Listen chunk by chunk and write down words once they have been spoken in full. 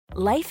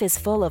Life is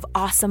full of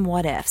awesome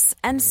what-ifs,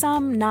 and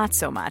some not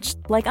so much,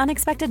 like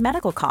unexpected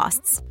medical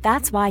costs.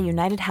 That's why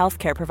United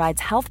Healthcare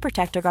provides Health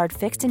Protector Guard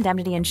fixed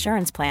indemnity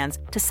insurance plans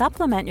to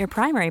supplement your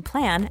primary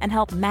plan and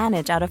help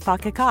manage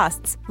out-of-pocket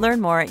costs.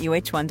 Learn more at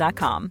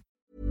uh1.com.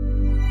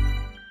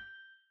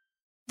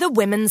 The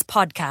Women's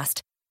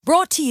Podcast,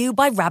 brought to you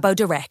by Rabo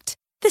Direct,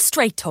 the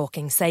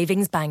straight-talking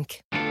savings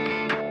bank.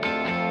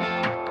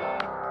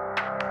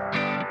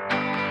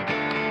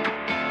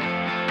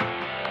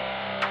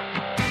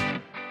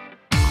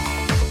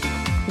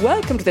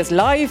 Welcome to this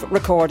live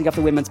recording of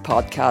the Women's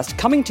Podcast,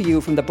 coming to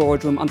you from the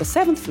boardroom on the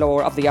 7th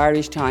floor of the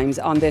Irish Times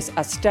on this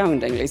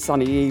astoundingly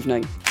sunny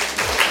evening.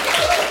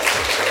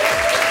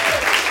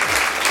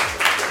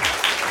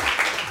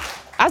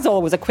 As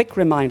always, a quick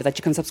reminder that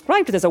you can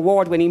subscribe to this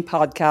award-winning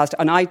podcast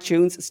on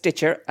iTunes,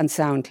 Stitcher and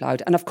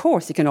SoundCloud. And of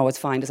course, you can always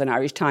find us on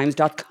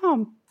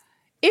irishtimes.com.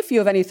 If you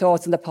have any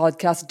thoughts on the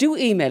podcast, do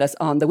email us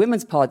on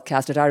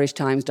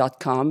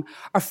thewomenspodcast@irishtimes.com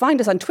or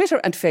find us on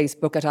Twitter and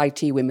Facebook at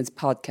IT Women's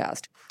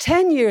Podcast.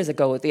 10 years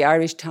ago, the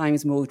Irish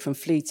Times moved from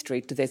Fleet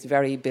Street to this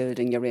very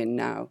building you're in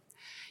now.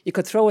 You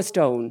could throw a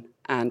stone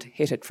and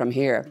hit it from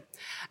here.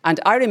 And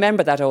I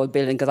remember that old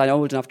building because I'm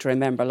old enough to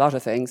remember a lot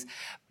of things.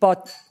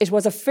 But it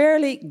was a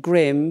fairly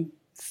grim,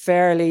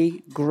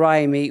 fairly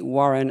grimy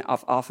warren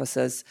of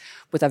offices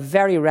with a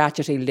very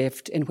ratchety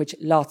lift in which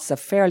lots of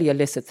fairly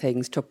illicit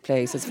things took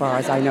place, as far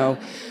as I know.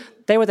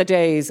 They were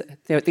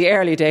the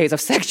early days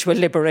of sexual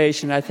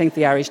liberation. I think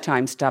the Irish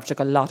Times staff took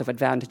a lot of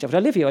advantage of it.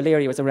 Olivia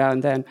Cleary was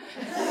around then.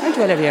 Thank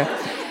you, Olivia.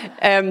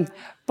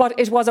 But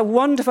it was a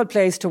wonderful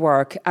place to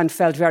work and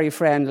felt very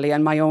friendly.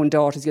 And my own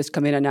daughters used to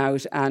come in and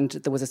out, and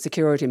there was a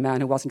security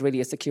man who wasn't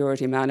really a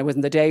security man. It was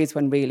in the days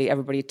when really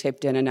everybody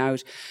tipped in and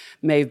out.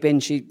 Maeve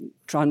Binchy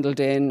trundled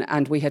in,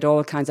 and we had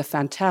all kinds of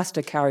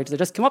fantastic characters. They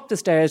just come up the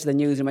stairs to the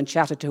newsroom and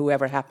chatted to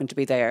whoever happened to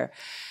be there.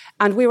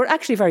 And we were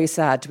actually very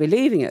sad to be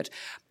leaving it.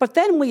 But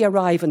then we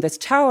arrive in this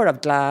tower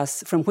of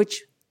glass from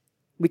which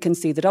we can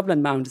see the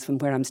Dublin Mountains from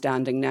where I'm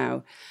standing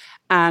now.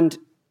 And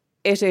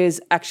it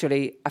is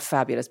actually a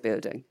fabulous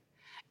building.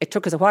 It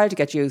took us a while to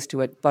get used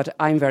to it, but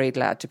I'm very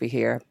glad to be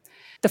here.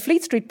 The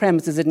Fleet Street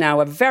premises is now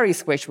a very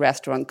swish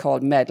restaurant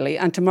called Medley,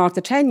 and to mark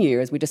the 10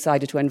 years, we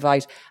decided to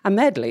invite a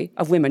medley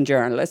of women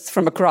journalists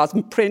from across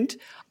print,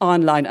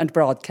 online and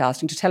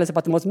broadcasting to tell us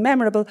about the most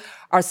memorable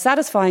or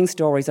satisfying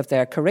stories of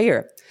their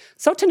career.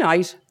 So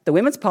tonight, the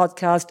Women's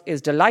Podcast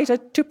is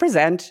delighted to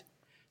present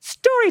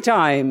Story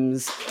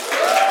Times.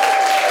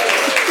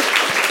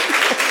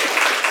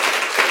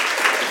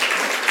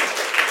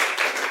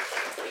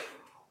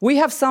 We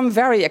have some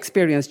very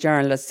experienced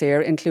journalists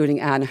here,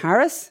 including Anne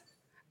Harris,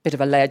 bit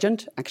of a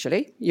legend,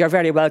 actually. You're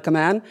very welcome,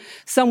 Anne.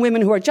 Some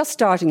women who are just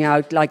starting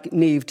out, like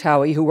Niamh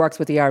Towie, who works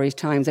with the Irish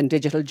Times in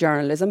digital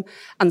journalism,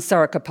 and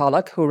Sorcha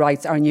Pollock, who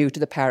writes our New to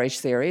the Parish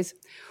series.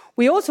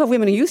 We also have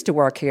women who used to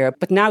work here,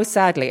 but now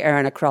sadly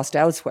earn a crust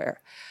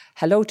elsewhere.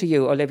 Hello to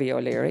you, Olivia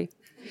O'Leary.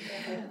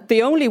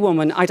 The only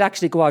woman I'd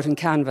actually go out and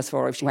canvass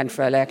for if she went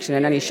for election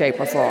in any shape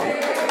or form.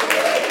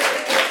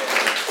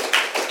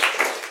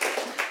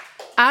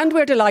 And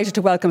we're delighted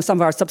to welcome some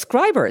of our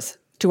subscribers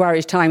to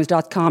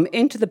irishtimes.com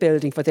into the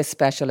building for this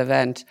special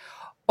event.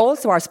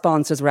 Also our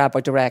sponsors,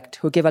 Rabo Direct,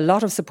 who give a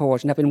lot of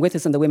support and have been with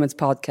us on the Women's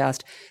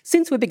Podcast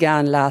since we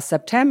began last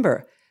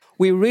September.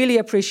 We really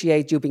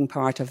appreciate you being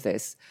part of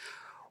this.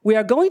 We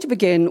are going to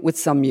begin with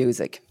some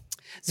music.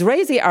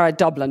 Zrazy are a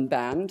Dublin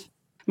band.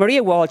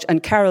 Maria Walsh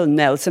and Carol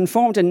Nelson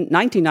formed in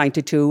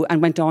 1992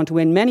 and went on to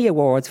win many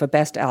awards for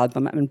Best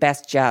Album and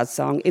Best Jazz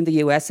Song in the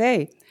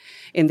USA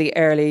in the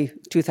early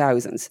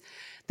 2000s.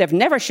 They've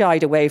never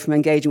shied away from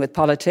engaging with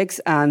politics,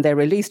 and they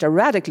released a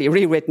radically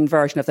rewritten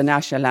version of the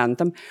national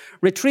anthem,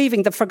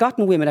 retrieving the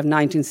forgotten women of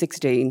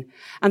 1916,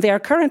 and they are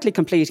currently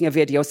completing a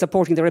video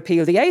supporting the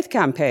Repeal the Eighth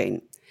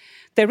campaign.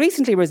 They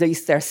recently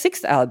released their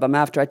 6th album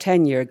after a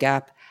 10-year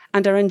gap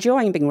and are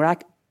enjoying being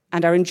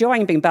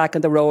back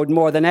on the road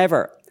more than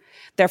ever.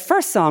 Their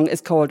first song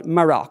is called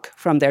Maroc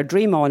from their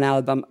Dream On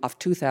album of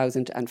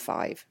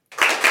 2005.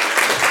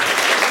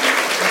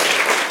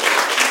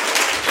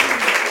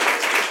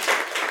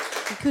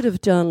 We could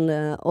have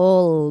done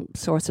all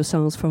sorts of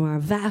songs from our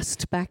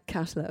vast back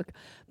catalogue,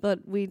 but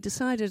we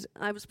decided,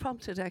 I was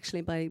prompted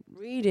actually by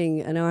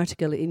reading an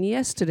article in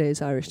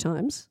yesterday's Irish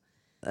Times,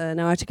 an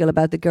article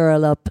about the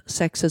girl up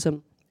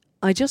sexism.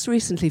 I just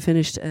recently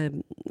finished a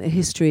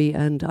history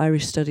and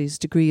Irish studies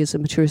degree as a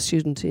mature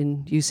student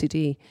in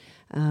UCD,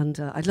 and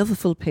I'd love a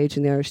full page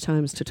in the Irish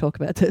Times to talk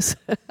about this.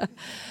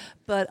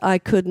 But I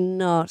could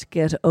not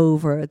get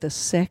over the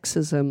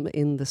sexism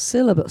in the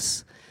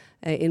syllabus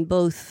in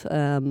both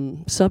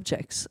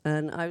subjects,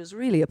 and I was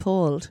really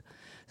appalled.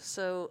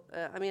 So,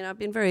 I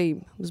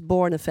was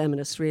born a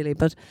feminist, really,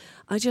 but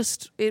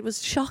it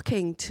was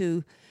shocking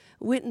to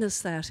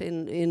witness that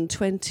in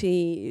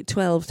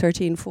 2012,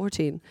 13,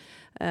 14,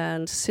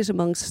 and sit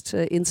amongst,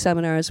 in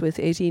seminars with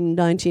 18,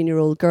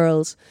 19-year-old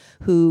girls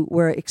who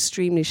were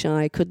extremely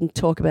shy, couldn't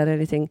talk about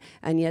anything,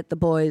 and yet the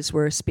boys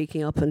were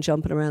speaking up and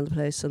jumping around the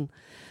place. And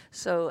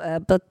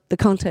so, but the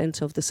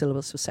content of the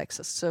syllabus was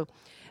sexist. So,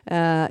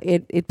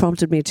 it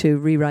prompted me to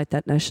rewrite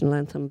that national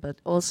anthem, but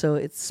also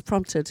it's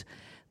prompted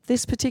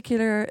this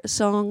particular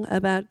song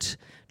about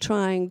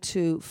trying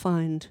to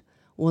find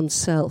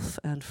oneself.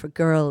 And for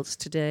girls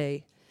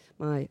today,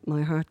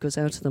 my heart goes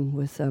out to them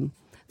with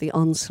the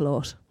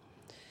onslaught.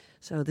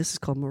 So this is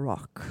called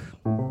Morocco.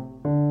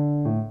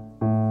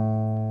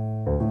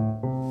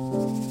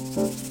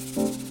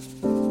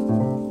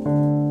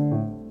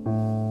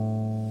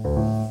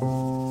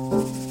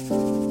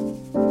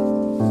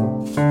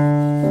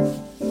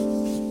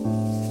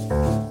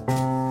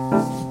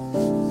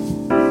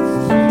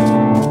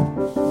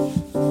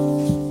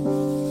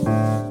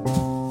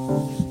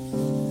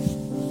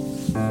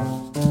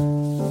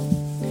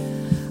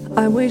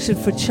 I waited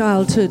for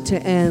childhood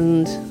to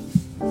end.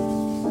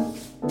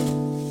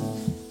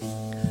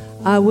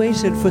 I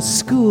waited for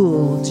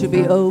school to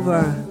be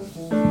over.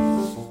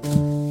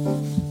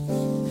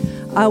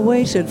 I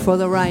waited for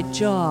the right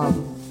job.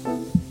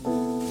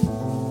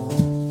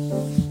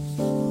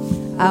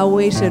 I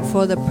waited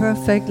for the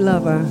perfect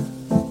lover.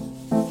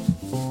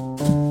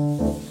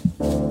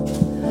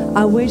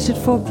 I waited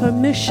for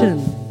permission.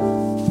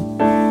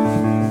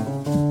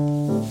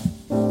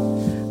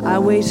 I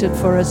waited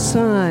for a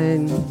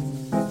sign.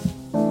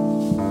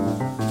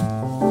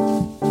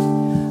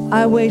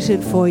 I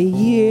waited for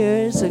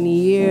years and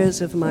years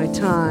of my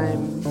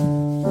time.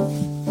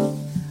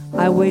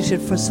 I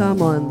waited for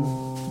someone.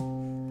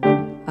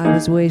 I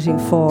was waiting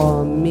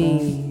for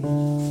me.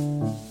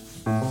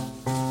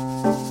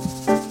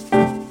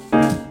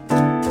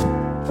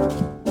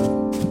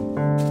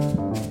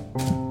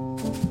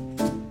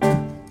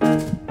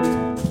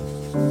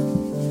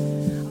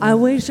 I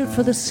waited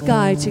for the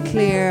sky to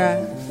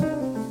clear.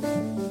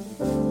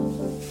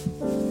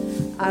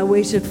 I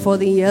waited for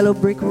the yellow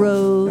brick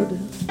road.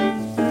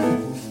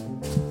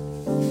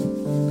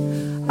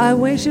 I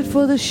waited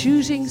for the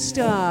shooting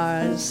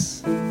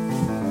stars.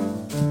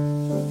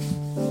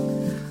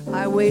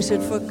 I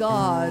waited for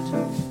God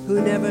who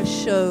never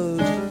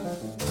showed.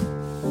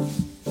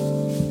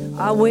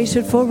 I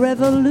waited for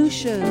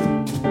revolution.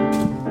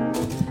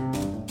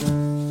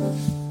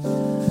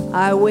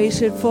 I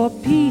waited for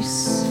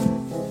peace.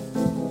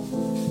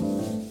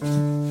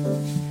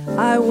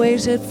 I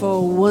waited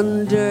for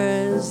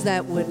wonders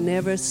that would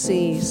never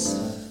cease.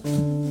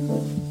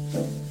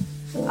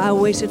 I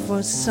waited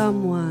for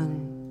someone.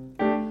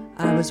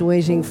 I was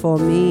waiting for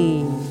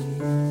me.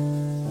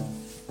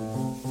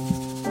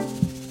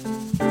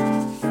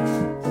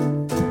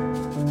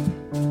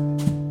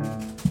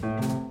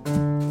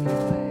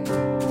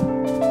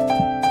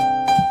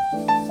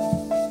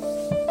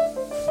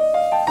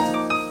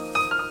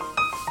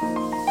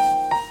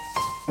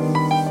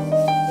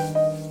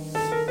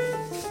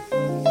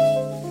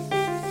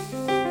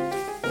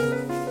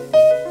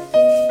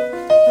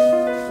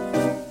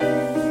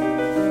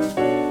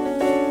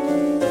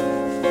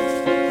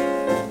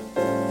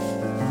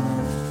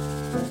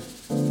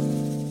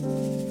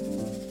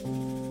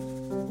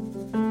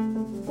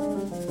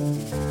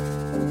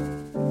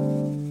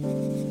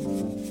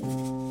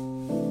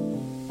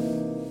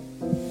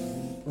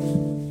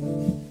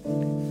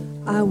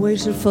 I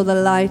waited for the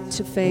light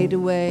to fade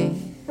away.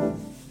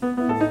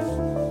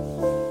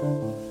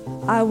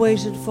 I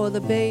waited for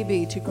the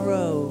baby to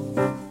grow.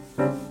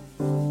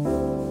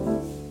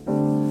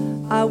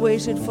 I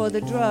waited for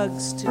the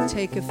drugs to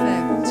take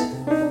effect.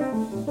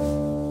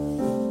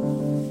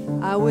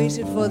 I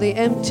waited for the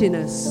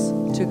emptiness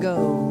to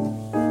go.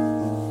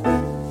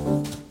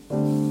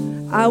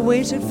 I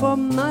waited for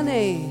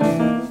money.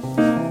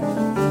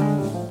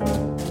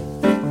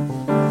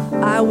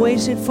 I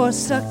waited for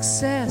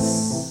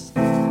success.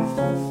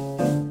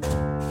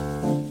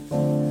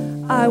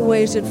 I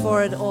waited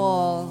for it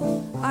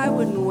all. I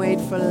wouldn't wait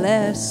for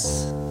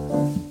less.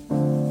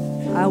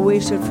 I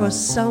waited for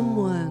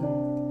someone.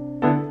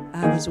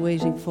 I was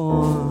waiting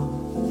for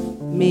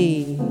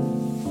me.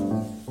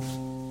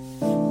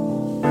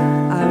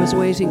 I was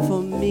waiting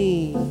for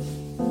me.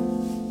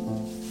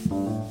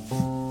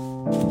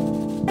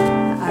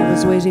 I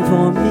was waiting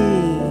for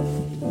me.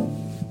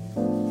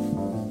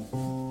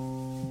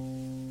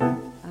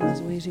 I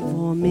was waiting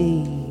for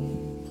me.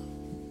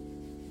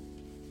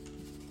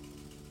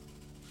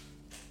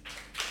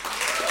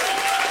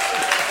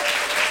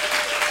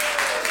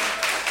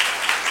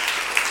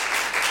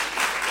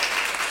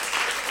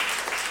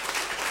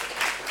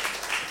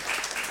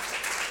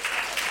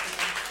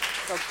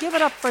 So give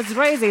it up for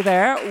Zrazy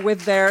there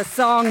with their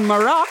song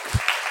Morocco.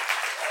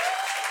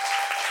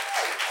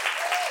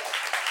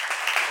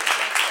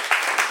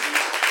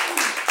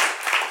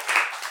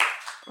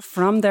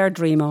 From their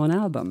Dream On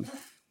album.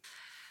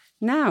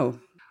 Now,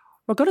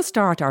 we're going to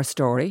start our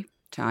story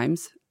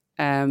times,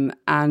 and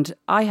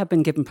I have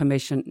been given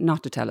permission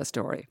not to tell a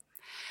story.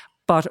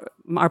 But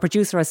our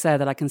producer has said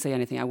that I can say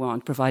anything I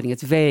want, providing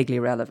it's vaguely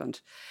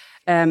relevant.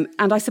 And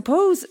I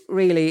suppose,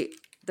 really,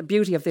 the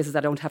beauty of this is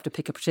I don't have to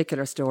pick a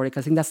particular story,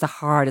 because I think that's the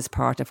hardest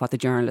part of what the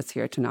journalists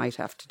here tonight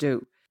have to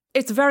do.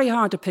 It's very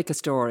hard to pick a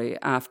story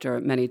after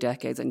many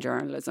decades in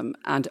journalism,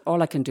 and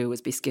all I can do is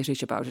be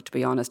skittish about it, to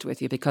be honest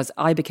with you, because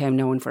I became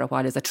known for a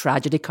while as a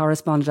tragedy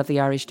correspondent of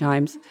the Irish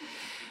Times,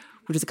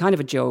 which is a kind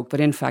of a joke, but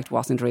in fact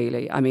wasn't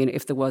really. I mean,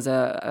 if there was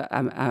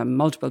a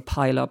multiple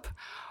pile-up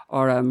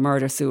or a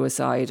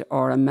murder-suicide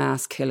or a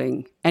mass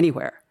killing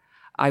anywhere,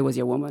 I was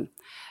your woman.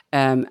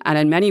 And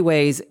in many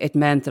ways, it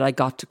meant that I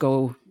got to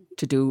go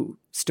to do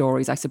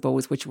stories, I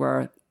suppose, which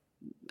were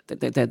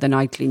the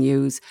nightly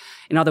news.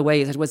 In other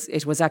ways,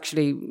 it was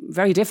actually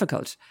very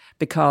difficult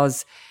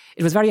because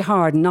it was very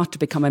hard not to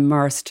become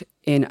immersed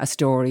in a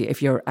story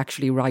if you're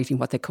actually writing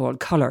what they call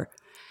colour.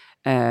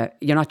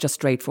 You're not just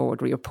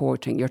straightforward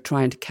reporting, you're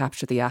trying to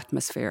capture the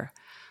atmosphere,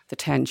 the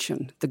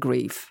tension, the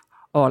grief,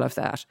 all of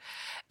that.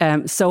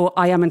 So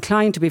I am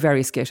inclined to be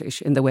very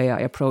skittish in the way I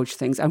approach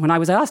things. And when I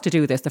was asked to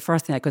do this, the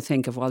first thing I could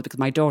think of was, because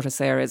my daughter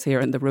Sarah is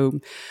here in the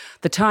room,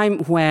 the time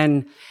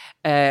when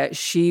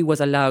she was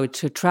allowed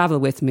to travel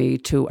with me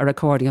to a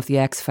recording of The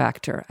X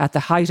Factor at the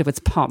height of its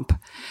pomp,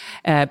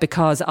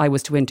 because I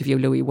was to interview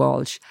Louis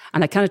Walsh.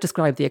 And I cannot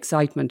describe the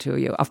excitement to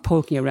you of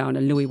poking around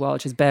in Louis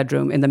Walsh's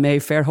bedroom in the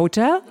Mayfair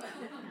Hotel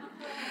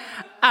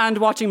and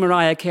watching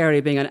Mariah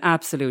Carey being an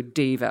absolute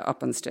diva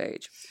up on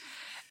stage.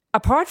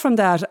 Apart from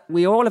that,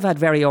 we all have had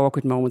very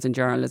awkward moments in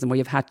journalism where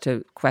you've had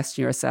to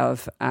question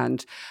yourself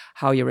and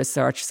how you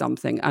research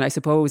something. And I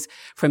suppose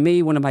for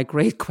me, one of my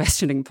great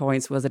questioning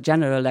points was the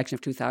general election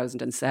of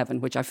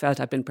 2007, which I felt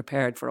I'd been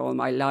prepared for all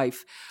my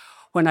life,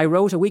 when I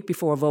wrote a week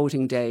before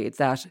voting day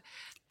that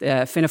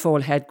Fianna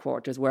Fáil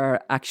headquarters were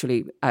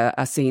actually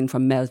a scene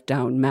from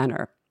Meltdown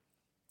Manor.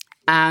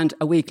 And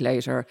a week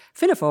later,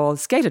 Fianna Fáil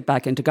skated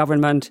back into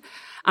government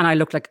and I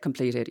looked like a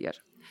complete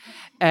idiot.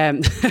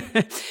 And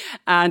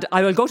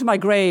I will go to my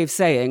grave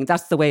saying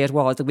that's the way it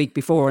was the week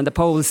before and the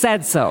polls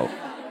said so.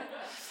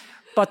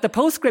 But the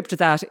postscript to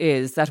that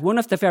is that one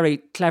of the very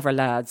clever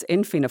lads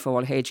in Fianna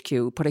Fáil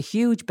HQ put a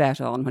huge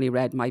bet on when he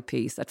read my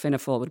piece that Fianna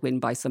Fáil would win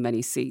by so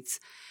many seats.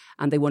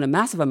 And they won a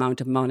massive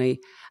amount of money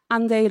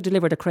and they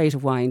delivered a crate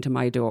of wine to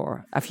my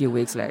door a few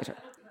weeks later.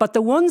 But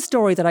the one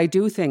story that I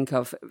do think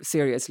of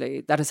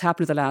seriously that has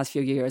happened in the last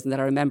few years and that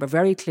I remember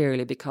very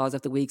clearly because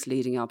of the weeks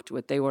leading up to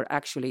it, they were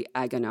actually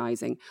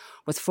agonising,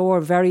 was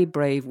 4 very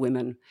brave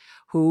women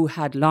who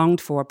had longed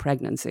for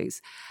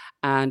pregnancies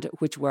and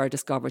which were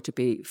discovered to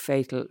be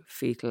fatal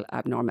fetal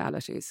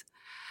abnormalities.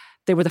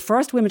 They were the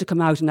first women to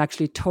come out and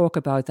actually talk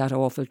about that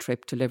awful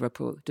trip to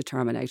Liverpool to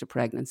terminate a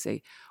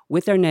pregnancy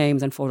with their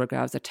names and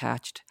photographs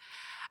attached.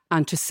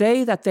 And to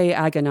say that they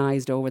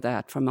agonised over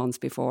that for months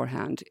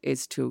beforehand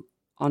is to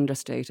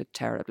understate it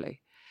terribly.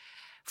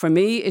 For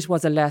me, it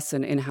was a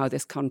lesson in how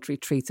this country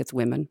treats its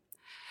women.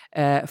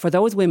 For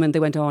those women, they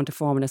went on to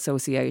form an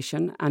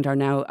association and are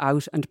now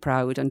out and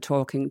proud and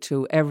talking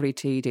to every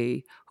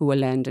TD who will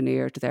lend an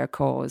ear to their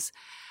cause.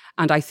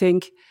 And I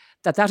think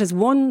that is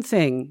one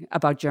thing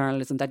about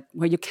journalism, that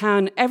where you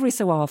can every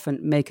so often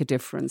make a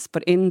difference,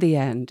 but in the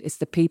end, it's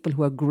the people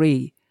who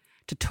agree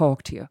to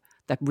talk to you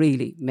that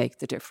really make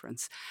the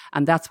difference.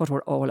 And that's what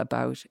we're all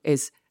about,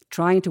 is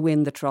trying to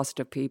win the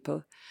trust of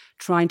people,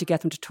 trying to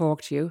get them to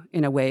talk to you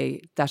in a way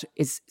that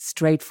is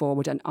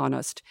straightforward and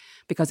honest.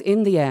 Because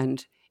in the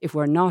end, if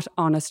we're not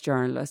honest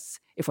journalists,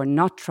 if we're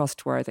not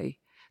trustworthy,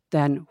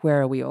 then where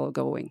are we all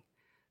going?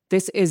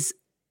 This is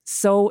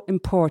so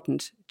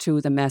important to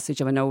the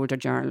message of an older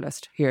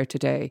journalist here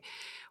today,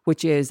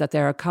 which is that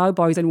there are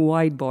cowboys and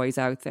wide boys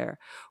out there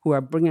who are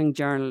bringing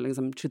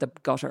journalism to the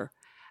gutter.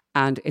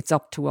 And it's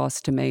up to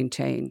us to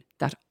maintain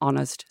that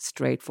honest,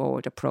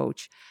 straightforward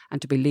approach and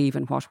to believe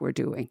in what we're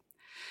doing.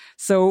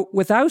 So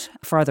without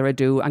further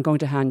ado, I'm going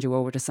to hand you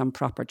over to some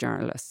proper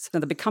journalists.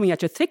 And they'll be coming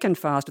at you thick and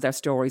fast with their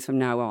stories from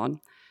now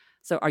on.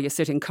 So are you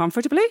sitting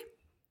comfortably?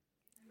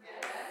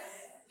 Yes.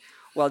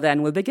 Well,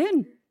 then we'll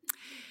begin.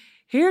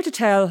 Here to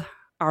tell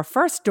our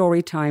first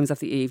story times of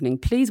the evening,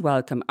 please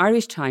welcome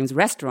Irish Times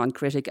restaurant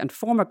critic and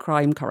former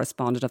crime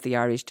correspondent of the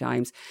Irish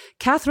Times,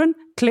 Catherine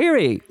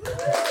Cleary.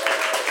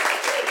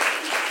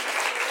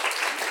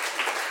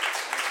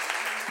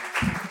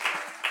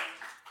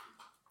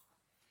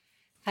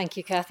 Thank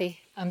you, Kathy.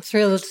 I'm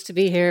thrilled to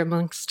be here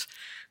amongst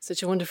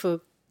such a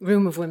wonderful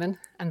room of women.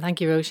 And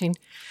thank you, Roisin.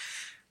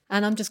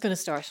 And I'm just going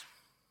to start.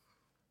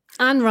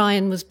 Anne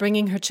Ryan was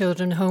bringing her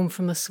children home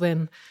from a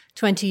swim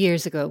 20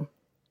 years ago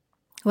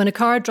when a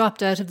car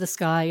dropped out of the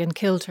sky and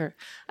killed her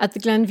at the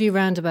Glenview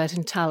roundabout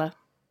in Tala.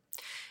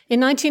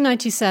 In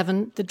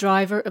 1997, the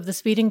driver of the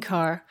speeding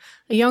car,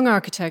 a young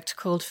architect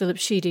called Philip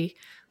Sheedy,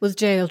 was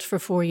jailed for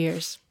 4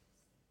 years.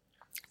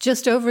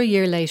 Just over a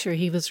year later,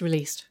 he was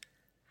released.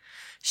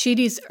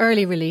 Sheedy's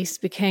early release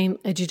became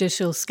a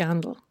judicial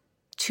scandal.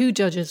 2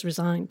 judges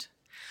resigned.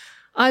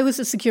 I was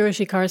a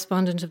security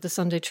correspondent of the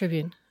Sunday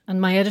Tribune,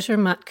 and my editor,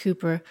 Matt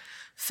Cooper,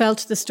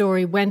 felt the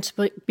story went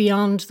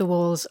beyond the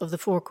walls of the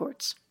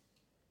forecourts.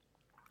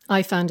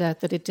 I found out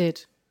that it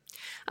did.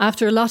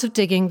 After a lot of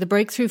digging, the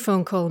breakthrough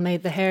phone call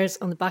made the hairs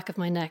on the back of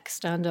my neck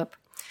stand up.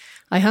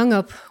 I hung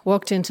up,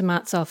 walked into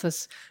Matt's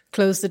office,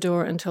 closed the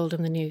door and told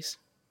him the news.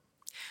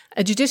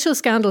 A judicial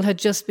scandal had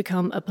just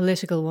become a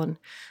political one,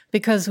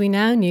 because we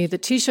now knew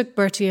that Taoiseach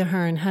Bertie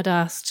Ahern had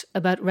asked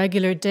about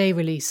regular day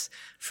release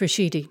for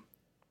Sheedy.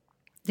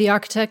 The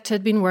architect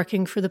had been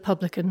working for the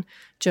publican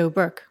Joe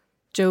Burke.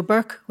 Joe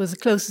Burke was a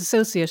close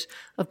associate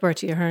of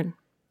Bertie Ahern.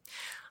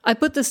 I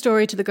put the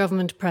story to the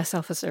government press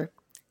officer.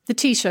 The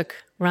Taoiseach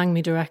rang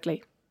me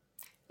directly.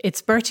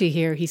 "It's Bertie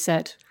here," he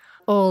said,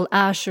 all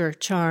Asher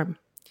charm.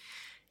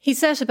 He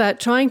set about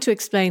trying to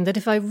explain that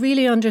if I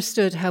really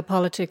understood how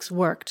politics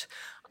worked,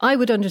 I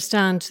would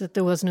understand that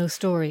there was no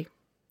story.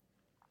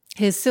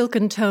 His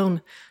silken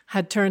tone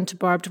had turned to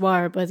barbed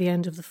wire by the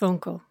end of the phone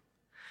call.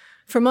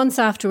 For months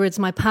afterwards,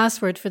 my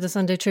password for the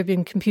Sunday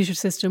Tribune computer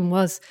system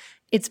was,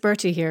 "It's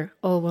Bertie here,"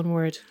 all one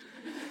word.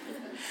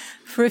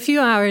 For a few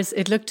hours,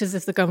 it looked as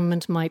if the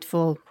government might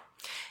fall.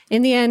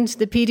 In the end,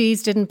 the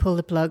PDs didn't pull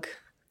the plug.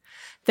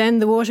 Then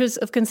the waters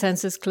of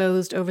consensus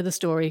closed over the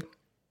story.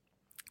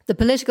 The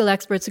political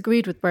experts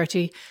agreed with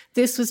Bertie.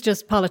 This was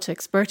just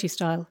politics, Bertie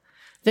style.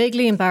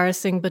 Vaguely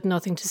embarrassing, but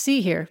nothing to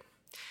see here.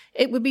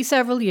 It would be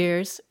several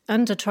years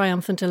and a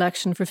triumphant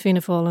election for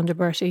Fianna Fáil under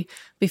Bertie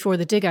before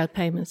the dig-out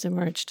payments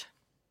emerged.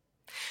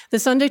 The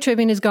Sunday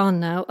Tribune is gone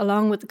now,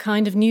 along with the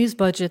kind of news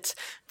budgets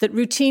that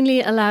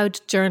routinely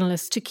allowed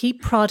journalists to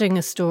keep prodding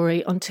a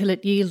story until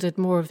it yielded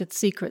more of its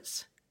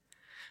secrets.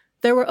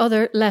 There were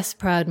other, less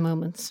proud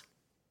moments.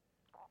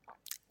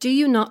 "Do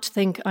you not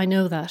think I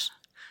know that?"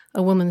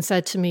 a woman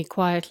said to me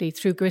quietly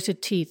through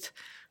gritted teeth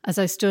as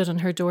I stood on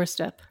her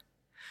doorstep.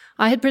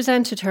 I had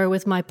presented her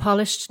with my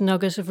polished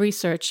nugget of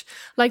research,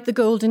 like the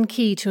golden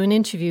key to an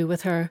interview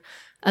with her,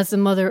 as the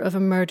mother of a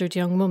murdered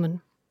young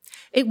woman.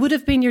 "It would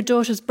have been your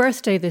daughter's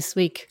birthday this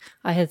week,"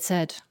 I had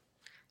said.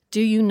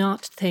 "Do you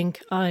not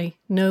think I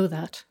know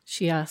that?"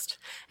 she asked,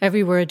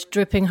 every word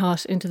dripping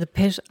hot into the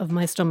pit of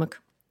my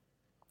stomach.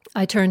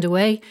 I turned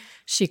away.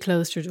 She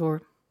closed her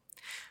door.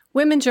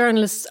 Women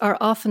journalists are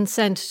often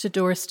sent to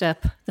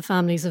doorstep the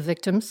families of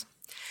victims.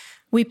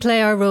 We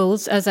play our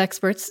roles as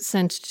experts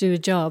sent to do a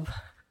job.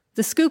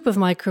 The scoop of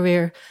my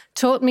career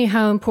taught me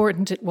how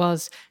important it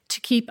was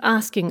to keep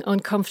asking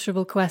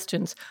uncomfortable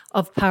questions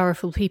of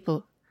powerful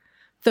people.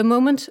 The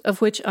moment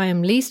of which I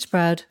am least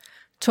proud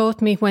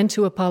taught me when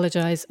to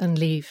apologise and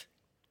leave.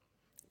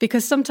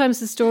 Because sometimes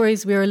the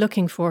stories we are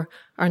looking for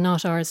are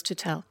not ours to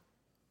tell.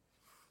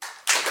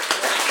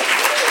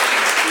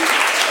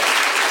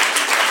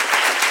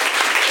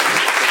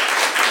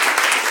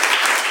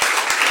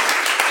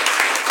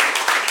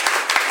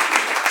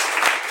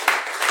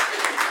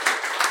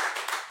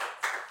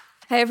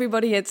 Hey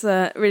everybody, it's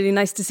really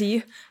nice to see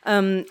you.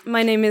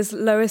 My name is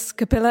Lois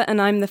Capilla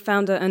and I'm the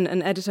founder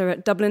and editor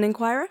at Dublin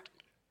Inquirer.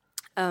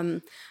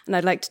 And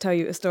I'd like to tell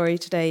you a story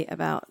today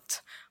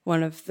about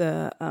one of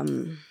the,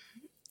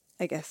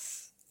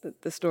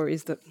 the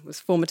stories that was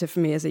formative for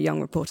me as a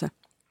young reporter.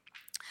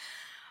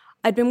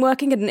 I'd been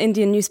working at an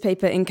Indian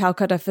newspaper in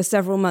Calcutta for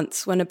several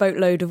months when a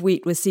boatload of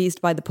wheat was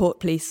seized by the port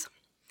police.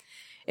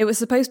 It was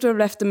supposed to have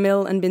left the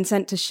mill and been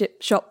sent to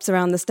shops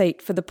around the state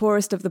for the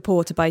poorest of the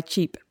poor to buy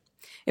cheap.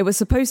 It was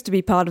supposed to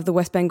be part of the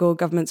West Bengal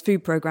government's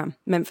food programme,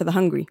 meant for the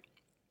hungry.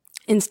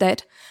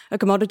 Instead, a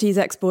commodities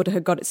exporter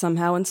had got it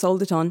somehow and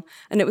sold it on,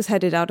 and it was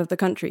headed out of the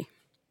country.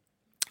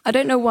 I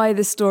don't know why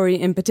this story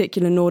in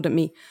particular gnawed at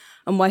me,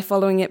 and why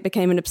following it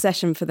became an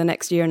obsession for the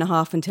next year and a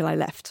half until I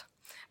left.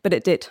 But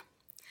it did.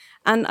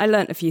 And I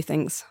learnt a few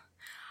things.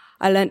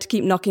 I learnt to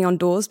keep knocking on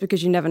doors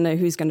because you never know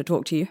who's going to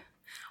talk to you.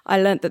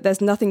 I learnt that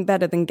there's nothing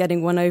better than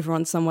getting one over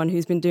on someone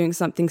who's been doing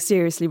something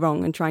seriously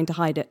wrong and trying to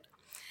hide it.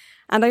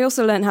 And I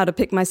also learned how to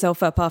pick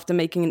myself up after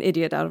making an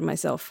idiot out of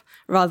myself,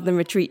 rather than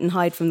retreat and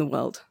hide from the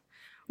world.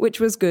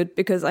 Which was good,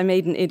 because I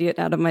made an idiot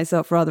out of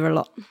myself rather a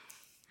lot.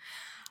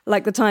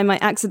 Like the time I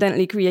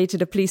accidentally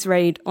created a police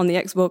raid on the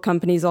export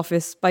company's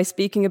office by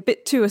speaking a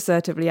bit too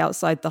assertively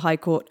outside the High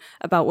Court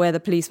about where the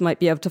police might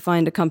be able to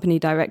find a company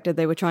director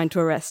they were trying to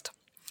arrest.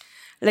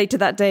 Later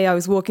that day, I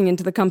was walking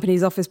into the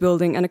company's office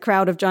building and a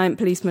crowd of giant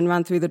policemen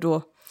ran through the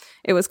door.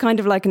 It was kind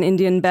of like an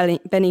Indian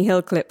Benny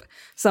Hill clip.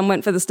 Some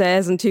went for the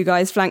stairs and two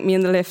guys flanked me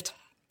in the lift.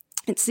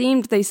 It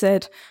seemed, they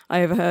said,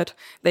 I overheard,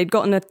 they'd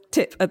gotten a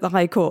tip at the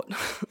High Court.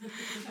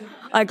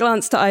 I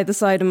glanced to either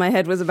side and my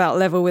head was about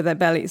level with their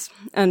bellies.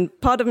 And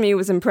part of me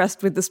was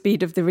impressed with the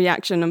speed of the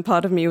reaction and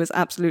part of me was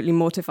absolutely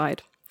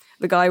mortified.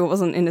 The guy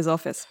wasn't in his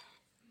office.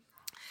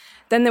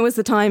 Then there was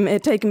the time it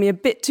had taken me a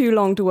bit too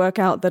long to work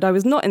out that I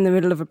was not in the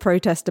middle of a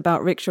protest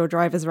about rickshaw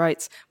drivers'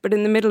 rights, but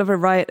in the middle of a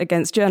riot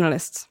against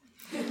journalists.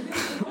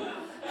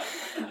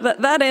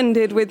 That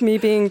ended with me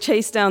being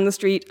chased down the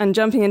street and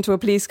jumping into a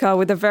police car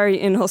with a very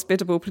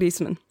inhospitable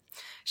policeman.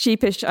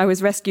 Sheepish, I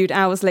was rescued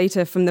hours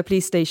later from the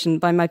police station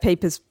by my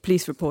paper's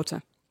police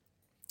reporter.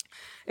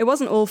 It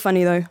wasn't all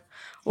funny, though.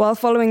 While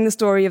following the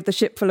story of the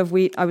ship full of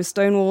wheat, I was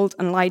stonewalled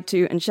and lied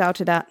to and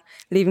shouted at,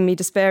 leaving me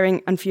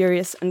despairing and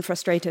furious and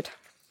frustrated.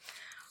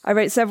 I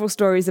wrote several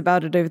stories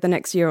about it over the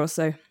next year or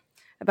so,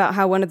 about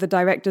how one of the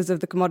directors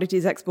of the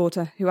commodities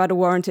exporter, who had a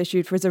warrant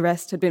issued for his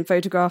arrest, had been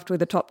photographed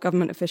with a top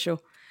government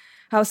official,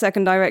 how a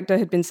second director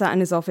had been sat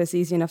in his office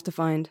easy enough to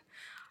find,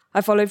 I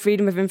followed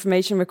freedom of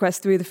information requests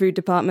through the food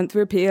department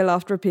through appeal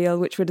after appeal,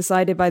 which were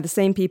decided by the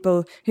same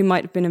people who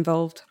might have been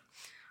involved.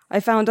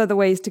 I found other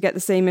ways to get the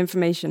same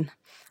information.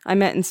 I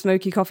met in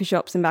smoky coffee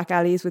shops and back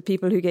alleys with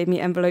people who gave me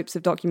envelopes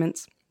of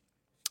documents.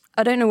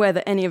 I don't know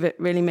whether any of it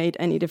really made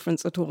any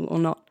difference at all or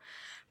not,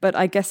 but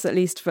I guess at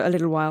least for a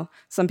little while,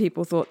 some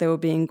people thought they were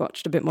being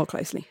watched a bit more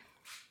closely.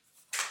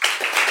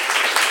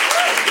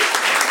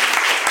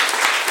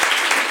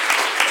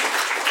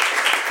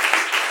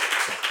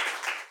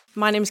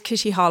 My name is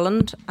Kitty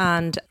Holland,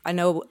 and I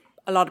know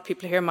a lot of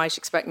people here might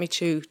expect me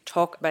to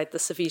talk about the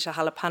Savita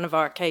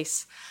Halappanavar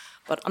case,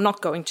 but I'm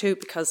not going to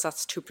because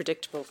that's too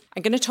predictable.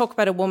 I'm going to talk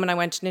about a woman I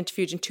went and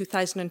interviewed in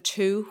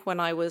 2002 when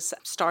I was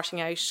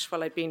starting out.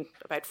 Well, I'd been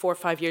about 4 or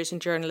 5 years in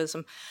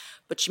journalism,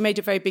 but she made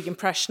a very big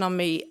impression on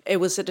me. It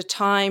was at a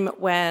time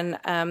when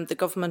the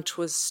government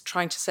was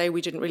trying to say we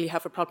didn't really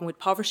have a problem with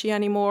poverty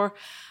anymore.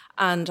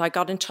 And I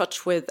got in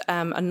touch with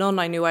a nun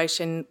I knew out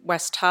in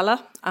West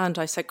Tala, and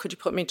I said, could you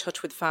put me in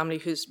touch with a family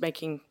who's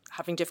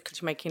having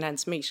difficulty making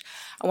ends meet?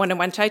 And when I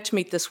went out to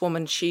meet this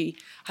woman, she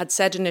had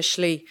said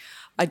initially,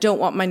 I don't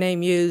want my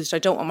name used, I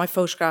don't want my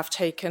photograph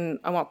taken,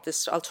 I want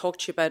this, I'll talk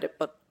to you about it.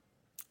 But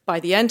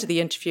by the end of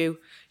the interview,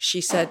 she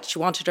said she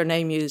wanted her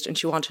name used and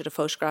she wanted a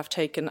photograph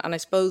taken. And I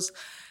suppose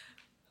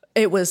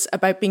it was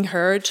about being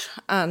heard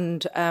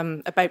and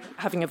about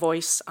having a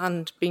voice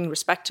and being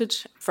respected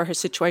for her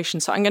situation.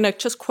 So I'm going to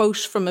just quote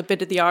from a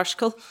bit of the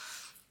article.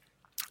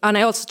 And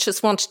I also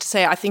just wanted to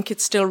say I think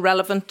it's still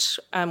relevant.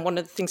 One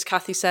of the things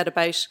Kathy said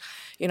about,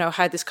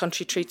 how this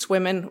country treats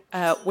women.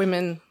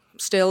 Women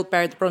still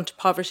bear the brunt of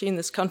poverty in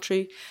this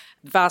country.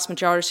 The vast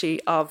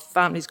majority of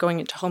families going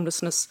into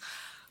homelessness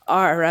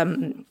are,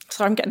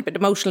 so I'm getting a bit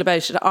emotional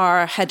about it,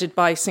 are headed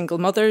by single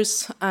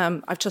mothers.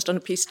 I've just done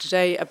a piece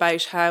today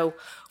about how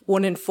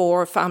 1 in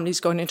 4 families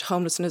going into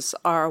homelessness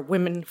are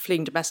women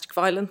fleeing domestic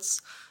violence.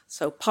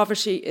 So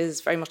poverty is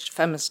very much a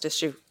feminist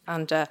issue.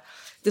 And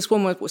this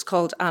woman was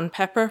called Anne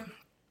Pepper,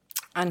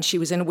 and she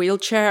was in a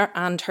wheelchair,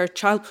 and her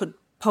childhood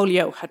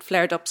polio had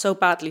flared up so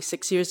badly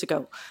 6 years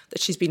ago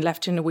that she's been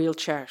left in a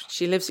wheelchair.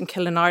 She lives in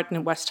Killinarden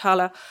in West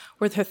Tala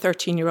with her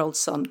 13-year-old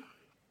son.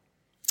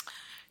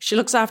 She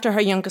looks after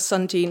her youngest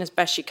son, Dean, as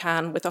best she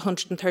can with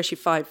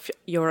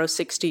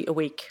 €135.60 a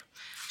week.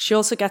 She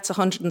also gets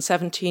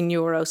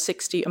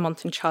 €117.60 a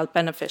month in child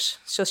benefit,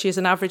 so she has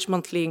an average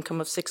monthly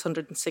income of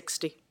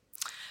 €660.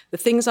 The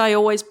things I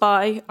always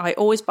buy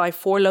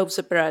 4 loaves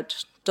of bread.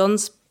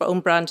 Dunn's own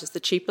brand is the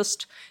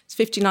cheapest. It's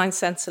 59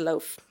 cents a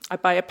loaf. I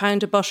buy a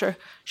pound of butter,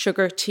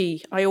 sugar,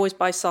 tea. I always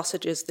buy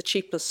sausages, the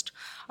cheapest.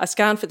 I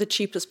scan for the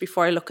cheapest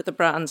before I look at the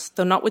brands,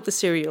 though not with the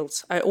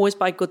cereals. I always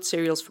buy good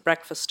cereals for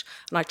breakfast,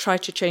 and I try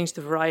to change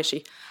the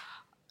variety.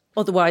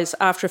 Otherwise,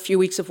 after a few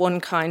weeks of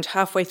one kind,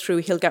 halfway through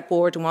he'll get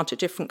bored and want a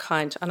different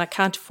kind, and I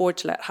can't afford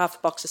to let half a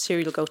box of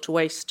cereal go to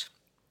waste.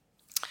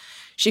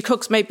 She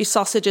cooks maybe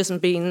sausages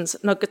and beans,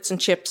 nuggets and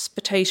chips,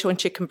 potato and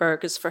chicken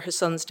burgers for her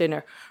son's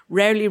dinner.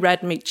 Rarely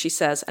red meat, she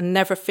says, and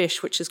never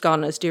fish, which is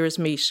gone as dear as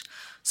meat.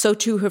 So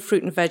too her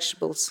fruit and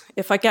vegetables.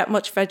 If I get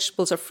much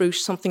vegetables or fruit,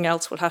 something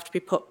else will have to be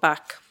put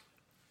back.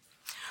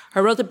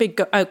 Her other big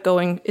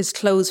outgoing is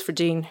clothes for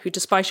Dean, who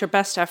despite her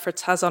best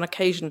efforts has on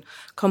occasion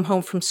come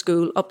home from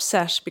school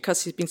upset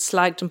because he's been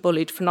slagged and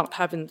bullied for not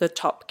having the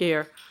top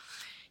gear.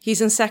 He's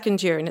in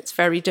second year and it's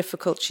very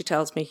difficult, she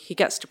tells me. He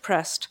gets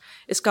depressed.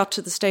 It's got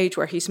to the stage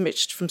where he's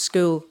mitched from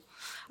school.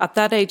 At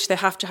that age, they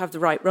have to have the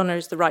right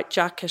runners, the right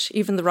jacket,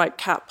 even the right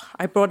cap.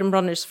 I brought him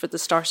runners for the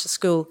start of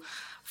school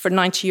for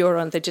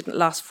 €90 and they didn't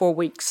last 4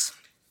 weeks.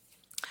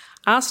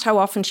 Asked how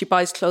often she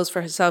buys clothes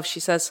for herself, she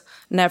says,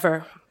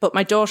 never. But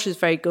my daughter is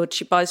very good.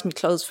 She buys me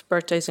clothes for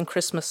birthdays and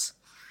Christmas.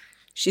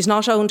 She's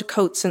not owned a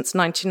coat since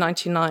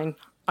 1999.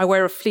 I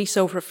wear a fleece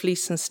over a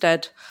fleece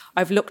instead.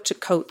 I've looked at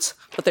coats,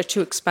 but they're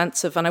too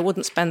expensive and I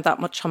wouldn't spend that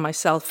much on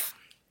myself.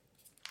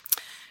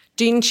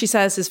 Dean, she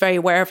says, is very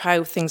aware of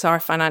how things are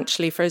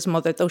financially for his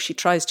mother, though she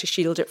tries to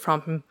shield it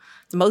from him.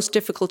 The most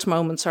difficult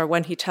moments are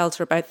when he tells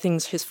her about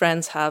things his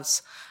friends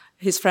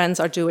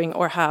are doing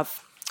or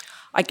have.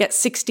 I get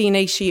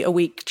 $16.80 a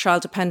week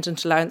child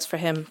dependent allowance for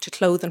him to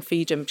clothe and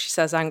feed him, she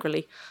says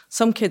angrily.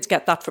 Some kids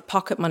get that for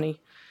pocket money.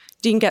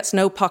 Dean gets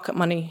no pocket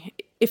money.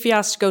 If he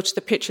asks to go to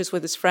the pictures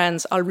with his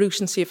friends, I'll root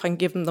and see if I can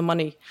give him the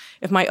money.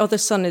 If my other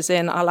son is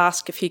in, I'll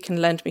ask if he can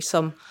lend me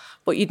some.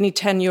 But you'd need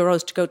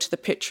 €10 to go to the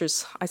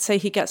pictures. I'd say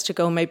he gets to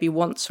go maybe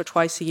once or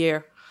twice a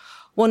year.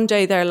 One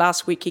day there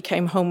last week, he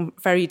came home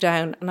very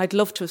down, and I'd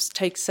love to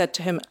have said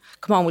to him,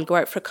 come on, we'll go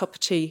out for a cup of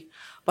tea.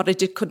 But I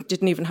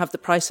didn't even have the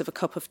price of a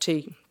cup of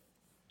tea.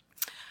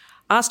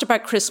 Asked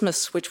about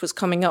Christmas, which was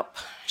coming up,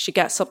 she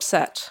gets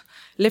upset.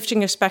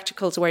 Lifting her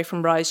spectacles away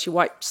from her eyes, she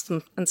wipes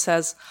them and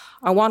says,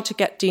 I want to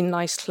get Dean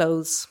nice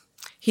clothes.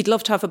 He'd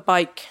love to have a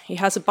bike. He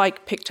has a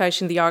bike picked out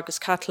in the Argus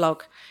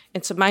catalogue.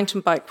 It's a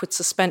mountain bike with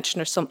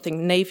suspension or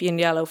something, navy and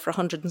yellow for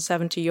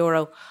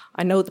 €170.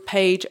 I know the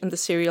page and the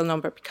serial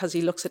number because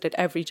he looks at it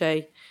every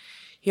day.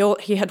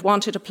 He had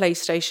wanted a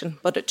PlayStation,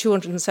 but at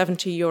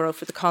 €270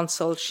 for the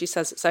console, she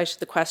says it's out of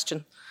the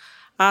question.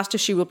 Asked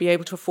if she will be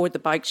able to afford the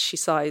bike, she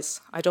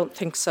sighs. I don't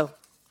think so.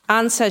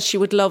 Anne says she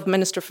would love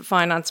Minister for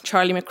Finance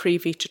Charlie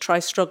McCreevy to try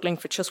struggling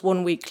for just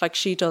 1 week like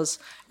she does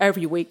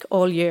every week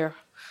all year.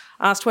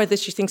 Asked whether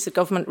she thinks the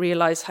government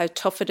realise how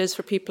tough it is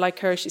for people like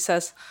her, she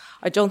says,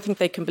 "I don't think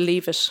they can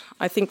believe it.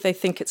 I think they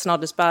think it's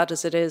not as bad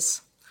as it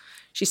is."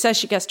 She says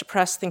she gets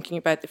depressed thinking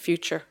about the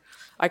future.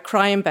 "I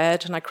cry in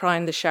bed and I cry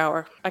in the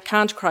shower. I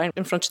can't cry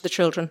in front of the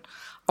children.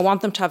 I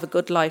want them to have a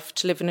good life,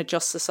 to live in a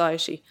just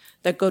society.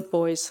 They're good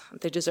boys.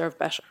 They deserve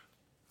better."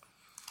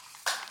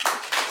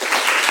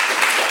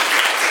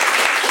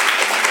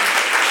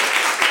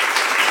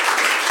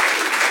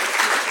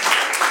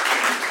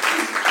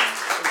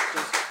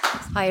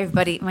 Hi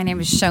everybody, my name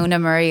is Shona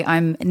Murray.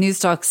 I'm a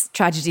Newstalk's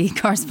tragedy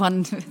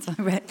correspondent.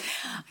 I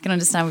can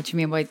understand what you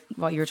mean by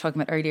what you were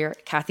talking about earlier,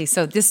 Kathy.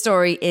 So this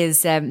story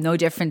is no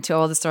different to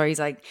all the stories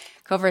I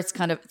cover.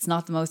 It's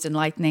not the most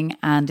enlightening,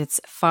 and it's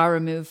far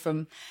removed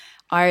from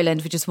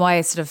Ireland, which is why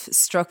it sort of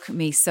struck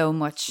me so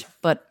much.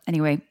 But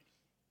anyway,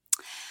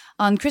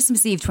 on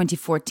Christmas Eve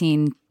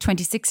 2014,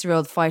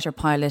 26-year-old fighter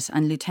pilot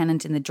and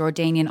lieutenant in the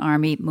Jordanian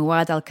army,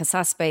 Muad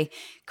al-Kasasbeh,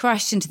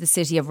 crashed into the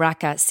city of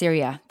Raqqa,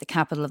 Syria, the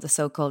capital of the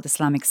so-called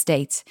Islamic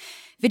State.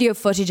 Video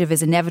footage of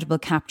his inevitable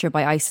capture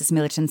by ISIS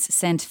militants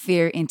sent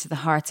fear into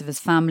the hearts of his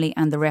family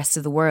and the rest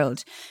of the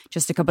world.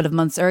 Just a couple of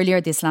months earlier,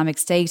 the Islamic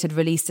State had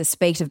released a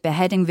spate of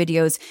beheading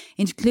videos,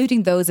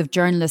 including those of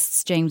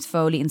journalists James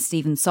Foley and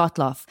Stephen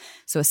Sotloff,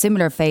 so a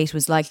similar fate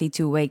was likely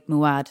to await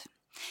Muad.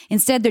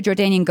 Instead, the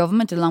Jordanian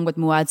government, along with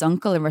Muad's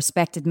uncle, a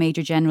respected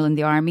major general in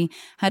the army,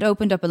 had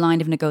opened up a line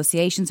of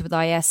negotiations with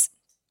IS,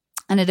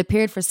 and it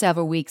appeared for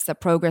several weeks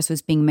that progress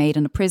was being made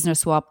on a prisoner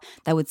swap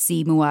that would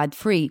see Muad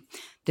free.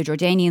 The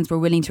Jordanians were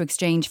willing to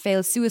exchange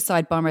failed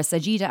suicide bomber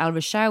Sajida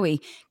al-Rishawi,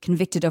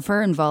 convicted of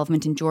her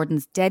involvement in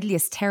Jordan's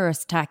deadliest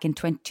terrorist attack in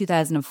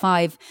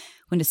 2005,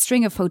 when a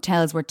string of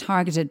hotels were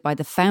targeted by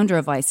the founder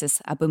of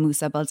ISIS, Abu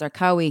Musab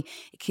al-Zarqawi.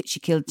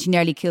 She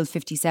nearly killed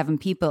 57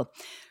 people.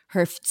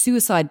 Her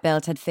suicide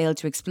belt had failed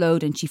to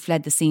explode and she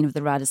fled the scene of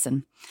the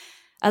Radisson.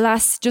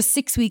 Alas, just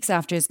 6 weeks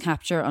after his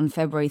capture on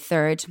February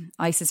 3rd,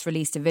 ISIS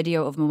released a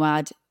video of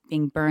Muad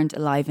being burned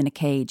alive in a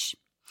cage.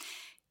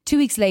 2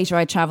 weeks later,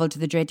 I travelled to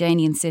the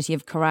Jordanian city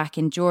of Karak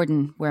in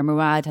Jordan, where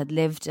Muad had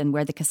lived and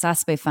where the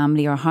Kasasbeh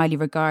family are highly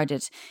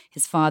regarded,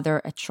 his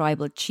father a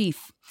tribal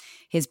chief.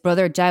 His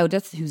brother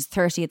Jawdat, who's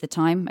 30 at the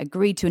time,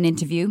 agreed to an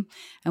interview,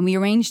 and we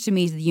arranged to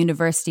meet at the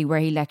university where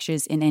he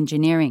lectures in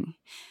engineering.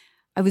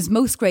 I was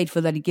most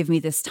grateful that he'd give me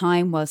this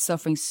time while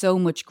suffering so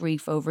much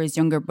grief over his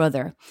younger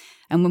brother.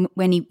 And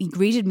when he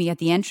greeted me at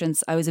the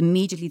entrance, I was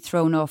immediately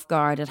thrown off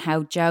guard at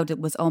how Jawdat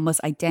was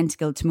almost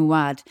identical to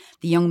Muad,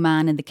 the young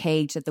man in the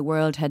cage that the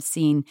world had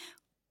seen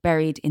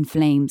buried in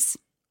flames.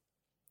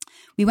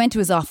 We went to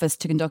his office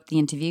to conduct the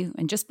interview,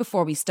 and just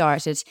before we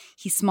started,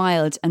 he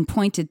smiled and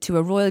pointed to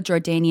a Royal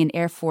Jordanian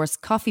Air Force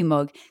coffee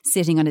mug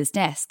sitting on his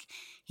desk.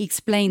 He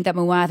explained that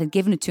Muad had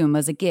given it to him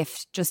as a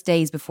gift just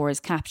days before his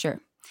capture.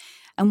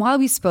 And while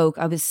we spoke,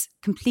 I was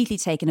completely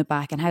taken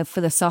aback at how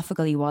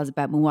philosophical he was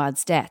about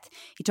Muad's death.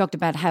 He talked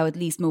about how at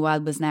least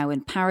Muad was now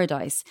in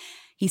paradise.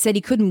 He said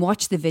he couldn't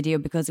watch the video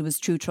because it was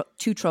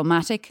too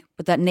traumatic,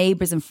 but that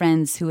neighbours and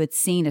friends who had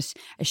seen it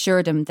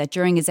assured him that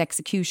during his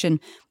execution,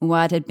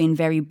 Muad had been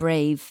very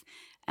brave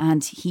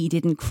and he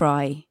didn't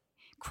cry.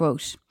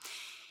 Quote,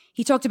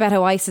 he talked about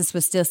how ISIS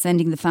was still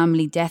sending the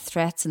family death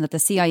threats and that the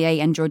CIA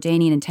and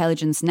Jordanian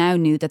intelligence now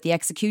knew that the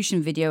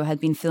execution video had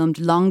been filmed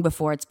long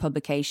before its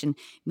publication,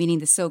 meaning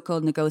the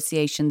so-called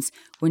negotiations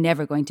were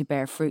never going to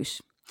bear fruit.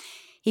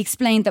 He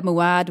explained that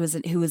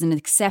Muad, who was an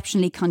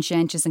exceptionally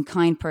conscientious and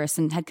kind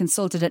person, had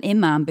consulted an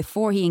imam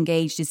before he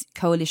engaged his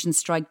coalition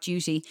strike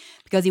duty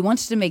because he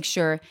wanted to make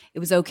sure it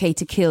was okay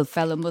to kill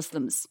fellow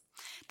Muslims.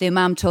 The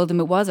imam told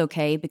him it was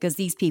okay because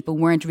these people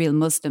weren't real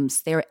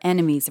Muslims, they were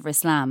enemies of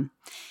Islam.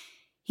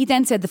 He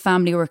then said the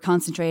family were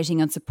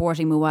concentrating on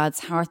supporting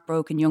Muad's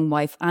heartbroken young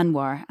wife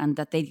Anwar and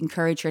that they'd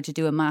encourage her to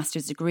do a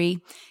master's degree.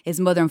 His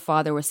mother and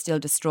father were still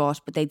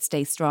distraught, but they'd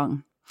stay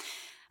strong.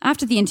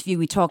 After the interview,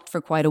 we talked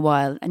for quite a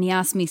while and he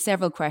asked me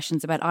several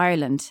questions about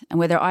Ireland and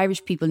whether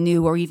Irish people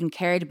knew or even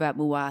cared about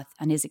Muad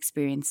and his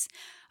experience.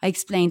 I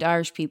explained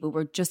Irish people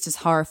were just as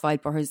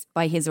horrified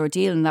by his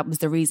ordeal and that was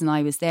the reason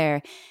I was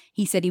there.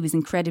 He said he was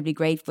incredibly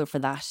grateful for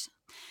that.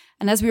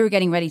 And as we were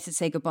getting ready to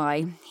say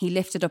goodbye, he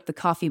lifted up the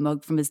coffee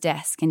mug from his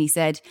desk and he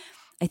said,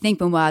 I think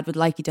Muad would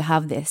like you to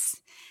have this.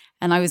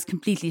 And I was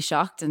completely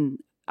shocked and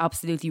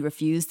absolutely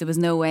refused. There was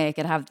no way I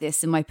could have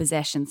this in my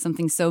possession,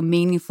 something so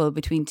meaningful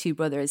between two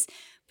brothers.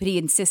 But he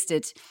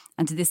insisted,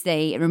 and to this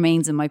day it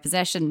remains in my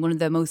possession, one of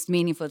the most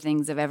meaningful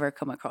things I've ever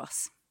come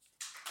across.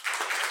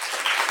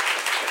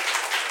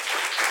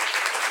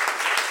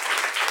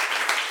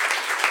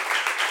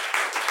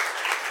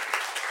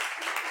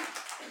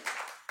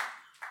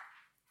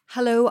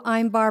 Hello,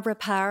 I'm Barbara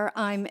Power.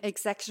 I'm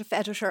executive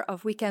editor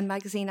of Weekend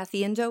Magazine at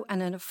the Indo,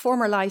 and in a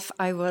former life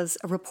I was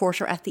a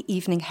reporter at the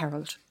Evening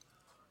Herald.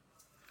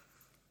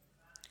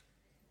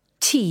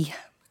 Tea.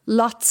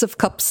 Lots of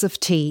cups of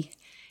tea.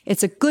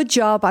 It's a good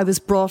job I was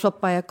brought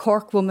up by a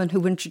Cork woman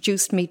who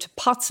introduced me to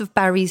pots of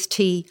Barry's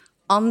tea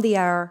on the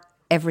hour,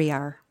 every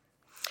hour.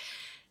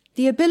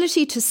 The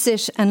ability to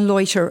sit and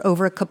loiter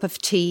over a cup of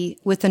tea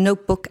with a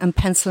notebook and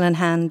pencil in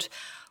hand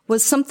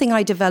was something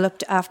I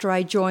developed after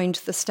I joined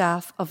the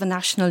staff of a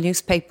national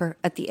newspaper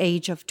at the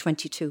age of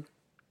 22.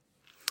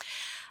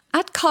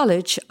 At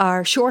college,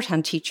 our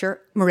shorthand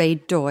teacher,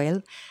 Mairead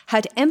Doyle,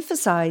 had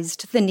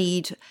emphasised the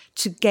need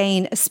to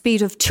gain a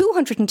speed of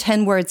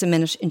 210 words a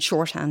minute in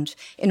shorthand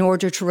in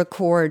order to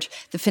record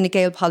the Fine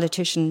Gael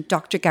politician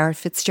Dr. Gareth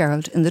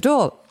Fitzgerald in the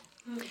Dáil.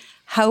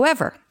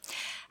 However,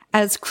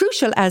 as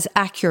crucial as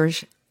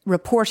accurate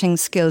reporting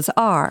skills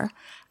are,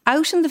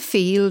 out in the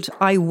field,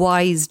 I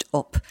wised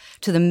up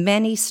to the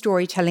many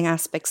storytelling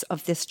aspects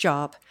of this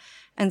job,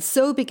 and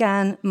so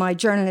began my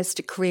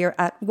journalistic career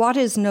at what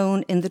is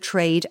known in the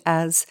trade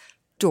as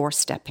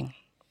doorstepping.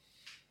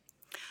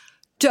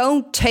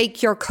 "Don't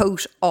take your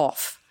coat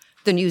off,"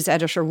 the news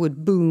editor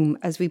would boom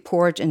as we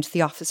poured into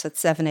the office at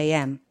 7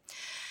 a.m.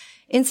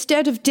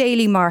 Instead of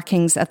daily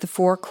markings at the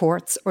Four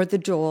Courts or the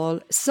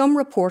Dáil, some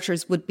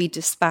reporters would be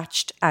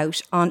dispatched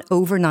out on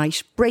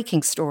overnight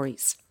breaking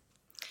stories.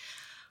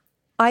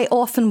 I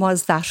often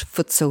was that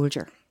foot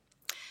soldier.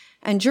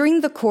 And during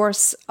the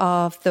course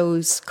of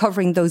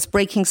covering those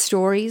breaking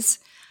stories,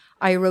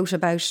 I wrote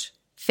about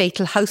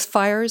fatal house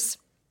fires,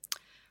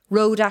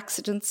 road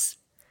accidents,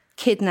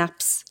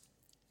 kidnaps,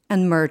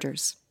 and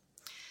murders.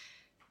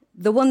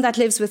 The one that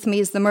lives with me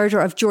is the murder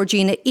of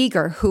Georgina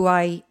Eager, who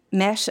I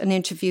met and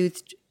interviewed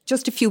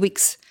just a few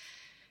weeks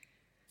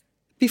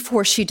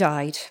before she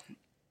died.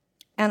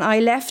 And I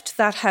left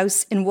that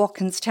house in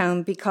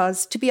Walkinstown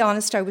because, to be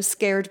honest, I was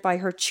scared by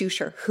her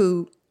tutor,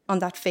 who, on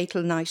that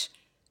fatal night,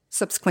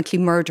 subsequently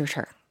murdered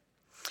her.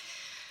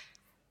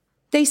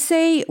 They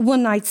say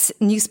one night's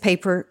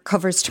newspaper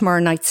covers tomorrow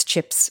night's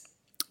chips.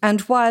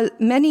 And while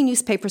many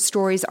newspaper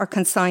stories are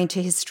consigned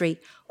to history,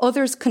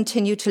 others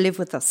continue to live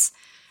with us.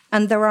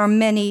 And there are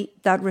many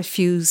that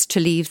refuse to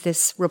leave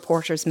this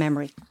reporter's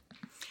memory.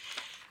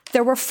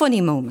 There were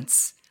funny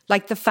moments,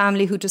 like the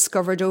family who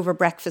discovered over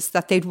breakfast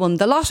that they'd won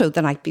the lotto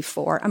the night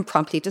before and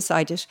promptly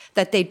decided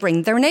that they'd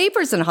bring their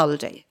neighbours on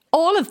holiday,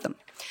 all of them.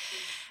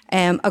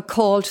 A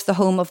call to the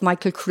home of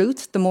Michael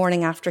Carruth the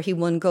morning after he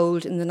won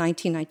gold in the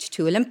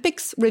 1992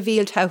 Olympics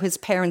revealed how his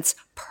parents'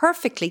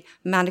 perfectly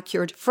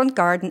manicured front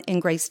garden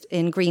in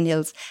Green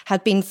Hills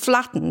had been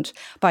flattened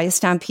by a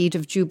stampede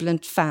of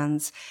jubilant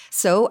fans.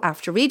 So,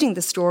 after reading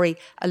the story,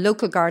 a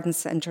local garden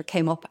centre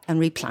came up and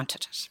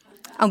replanted it.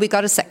 And we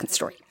got a second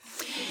story.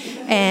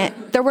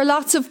 There were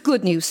lots of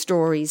good news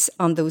stories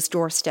on those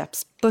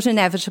doorsteps, but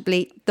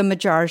inevitably the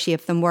majority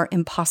of them were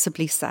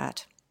impossibly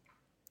sad.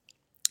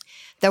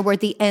 There were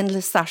the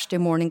endless Saturday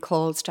morning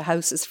calls to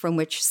houses from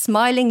which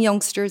smiling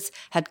youngsters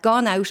had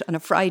gone out on a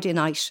Friday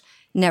night,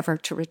 never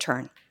to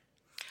return.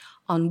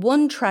 On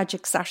one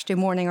tragic Saturday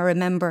morning, I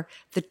remember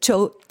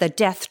the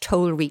death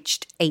toll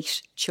reached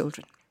 8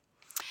 children.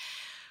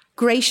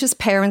 Gracious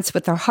parents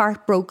with their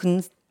heart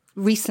broken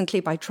recently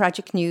by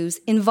tragic news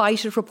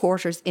invited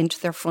reporters into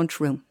their front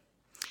room.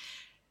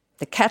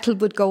 The kettle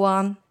would go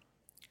on.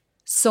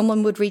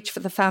 Someone would reach for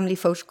the family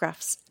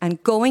photographs,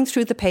 and going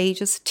through the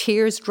pages,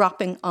 tears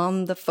dropping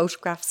on the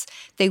photographs,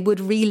 they would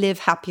relive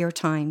happier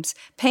times,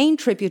 paying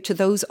tribute to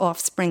those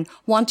offspring,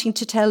 wanting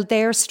to tell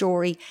their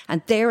story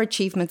and their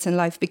achievements in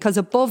life, because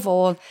above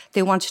all,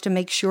 they wanted to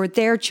make sure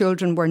their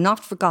children were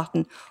not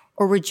forgotten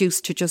or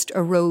reduced to just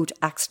a road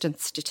accident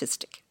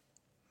statistic.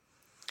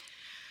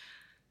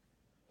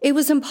 It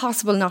was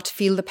impossible not to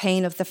feel the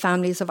pain of the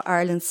families of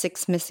Ireland's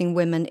 6 missing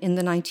women in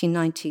the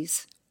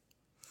 1990s.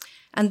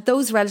 And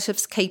those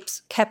relatives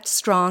kept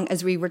strong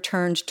as we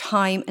returned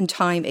time and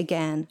time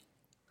again.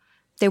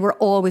 They were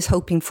always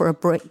hoping for a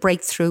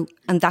breakthrough,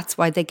 and that's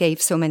why they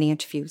gave so many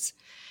interviews.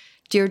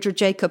 Deirdre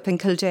Jacob in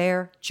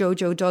Kildare,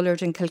 Jojo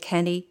Dullard in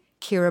Kilkenny,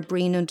 Ciara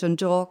Breen in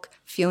Dundalk,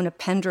 Fiona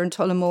Pender in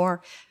Tullamore,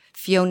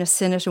 Fiona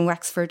Sinnott in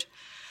Wexford.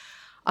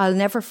 I'll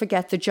never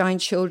forget the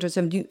giant shoulders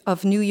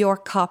of New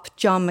York cop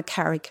John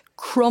McCarrick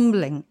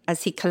crumbling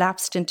as he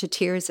collapsed into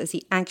tears as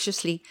he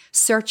anxiously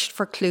searched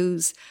for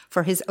clues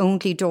for his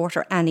only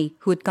daughter Annie,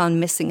 who had gone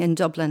missing in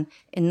Dublin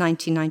in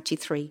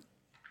 1993.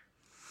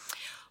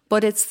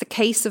 But it's the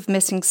case of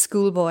missing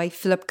schoolboy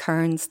Philip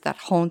Kearns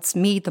that haunts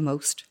me the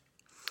most.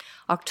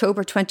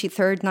 October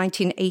 23rd,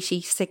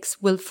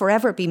 1986 will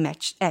forever be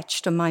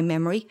etched in my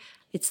memory.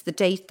 It's the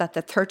date that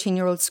the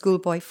 13-year-old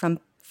schoolboy from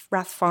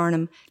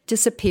Rathfarnham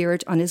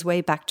disappeared on his way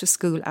back to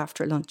school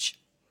after lunch.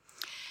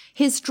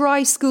 His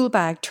dry school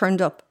bag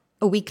turned up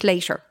a week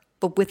later,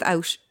 but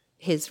without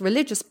his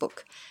religious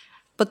book.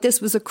 But this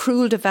was a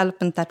cruel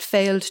development that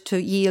failed to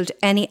yield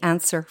any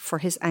answer for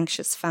his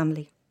anxious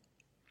family.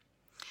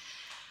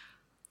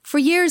 For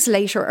years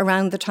later,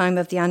 around the time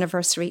of the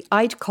anniversary,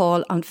 I'd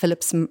call on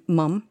Philip's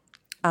mum,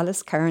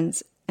 Alice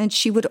Kearns, and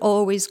she would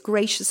always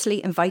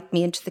graciously invite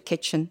me into the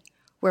kitchen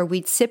where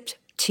we'd sip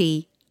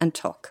tea and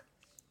talk.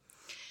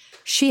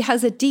 She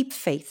has a deep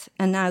faith,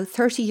 and now,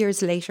 30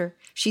 years later,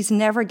 she's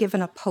never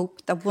given up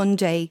hope that one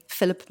day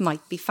Philip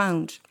might be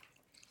found.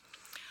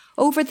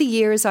 Over the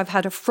years, I've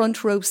had a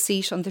front row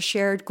seat on the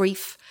shared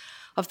grief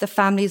of the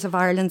families of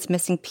Ireland's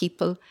missing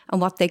people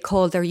and what they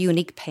call their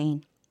unique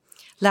pain.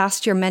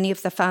 Last year, many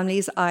of the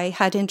families I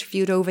had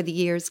interviewed over the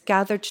years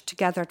gathered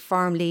together at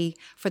Farmley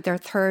for their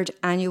 3rd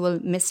annual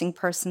Missing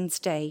Persons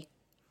Day.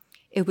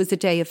 It was a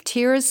day of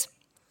tears,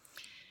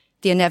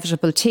 the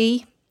inevitable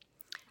tea,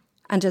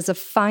 and as a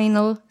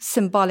final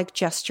symbolic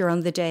gesture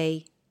on the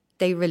day,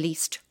 they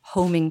released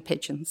homing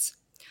pigeons.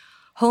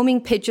 Homing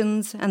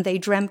pigeons, and they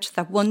dreamt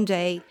that one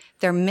day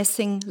their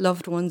missing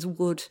loved ones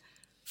would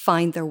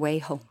find their way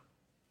home.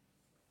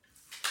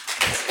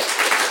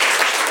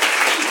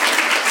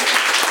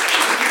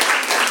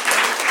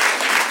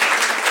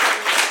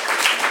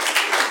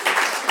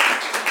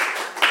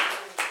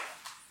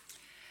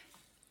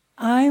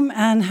 I'm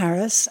Anne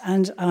Harris,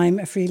 and I'm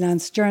a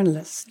freelance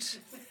journalist.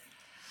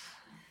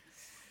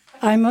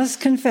 I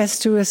must confess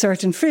to a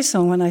certain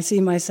frisson when I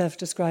see myself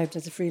described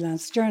as a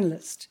freelance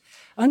journalist.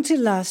 Until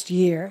last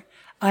year,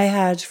 I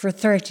had for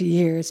 30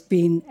 years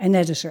been an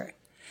editor.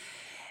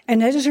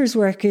 An editor's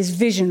work is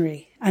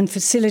visionary and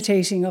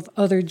facilitating of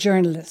other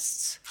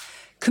journalists.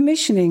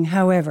 Commissioning,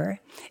 however,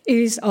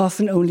 is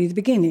often only the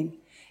beginning,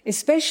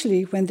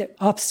 especially when the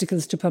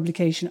obstacles to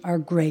publication are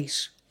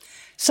great.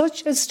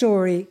 Such a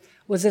story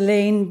was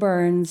Elaine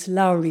Byrne's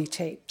Lowry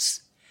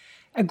tapes.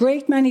 A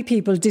great many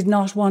people did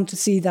not want to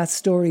see that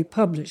story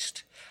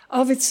published,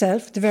 of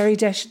itself the very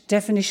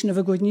definition of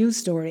a good news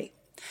story,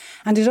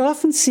 and it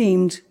often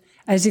seemed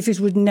as if it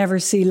would never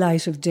see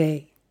light of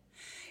day.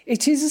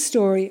 It is a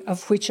story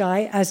of which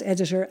I, as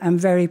editor, am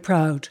very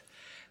proud,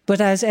 but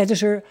as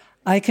editor,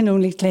 I can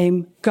only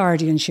claim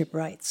guardianship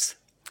rights.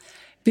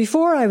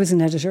 Before I was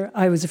an editor,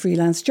 I was a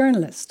freelance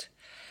journalist,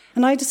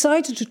 and I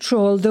decided to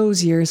trawl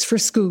those years for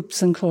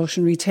scoops and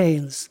cautionary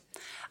tales.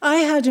 I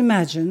had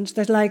imagined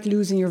that, like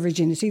Losing Your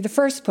Virginity, the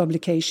first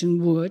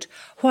publication would,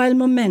 while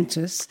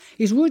momentous,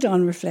 it would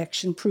on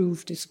reflection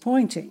prove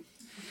disappointing.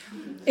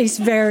 Its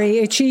very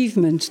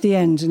achievement, the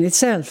end in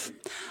itself.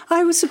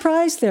 I was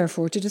surprised,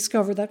 therefore, to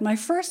discover that my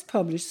first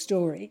published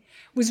story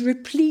was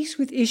replete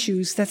with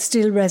issues that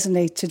still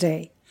resonate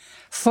today.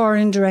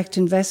 Foreign direct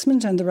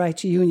investment and the right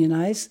to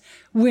unionise,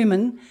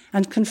 women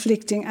and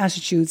conflicting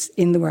attitudes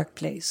in the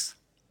workplace.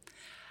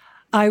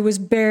 I was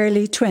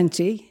barely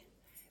 20,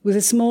 with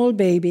a small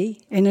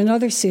baby in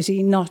another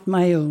city not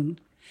my own.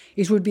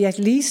 It would be at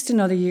least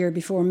another year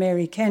before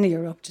Mary Kenny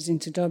erupted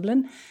into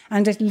Dublin,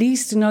 and at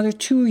least another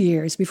 2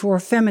 years before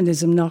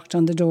feminism knocked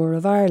on the door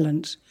of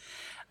Ireland.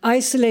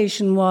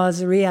 Isolation was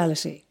a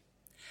reality.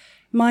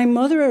 My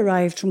mother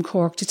arrived from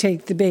Cork to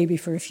take the baby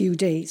for a few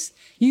days.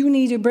 "You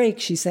need a break,"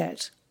 she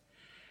said.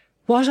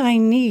 What I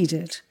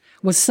needed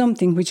was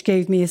something which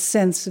gave me a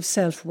sense of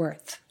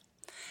self-worth.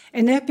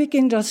 An epic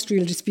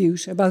industrial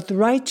dispute about the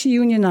right to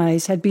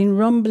unionise had been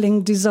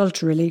rumbling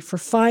desultorily for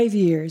 5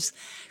 years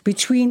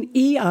between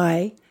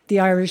EI, the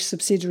Irish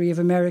subsidiary of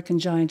American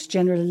giant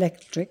General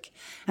Electric,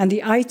 and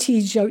the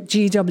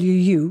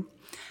ITGWU,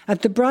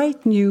 at the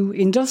bright new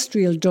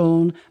industrial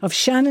dawn of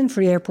Shannon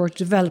Free Airport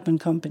Development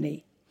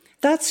Company.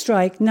 That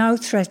strike now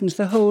threatened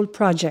the whole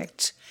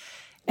project.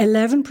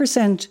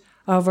 11%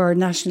 of our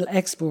national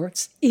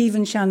exports,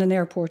 even Shannon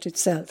Airport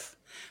itself.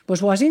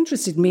 But what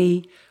interested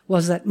me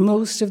was that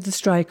most of the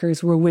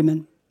strikers were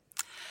women.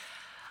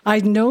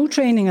 I'd no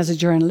training as a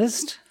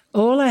journalist.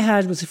 All I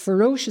had was a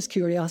ferocious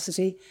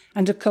curiosity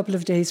and a couple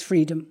of days'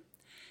 freedom.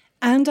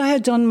 And I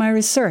had done my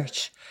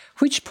research,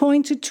 which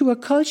pointed to a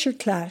culture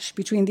clash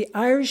between the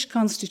Irish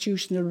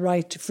constitutional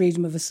right to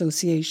freedom of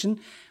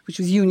association, which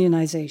was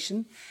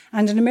unionisation,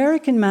 and an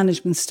American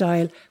management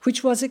style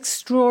which was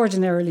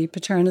extraordinarily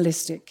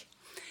paternalistic.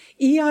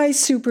 EI's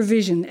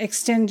supervision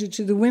extended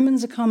to the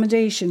women's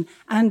accommodation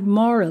and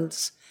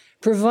morals,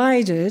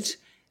 provided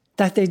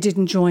that they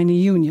didn't join a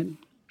union.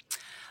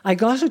 I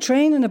got a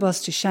train and a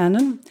bus to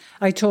Shannon.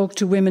 I talked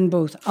to women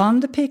both on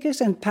the picket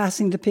and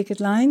passing the picket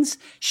lines,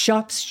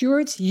 shop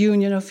stewards,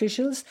 union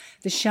officials,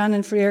 the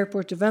Shannon Free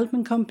Airport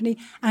Development Company,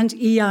 and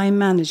EI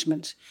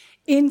management.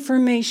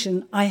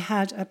 Information I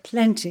had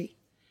aplenty.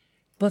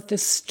 But the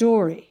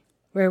story,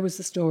 where was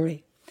the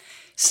story?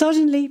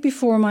 Suddenly,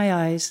 before my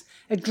eyes,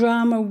 a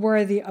drama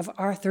worthy of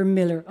Arthur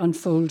Miller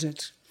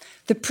unfolded.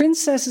 The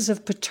princesses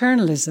of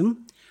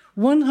paternalism,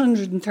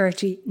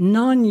 130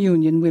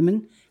 non-union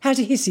women, had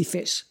a hissy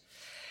fit.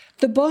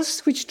 The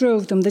bus which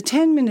drove them the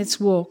 10 minutes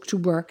walk to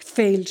work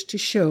failed to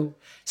show,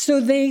 so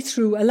they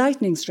threw a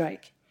lightning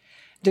strike.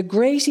 The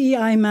great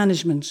EI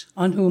management,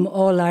 on whom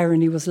all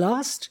irony was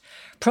lost,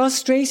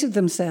 prostrated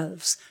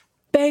themselves,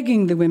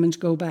 begging the women to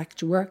go back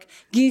to work,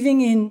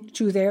 giving in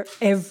to their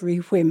every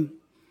whim.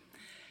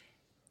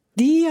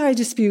 The EI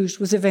dispute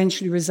was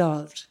eventually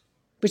resolved,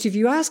 but if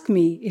you ask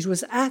me, it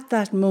was at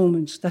that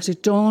moment that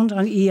it dawned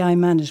on EI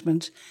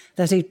management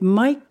that it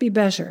might be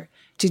better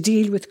to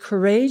deal with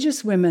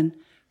courageous women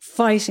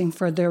fighting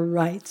for their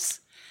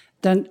rights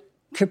than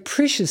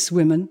capricious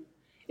women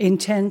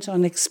intent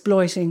on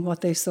exploiting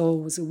what they saw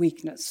was a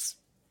weakness.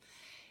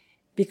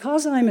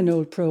 Because I'm an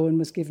old pro and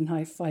was given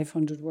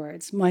 500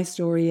 words, my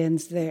story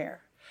ends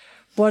there.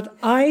 But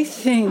I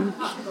think...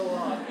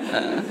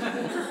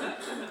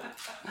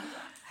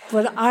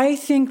 But I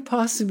think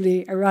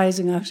possibly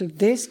arising out of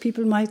this,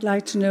 people might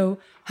like to know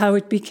how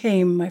it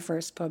became my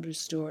first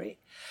published story.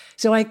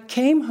 So I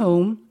came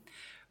home,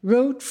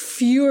 wrote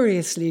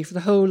furiously for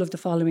the whole of the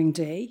following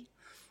day.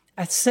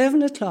 At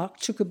 7 o'clock,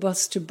 took a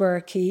bus to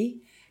Burkey,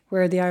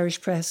 where the Irish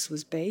Press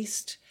was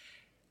based,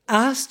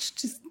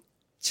 asked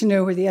to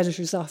know where the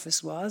editor's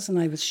office was, and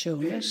I was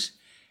shown it,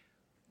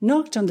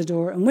 knocked on the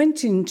door and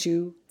went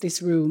into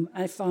this room.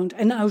 I found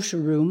an outer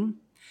room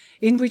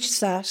in which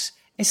sat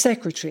a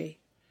secretary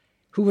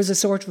who was a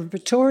sort of a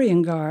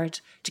Praetorian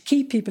guard to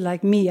keep people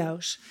like me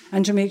out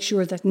and to make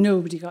sure that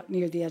nobody got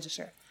near the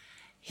editor.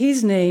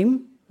 His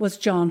name was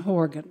John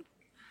Horgan,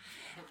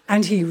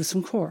 and he was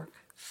from Cork.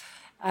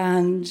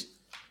 And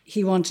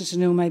he wanted to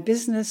know my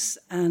business,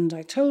 and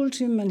I told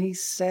him, and he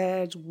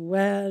said,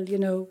 well, you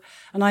know,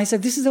 and I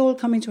said, this is all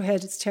coming to a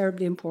head, it's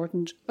terribly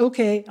important.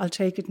 Okay, I'll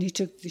take it. And he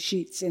took the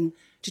sheets in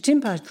to Tim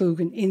Pat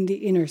Coogan in the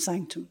inner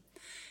sanctum.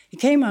 He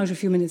came out a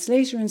few minutes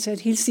later and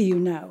said, he'll see you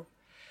now.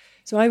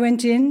 So I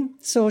went in,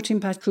 saw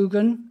Tim Pat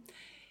Coogan.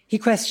 He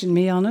questioned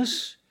me on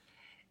it.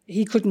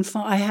 He couldn't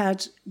find, I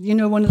had, you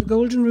know, one of the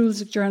golden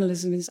rules of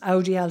journalism is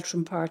audi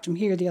altrum partum,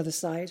 here the other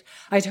side.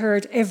 I'd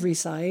heard every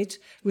side,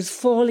 was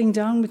falling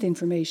down with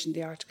information,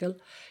 the article.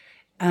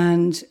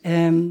 And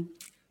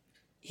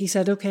he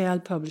said, okay, I'll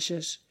publish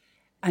it.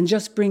 And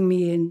just bring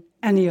me in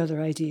any other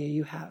idea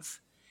you have.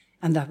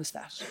 And that was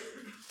that.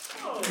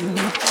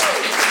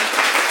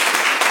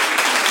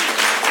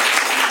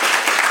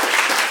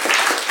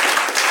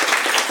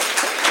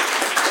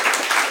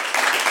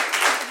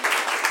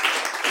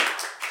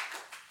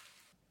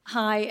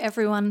 Hi,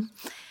 everyone.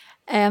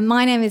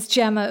 My name is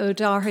Gemma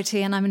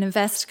O'Doherty, and I'm an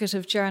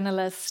investigative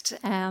journalist.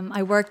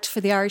 I worked for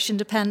the Irish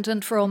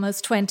Independent for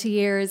almost 20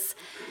 years,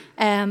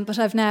 but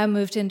I've now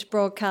moved into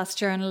broadcast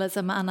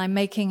journalism, and I'm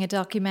making a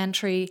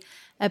documentary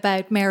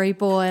about Mary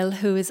Boyle,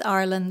 who is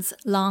Ireland's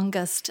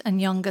longest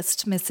and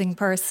youngest missing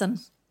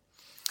person.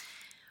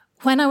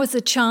 When I was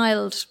a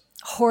child,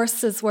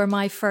 horses were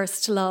my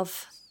first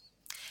love.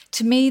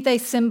 To me, they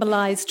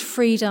symbolised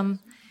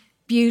freedom,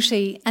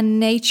 beauty, and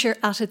nature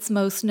at its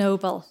most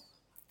noble.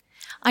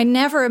 I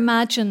never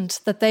imagined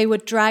that they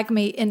would drag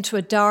me into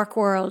a dark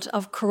world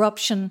of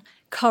corruption,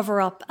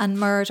 cover-up, and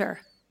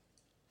murder.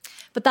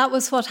 But that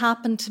was what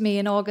happened to me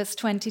in August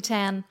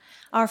 2010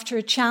 after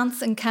a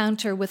chance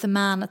encounter with a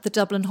man at the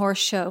Dublin Horse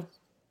Show.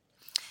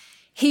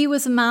 He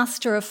was a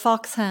master of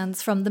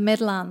foxhounds from the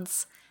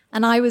Midlands,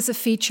 and I was a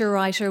feature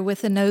writer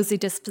with a nosy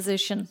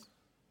disposition.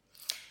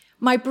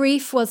 My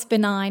brief was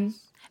benign,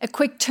 a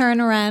quick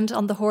turnaround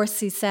on the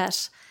horsey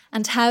set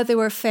and how they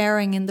were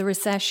faring in the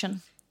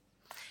recession.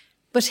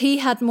 But he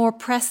had more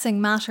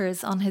pressing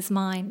matters on his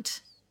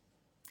mind.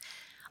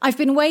 I've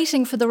been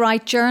waiting for the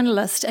right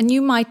journalist, and you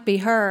might be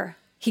her,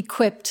 he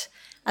quipped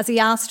as he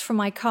asked for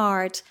my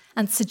card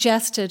and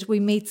suggested we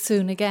meet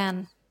soon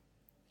again.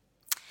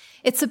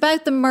 It's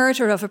about the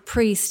murder of a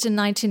priest in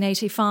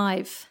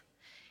 1985.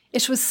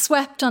 It was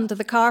swept under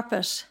the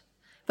carpet,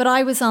 but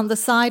I was on the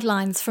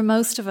sidelines for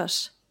most of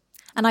it.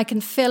 And I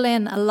can fill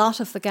in a lot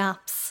of the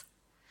gaps.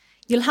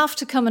 You'll have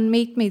to come and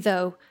meet me,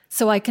 though,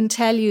 so I can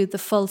tell you the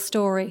full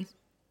story.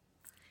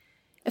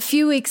 A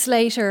few weeks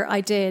later,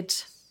 I did.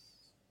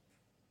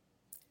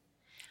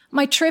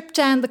 My trip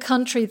down the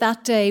country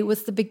that day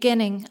was the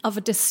beginning of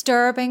a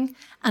disturbing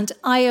and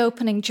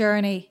eye-opening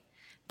journey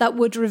that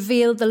would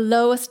reveal the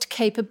lowest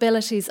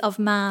capabilities of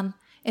man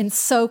in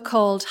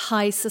so-called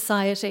high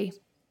society.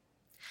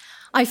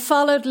 I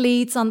followed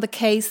leads on the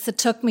case that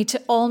took me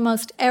to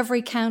almost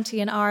every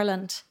county in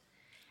Ireland,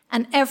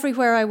 and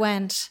everywhere I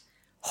went,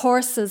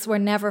 horses were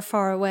never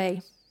far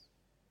away.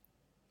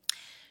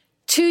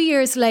 2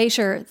 years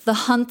later,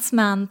 the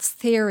huntsman's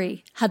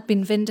theory had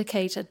been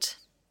vindicated.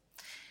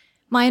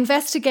 My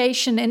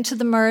investigation into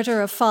the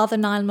murder of Father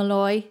Niall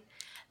Malloy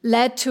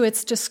led to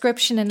its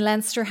description in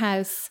Leinster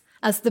House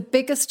as the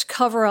biggest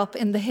cover-up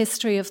in the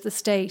history of the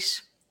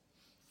state.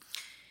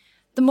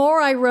 The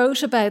more I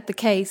wrote about the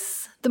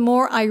case, the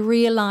more I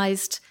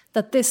realised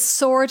that this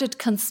sordid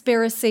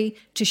conspiracy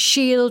to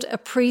shield a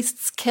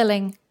priest's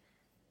killing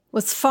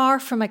was far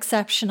from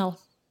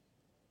exceptional.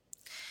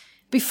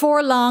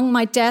 Before long,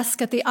 my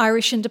desk at the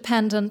Irish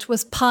Independent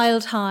was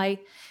piled high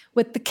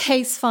with the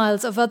case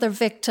files of other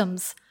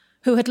victims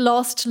who had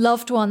lost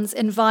loved ones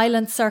in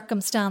violent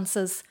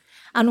circumstances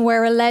and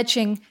were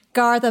alleging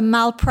Garda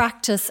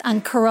malpractice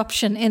and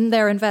corruption in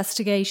their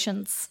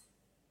investigations.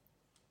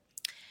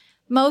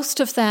 Most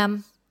of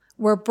them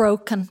were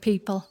broken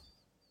people,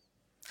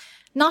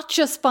 not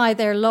just by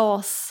their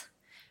loss,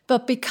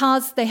 but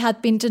because they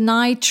had been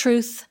denied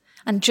truth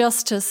and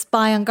justice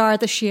by An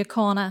Garda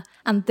Síochána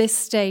and this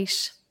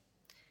state.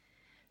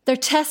 Their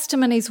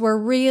testimonies were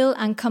real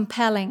and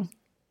compelling,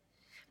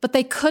 but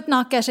they could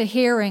not get a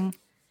hearing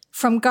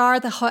from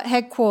Garda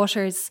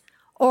headquarters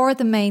or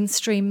the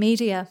mainstream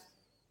media.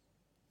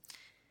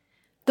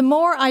 The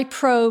more I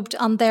probed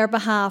on their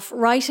behalf,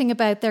 writing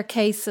about their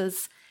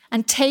cases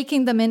and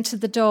taking them into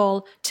the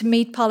Dáil to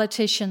meet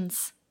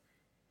politicians,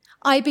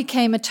 I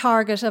became a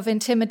target of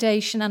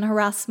intimidation and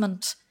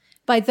harassment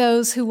by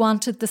those who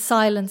wanted the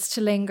silence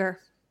to linger.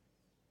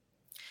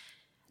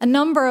 A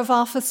number of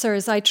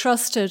officers I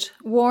trusted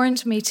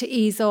warned me to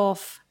ease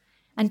off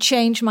and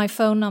change my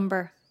phone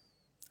number.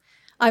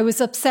 I was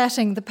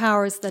upsetting the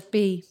powers that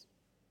be.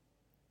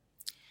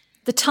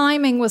 The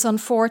timing was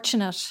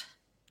unfortunate.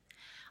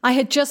 I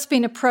had just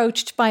been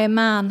approached by a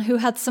man who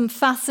had some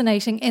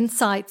fascinating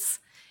insights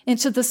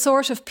into the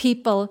sort of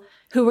people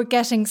who were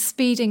getting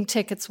speeding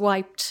tickets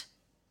wiped.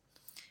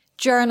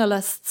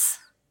 Journalists,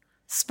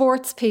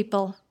 sports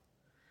people,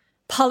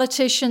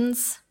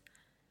 politicians,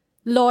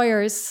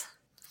 lawyers.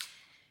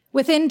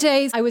 Within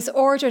days, I was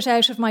ordered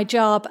out of my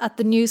job at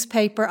the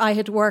newspaper I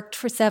had worked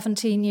for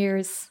 17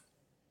 years.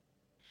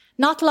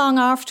 Not long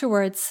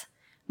afterwards,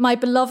 my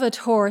beloved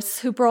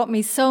horse, who brought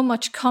me so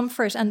much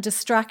comfort and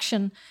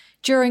distraction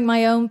during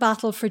my own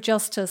battle for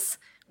justice,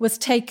 was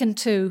taken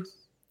too,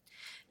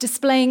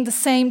 displaying the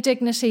same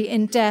dignity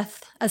in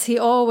death as he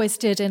always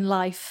did in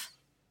life.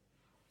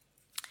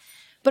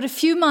 But a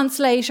few months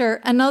later,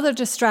 another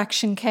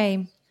distraction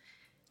came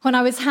when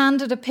I was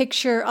handed a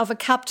picture of a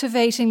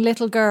captivating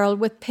little girl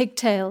with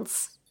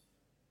pigtails.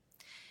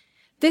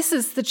 This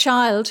is the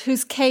child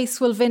whose case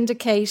will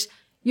vindicate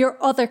your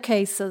other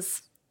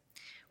cases.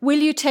 Will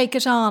you take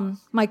it on?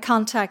 My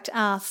contact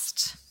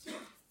asked.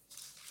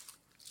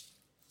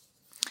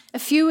 A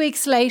few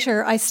weeks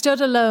later, I stood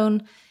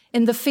alone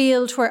in the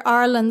field where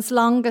Ireland's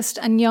longest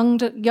and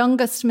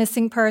youngest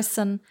missing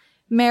person,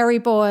 Mary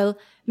Boyle,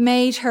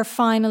 made her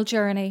final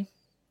journey.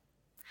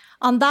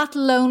 On that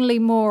lonely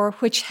moor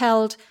which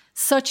held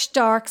such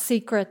dark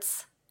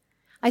secrets,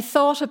 I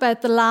thought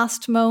about the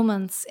last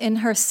moments in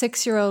her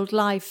 6-year-old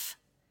life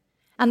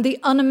and the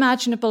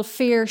unimaginable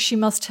fear she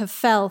must have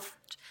felt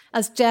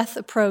as death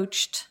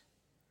approached.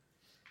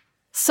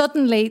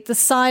 Suddenly, the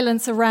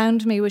silence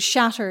around me was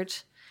shattered,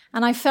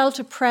 and I felt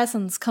a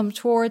presence come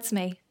towards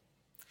me.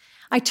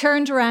 I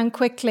turned around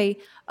quickly,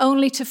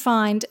 only to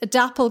find a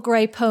dapple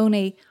grey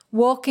pony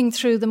walking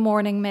through the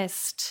morning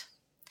mist.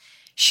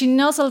 She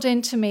nuzzled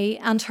into me,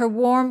 and her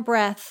warm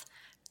breath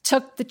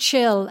took the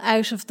chill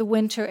out of the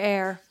winter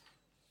air.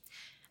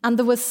 And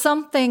there was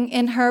something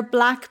in her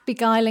black,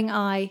 beguiling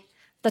eye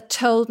that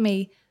told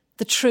me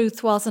the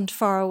truth wasn't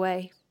far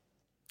away.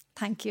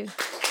 Thank you.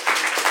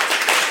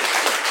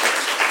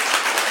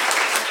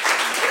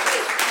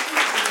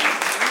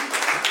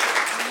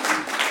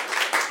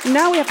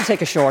 Now we have to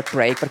take a short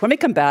break, but when we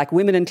come back,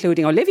 women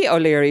including Olivia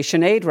O'Leary,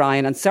 Sinead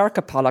Ryan and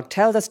Circa Pollock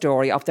tell the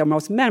story of their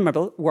most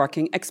memorable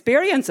working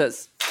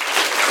experiences.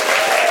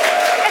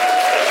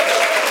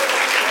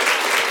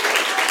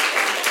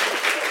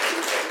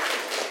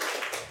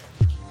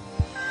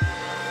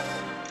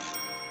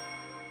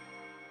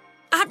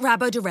 At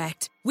Rabo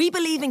Direct, we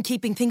believe in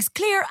keeping things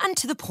clear and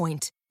to the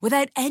point,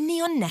 without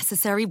any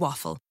unnecessary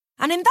waffle.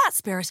 And in that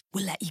spirit,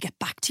 we'll let you get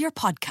back to your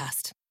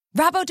podcast.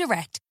 Rabo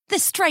Direct, the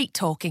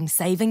straight-talking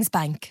savings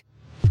bank.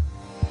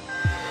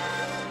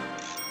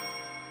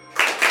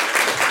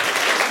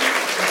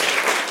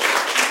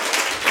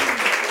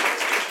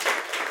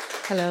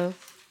 Hello,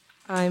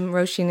 I'm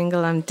Roisin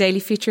Ingle. I'm Daily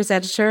Features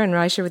editor and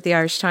writer with the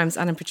Irish Times,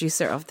 and I'm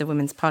producer of the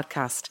Women's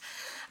Podcast.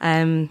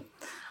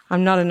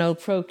 I'm not an old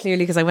pro,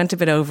 clearly, because I went a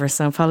bit over,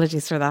 so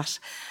apologies for that.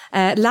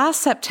 Last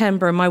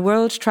September, my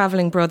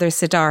world-travelling brother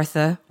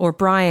Siddhartha, or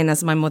Brian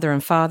as my mother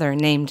and father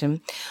named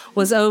him,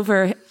 was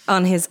over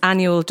on his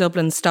annual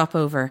Dublin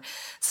stopover.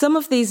 Some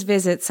of these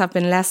visits have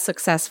been less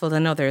successful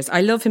than others.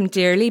 I love him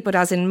dearly, but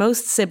as in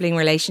most sibling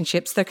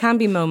relationships, there can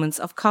be moments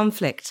of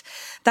conflict.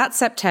 That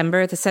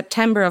September, the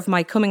September of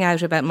my coming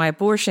out about my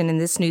abortion in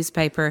this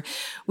newspaper,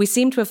 we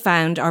seem to have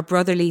found our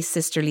brotherly,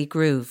 sisterly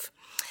groove.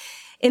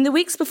 In the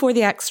weeks before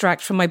the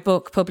extract from my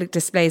book, Public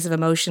Displays of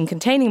Emotion,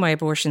 containing my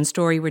abortion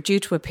story, were due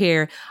to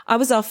appear, I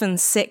was often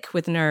sick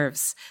with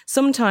nerves.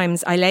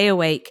 Sometimes I lay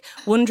awake,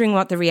 wondering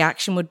what the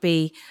reaction would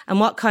be and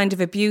what kind of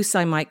abuse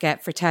I might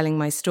get for telling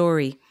my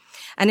story.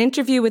 An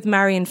interview with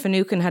Marion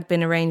Finucane had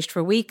been arranged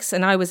for weeks,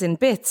 and I was in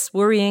bits,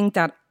 worrying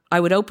that I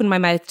would open my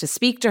mouth to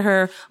speak to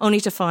her, only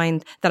to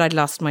find that I'd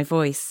lost my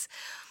voice.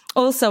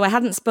 Also, I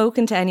hadn't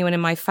spoken to anyone in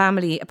my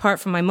family apart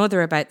from my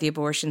mother about the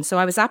abortion, so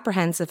I was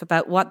apprehensive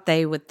about what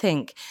they would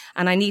think,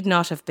 and I need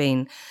not have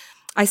been.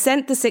 I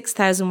sent the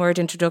 6,000-word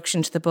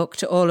introduction to the book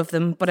to all of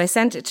them, but I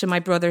sent it to my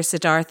brother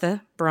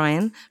Siddhartha,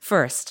 Brian,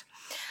 first.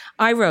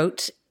 I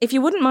wrote, "If you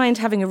wouldn't mind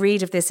having a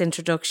read of this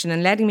introduction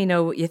and letting me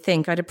know what you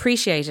think, I'd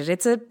appreciate it.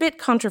 It's a bit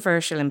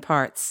controversial in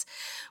parts."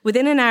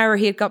 Within an hour,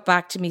 he had got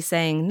back to me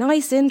saying,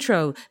 "Nice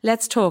intro,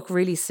 let's talk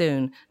really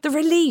soon." The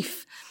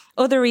relief!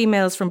 Other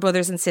emails from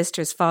brothers and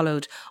sisters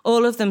followed,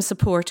 all of them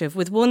supportive,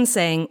 with one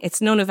saying it's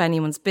none of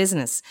anyone's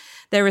business.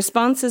 Their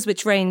responses,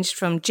 which ranged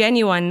from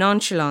genuine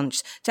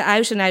nonchalance to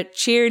out-and-out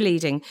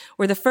cheerleading,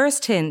 were the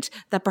first hint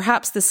that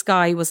perhaps the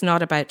sky was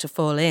not about to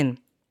fall in.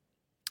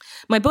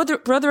 My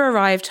brother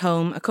arrived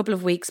home a couple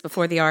of weeks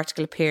before the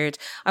article appeared.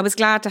 I was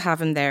glad to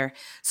have him there.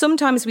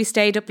 Sometimes we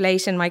stayed up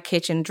late in my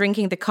kitchen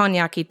drinking the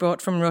cognac he'd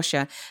brought from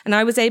Russia, and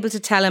I was able to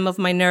tell him of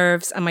my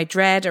nerves and my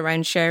dread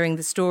around sharing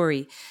the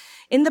story.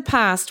 In the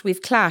past,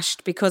 we've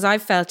clashed because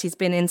I've felt he's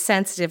been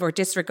insensitive or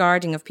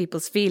disregarding of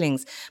people's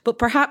feelings, but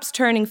perhaps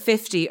turning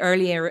 50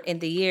 earlier in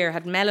the year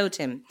had mellowed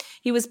him.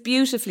 He was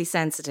beautifully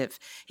sensitive.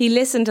 He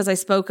listened as I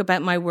spoke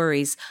about my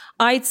worries.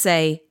 I'd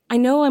say, I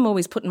know I'm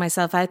always putting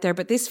myself out there,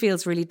 but this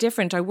feels really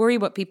different. I worry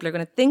what people are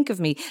going to think of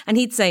me. And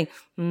he'd say,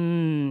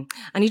 And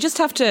you just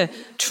have to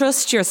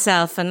trust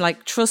yourself and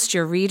trust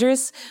your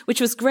readers, which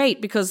was great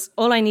because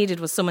all I needed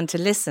was someone to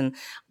listen.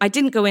 I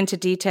didn't go into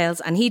details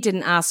and he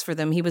didn't ask for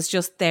them. He was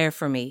just there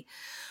for me.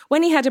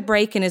 When he had a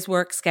break in his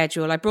work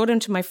schedule, I brought him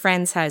to my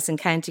friend's house in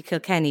County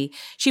Kilkenny.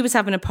 She was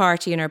having a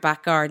party in her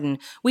back garden.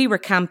 We were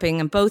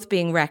camping and both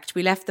being wrecked.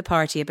 We left the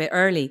party a bit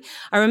early.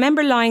 I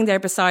remember lying there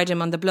beside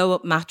him on the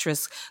blow-up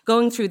mattress,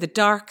 going through the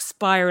dark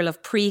spiral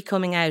of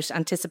pre-coming out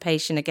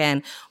anticipation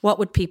again. What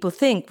would people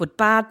think? Would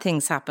bad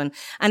things happen?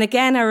 And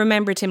again, I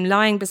remembered him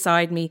lying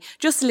beside me,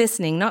 just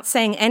listening, not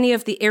saying any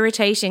of the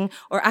irritating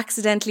or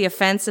accidentally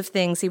offensive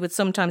things he would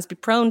sometimes be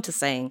prone to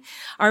saying.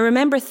 I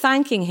remember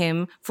thanking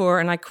him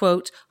for, and I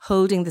quote,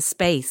 holding the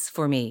space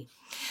for me.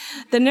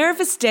 The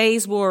nervous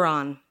days wore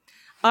on.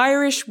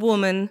 Irish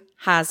woman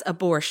has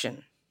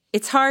abortion.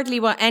 It's hardly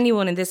what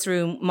anyone in this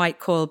room might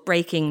call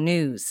breaking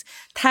news.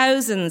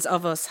 Thousands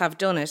of us have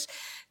done it.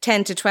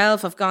 10 to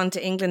 12 have gone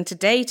to England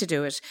today to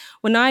do it.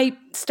 When I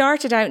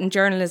started out in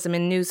journalism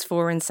in News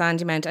 4 in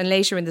Sandymount and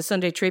later in the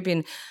Sunday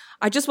Tribune,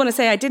 I just want to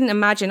say I didn't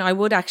imagine I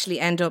would actually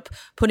end up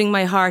putting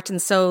my heart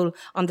and soul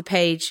on the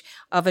page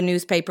of a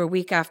newspaper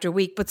week after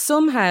week. But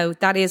somehow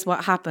that is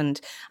what happened.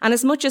 And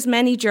as much as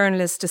many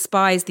journalists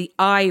despise the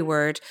I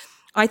word,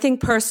 I think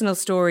personal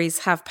stories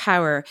have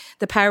power.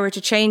 The power to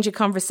change a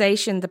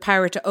conversation, the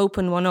power to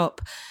open one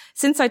up.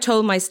 Since I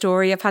told my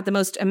story, I've had the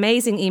most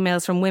amazing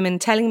emails from women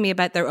telling me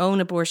about their own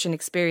abortion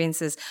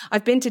experiences.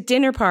 I've been to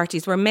dinner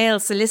parties where male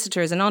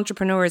solicitors and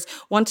entrepreneurs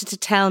wanted to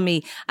tell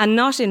me, and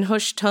not in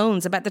hushed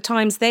tones, about the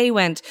times they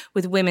went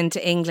with women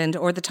to England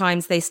or the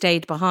times they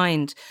stayed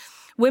behind.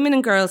 Women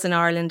and girls in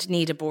Ireland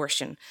need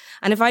abortion.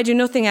 And if I do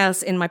nothing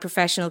else in my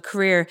professional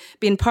career,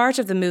 being part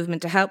of the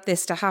movement to help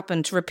this to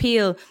happen, to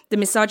repeal the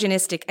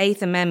misogynistic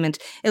 8th Amendment,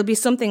 it'll be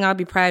something I'll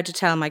be proud to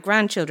tell my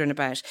grandchildren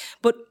about.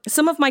 But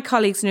some of my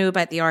colleagues knew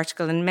about the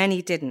article and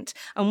many didn't.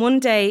 And one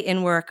day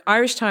in work,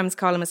 Irish Times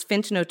columnist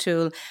Fintan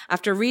O'Toole,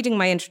 after reading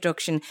my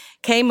introduction,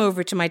 came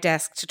over to my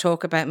desk to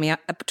talk about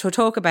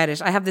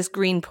it. I have this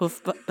green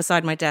puff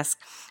beside my desk,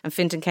 and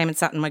Fintan came and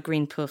sat in my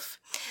green puff.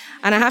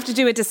 And I have to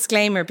do a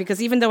disclaimer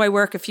because even though I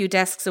work a few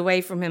desks away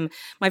from him,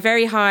 my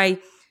very high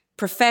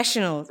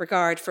professional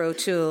regard for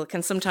O'Toole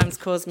can sometimes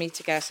cause me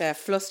to get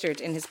flustered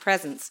in his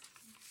presence.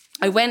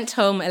 I went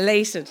home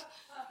elated.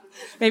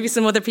 Maybe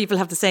some other people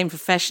have the same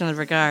professional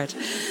regard.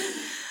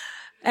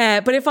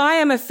 But if I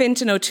am a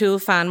Fintan O'Toole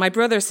fan, my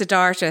brother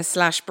Siddhartha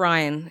 /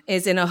 Brian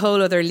is in a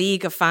whole other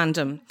league of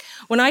fandom.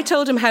 When I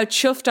told him how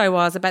chuffed I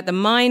was about the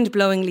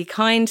mind-blowingly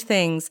kind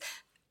things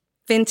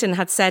Fintan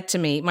had said to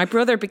me, my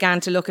brother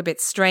began to look a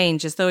bit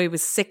strange, as though he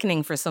was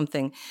sickening for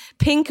something.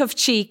 Pink of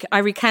cheek, I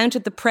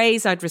recounted the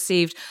praise I'd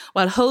received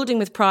while holding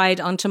with pride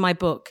onto my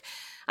book.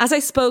 As I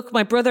spoke,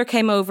 my brother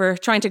came over,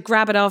 trying to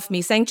grab it off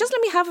me, saying, "Just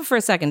let me have it for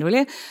a second, will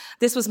you?"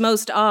 This was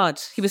most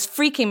odd. He was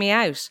freaking me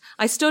out.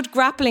 I stood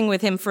grappling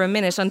with him for a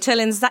minute until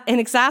in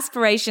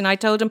exasperation I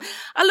told him,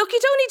 "Look, you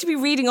don't need to be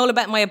reading all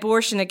about my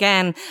abortion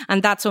again."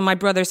 And that's when my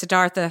brother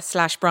Siddhartha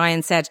 /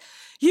 Brian said,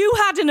 "You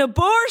had an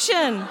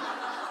abortion!"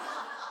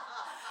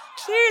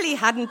 Clearly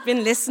hadn't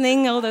been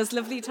listening all those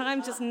lovely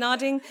times, just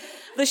nodding.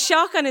 The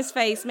shock on his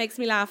face makes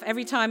me laugh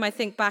every time I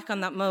think back on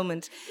that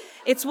moment.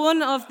 It's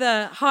one of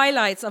the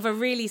highlights of a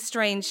really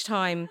strange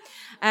time.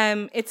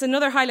 It's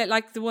another highlight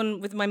like the one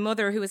with my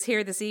mother, who was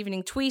here this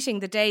evening,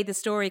 tweeting the day the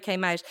story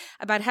came out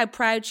about how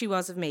proud she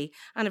was of me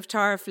and of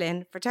Tara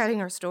Flynn for telling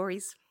her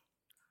stories.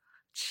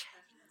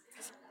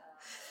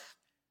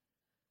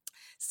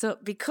 So,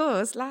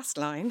 because, last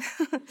line,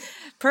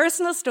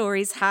 personal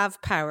stories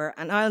have power,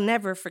 and I'll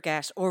never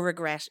forget or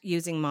regret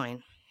using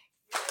mine.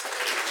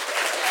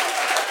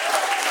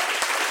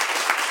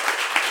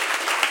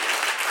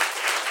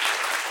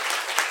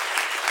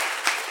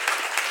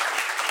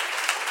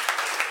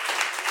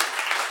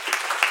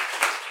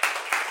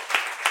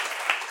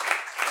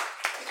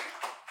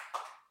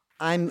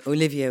 I'm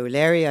Olivia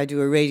O'Leary. I do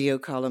a radio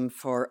column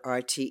for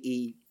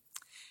RTE.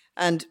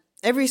 And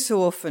every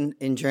so often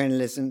in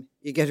journalism,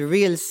 you get a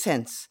real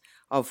sense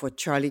of what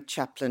Charlie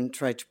Chaplin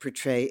tried to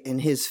portray in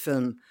his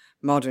film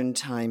Modern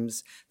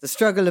Times, the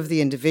struggle of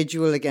the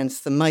individual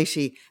against the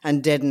mighty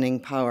and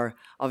deadening power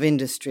of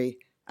industry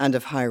and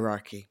of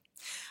hierarchy.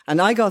 And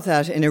I got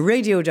that in a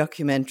radio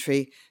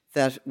documentary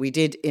that we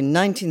did in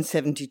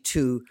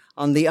 1972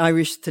 on the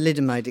Irish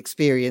thalidomide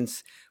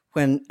experience,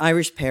 when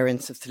Irish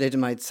parents of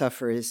thalidomide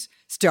sufferers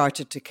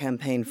started to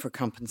campaign for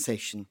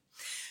compensation.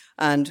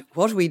 And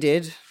what we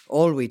did,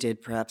 all we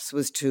did perhaps,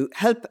 was to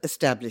help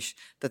establish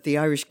that the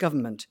Irish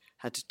government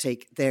had to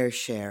take their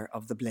share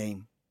of the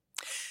blame.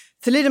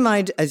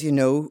 Thalidomide, as you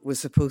know, was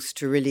supposed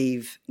to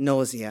relieve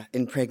nausea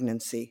in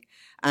pregnancy.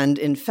 And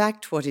in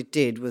fact, what it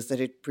did was that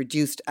it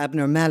produced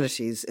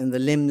abnormalities in the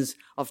limbs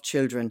of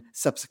children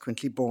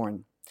subsequently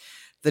born.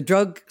 The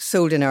drug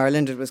sold in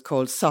Ireland, it was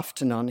called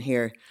Softenon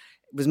here.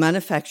 It was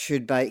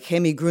manufactured by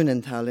Chemie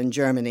Grunenthal in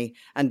Germany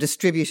and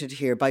distributed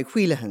here by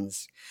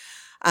Wheelahans.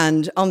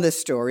 And on this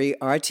story,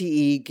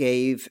 RTE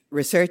gave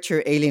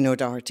researcher Aileen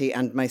O'Doherty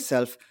and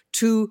myself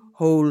 2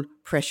 whole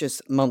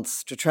precious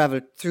months to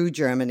travel through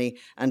Germany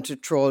and to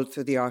trawl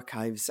through the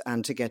archives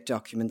and to get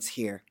documents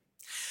here.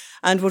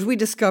 And what we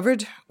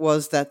discovered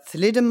was that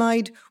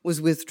thalidomide was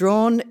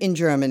withdrawn in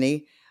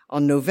Germany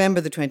on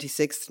November the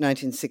 26th,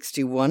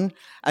 1961,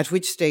 at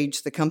which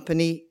stage the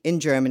company in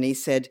Germany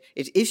said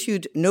it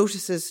issued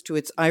notices to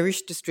its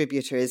Irish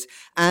distributors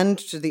and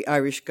to the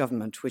Irish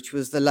government, which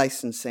was the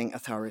licensing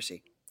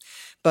authority.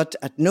 But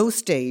at no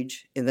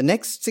stage in the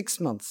next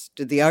 6 months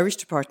did the Irish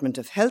Department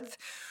of Health,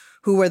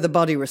 who were the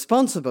body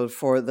responsible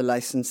for the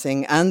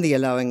licensing and the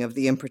allowing of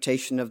the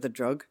importation of the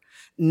drug,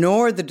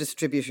 nor the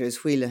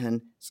distributors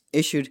Wheelahan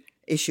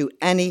issue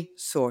any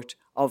sort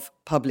of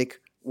public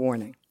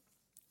warning.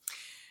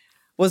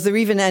 Was there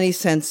even any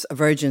sense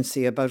of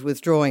urgency about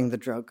withdrawing the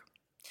drug?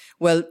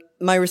 Well,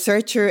 my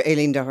researcher,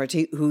 Aileen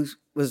Doherty, who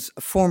was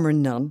a former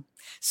nun,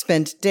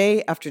 spent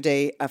day after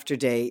day after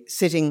day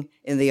sitting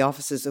in the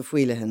offices of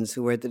Wheelahans,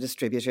 who were the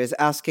distributors,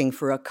 asking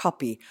for a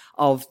copy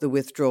of the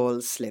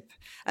withdrawal slip.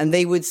 And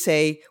they would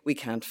say, we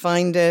can't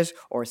find it,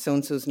 or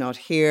so-and-so's not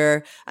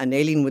here. And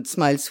Aileen would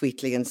smile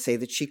sweetly and say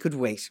that she could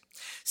wait.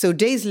 So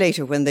days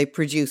later, when they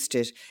produced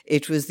it,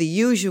 it was the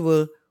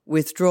usual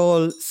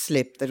withdrawal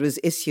slip that was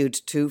issued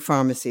to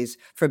pharmacies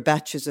for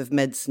batches of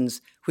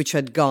medicines which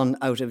had gone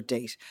out of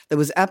date. There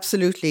was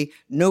absolutely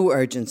no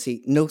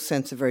urgency, no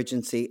sense of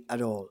urgency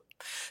at all.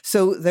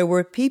 So there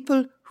were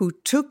people who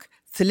took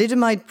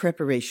thalidomide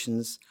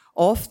preparations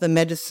off the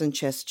medicine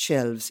chest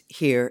shelves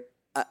here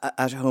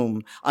at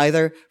home,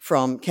 either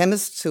from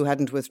chemists who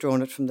hadn't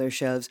withdrawn it from their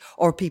shelves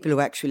or people who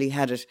actually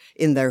had it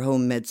in their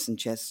home medicine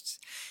chests.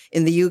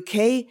 In the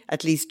UK,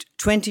 at least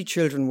 20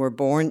 children were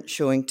born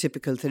showing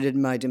typical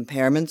thalidomide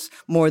impairments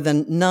more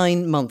than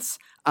 9 months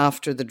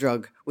after the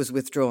drug was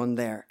withdrawn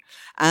there.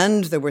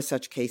 And there were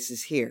such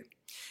cases here.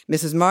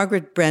 Mrs.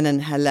 Margaret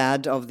Brennan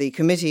Halad of the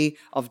Committee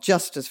of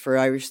Justice for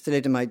Irish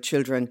Thalidomide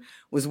Children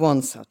was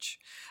one such.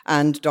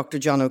 And Dr.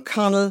 John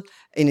O'Connell,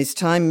 in his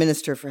time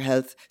Minister for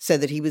Health, said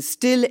that he was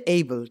still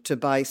able to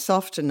buy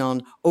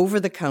Softenon over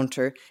the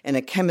counter in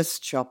a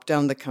chemist's shop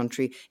down the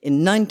country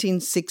in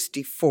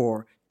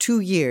 1964, 2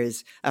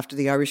 years after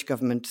the Irish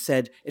government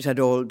said it had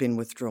all been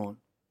withdrawn.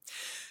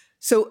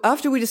 So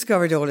after we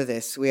discovered all of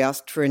this, we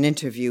asked for an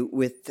interview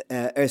with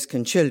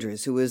Erskine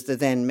Childers, who was the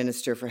then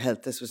Minister for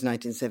Health. This was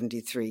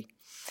 1973.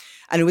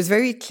 And it was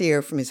very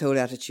clear from his whole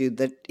attitude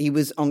that he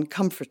was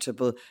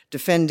uncomfortable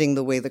defending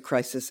the way the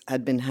crisis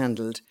had been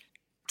handled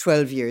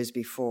 12 years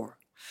before.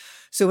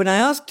 So when I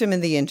asked him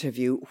in the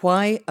interview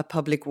why a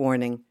public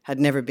warning had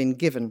never been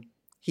given,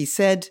 he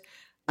said,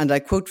 and I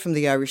quote from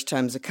the Irish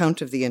Times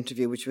account of the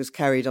interview, which was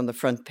carried on the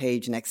front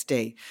page next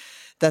day,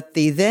 that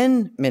the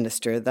then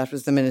minister, that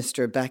was the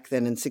minister back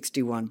then in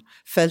 61,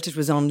 felt it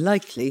was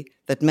unlikely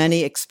that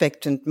many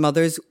expectant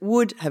mothers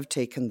would have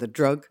taken the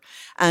drug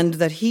and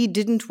that he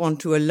didn't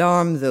want to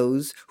alarm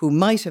those who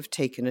might have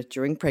taken it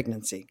during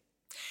pregnancy.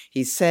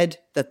 He said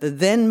that the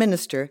then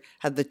minister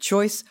had the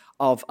choice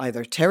of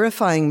either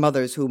terrifying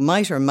mothers who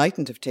might or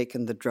mightn't have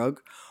taken the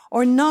drug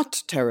or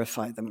not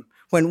terrify them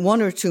when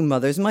 1 or 2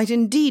 mothers might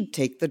indeed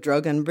take the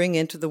drug and bring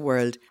into the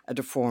world a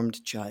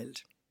deformed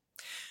child.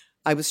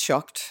 I was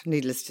shocked,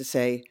 needless to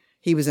say.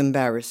 He was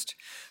embarrassed.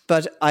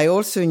 But I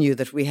also knew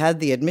that we had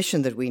the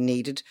admission that we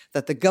needed,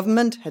 that the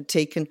government had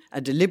taken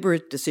a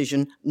deliberate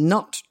decision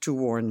not to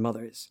warn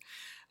mothers.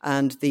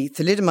 And the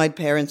thalidomide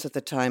parents at the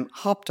time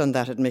hopped on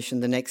that admission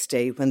the next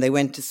day when they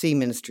went to see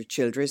Minister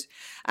Childers.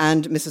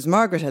 And Mrs.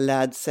 Margaret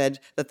Halad said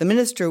that the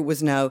minister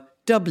was now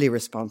doubly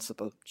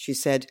responsible. She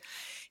said,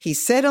 he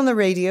said on the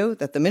radio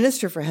that the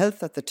Minister for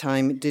Health at the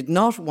time did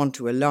not want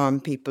to alarm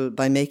people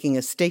by making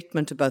a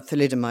statement about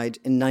thalidomide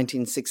in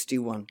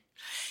 1961.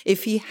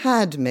 If he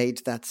had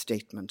made that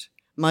statement,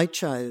 my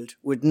child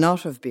would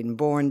not have been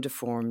born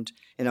deformed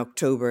in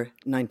October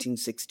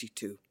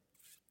 1962.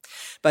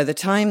 By the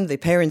time the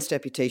parents'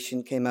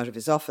 deputation came out of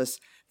his office,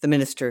 the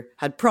minister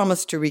had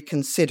promised to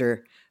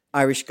reconsider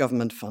Irish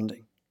government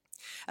funding.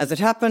 As it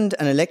happened,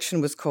 an election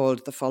was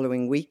called the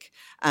following week,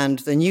 and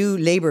the new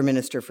Labour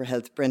Minister for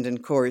Health, Brendan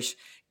Corish,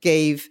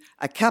 gave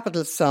a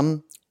capital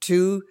sum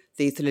to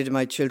the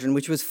thalidomide children,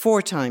 which was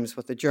 4 times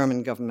what the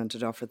German government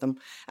had offered them,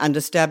 and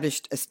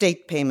established a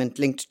state payment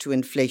linked to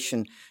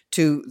inflation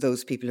to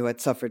those people who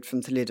had suffered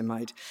from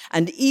thalidomide.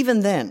 And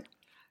even then,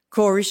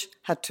 Corish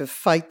had to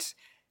fight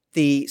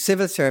the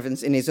civil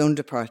servants in his own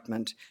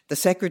department. The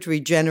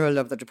Secretary-General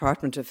of the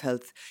Department of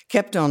Health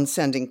kept on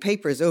sending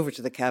papers over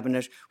to the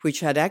Cabinet, which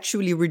had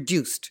actually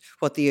reduced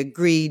what the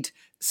agreed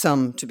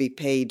sum to be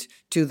paid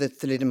to the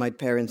thalidomide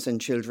parents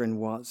and children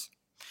was.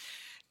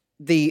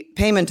 The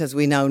payment, as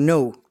we now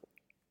know,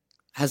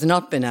 has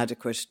not been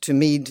adequate to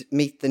meet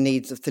the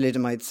needs of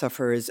thalidomide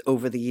sufferers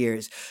over the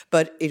years.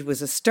 But it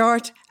was a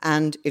start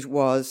and it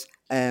was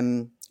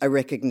a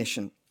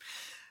recognition.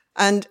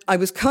 And I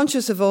was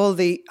conscious of all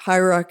the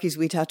hierarchies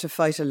we'd had to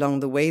fight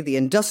along the way, the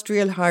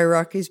industrial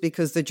hierarchies,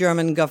 because the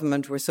German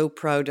government were so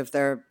proud of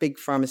their big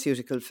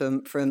pharmaceutical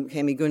firm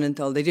Chemie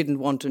Grünenthal, they didn't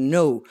want to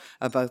know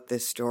about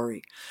this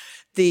story.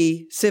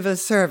 The civil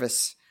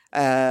service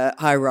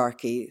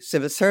hierarchy.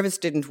 Civil service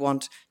didn't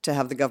want to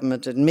have the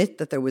government admit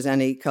that there was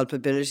any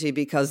culpability,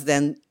 because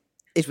then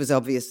it was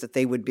obvious that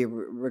they would be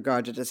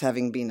regarded as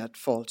having been at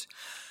fault.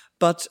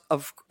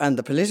 And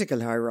the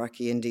political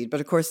hierarchy, indeed. But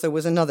of course, there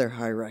was another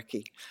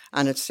hierarchy.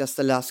 And it's just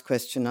the last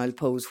question I'll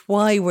pose.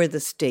 Why were the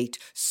state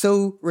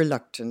so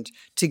reluctant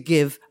to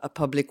give a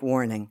public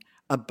warning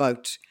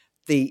about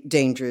the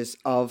dangers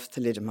of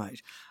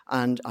thalidomide?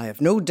 And I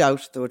have no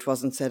doubt, though it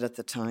wasn't said at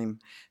the time,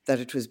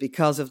 that it was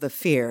because of the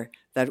fear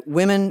that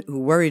women who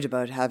worried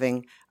about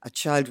having a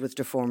child with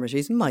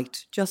deformities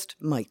might, just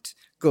might,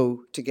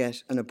 go to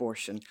get an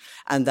abortion.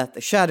 And that the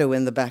shadow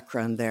in the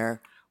background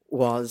there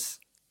was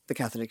the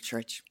Catholic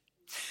Church.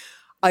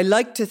 I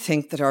like to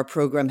think that our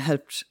programme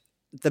helped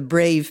the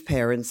brave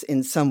parents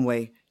in some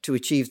way to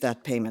achieve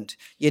that payment.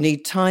 You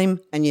need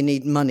time and you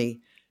need money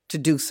to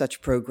do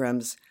such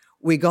programmes.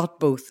 We got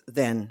both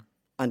then,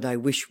 and I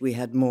wish we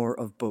had more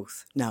of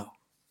both now.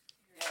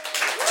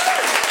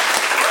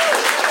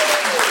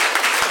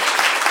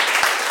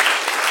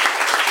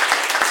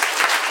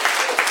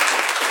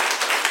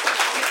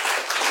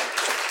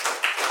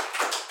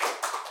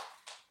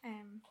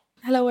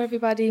 Hello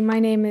everybody, my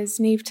name is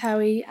Niamh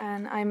Towie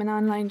and I'm an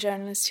online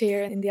journalist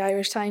here in the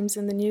Irish Times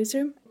in the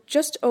newsroom.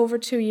 Just over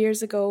 2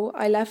 years ago,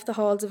 I left the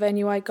halls of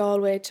NUI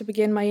Galway to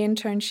begin my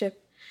internship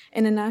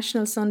in a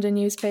national Sunday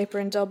newspaper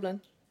in Dublin.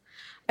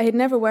 I had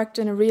never worked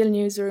in a real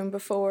newsroom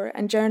before,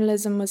 and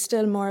journalism was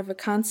still more of a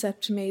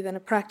concept to me than a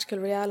practical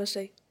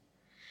reality.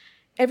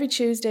 Every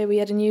Tuesday we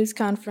had a news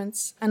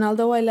conference, and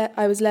although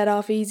I was let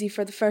off easy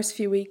for the first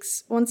few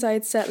weeks, once I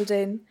had settled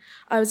in,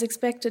 I was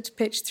expected to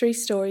pitch 3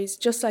 stories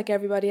just like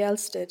everybody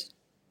else did.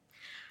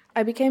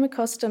 I became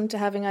accustomed to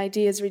having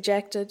ideas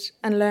rejected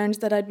and learned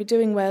that I'd be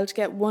doing well to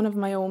get one of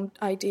my own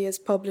ideas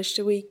published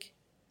a week.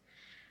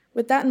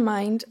 With that in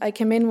mind, I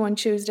came in one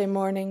Tuesday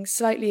morning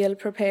slightly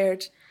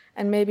ill-prepared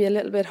and maybe a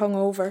little bit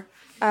hungover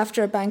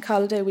after a bank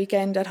holiday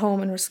weekend at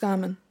home in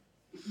Roscommon.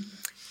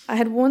 I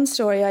had one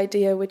story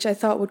idea which I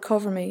thought would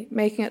cover me,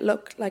 making it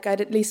look like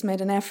I'd at least made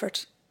an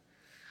effort.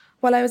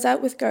 While I was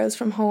out with girls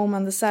from home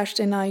on the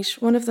Saturday night,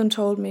 one of them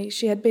told me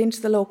she had been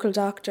to the local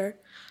doctor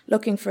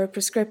looking for a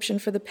prescription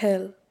for the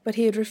pill, but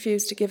he had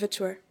refused to give it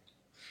to her.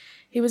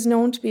 He was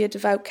known to be a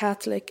devout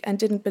Catholic and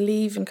didn't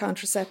believe in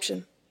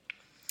contraception.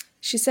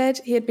 She said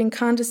he had been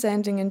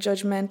condescending and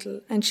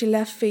judgmental, and she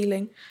left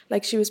feeling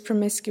like she was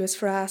promiscuous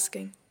for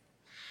asking.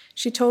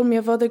 She told me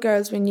of other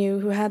girls we knew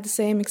who had the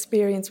same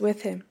experience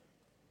with him.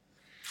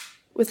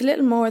 With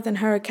little more than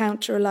her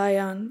account to rely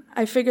on,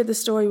 I figured the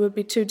story would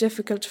be too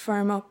difficult to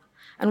firm up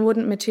and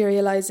wouldn't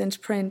materialise into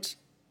print.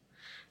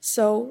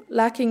 So,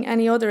 lacking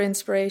any other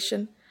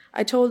inspiration,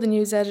 I told the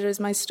news editors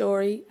my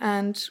story,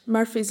 and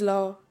Murphy's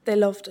Law, they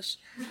loved it.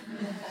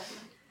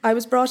 I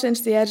was brought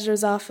into the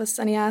editor's office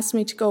and he asked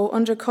me to go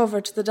undercover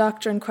to the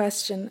doctor in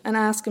question and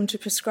ask him to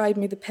prescribe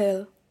me the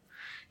pill.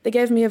 They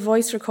gave me a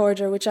voice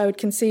recorder which I would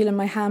conceal in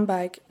my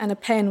handbag and a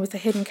pen with a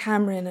hidden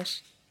camera in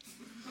it.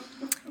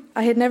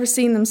 I had never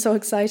seen them so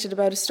excited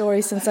about a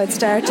story since I'd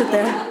started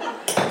there.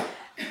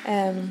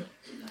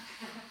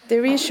 They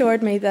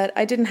reassured me that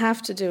I didn't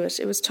have to do it.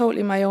 It was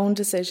totally my own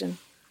decision.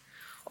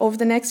 Over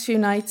the next few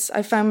nights,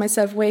 I found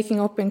myself waking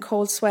up in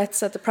cold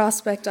sweats at the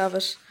prospect of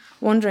it,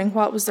 wondering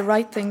what was the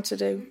right thing to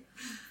do.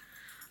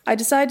 I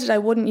decided I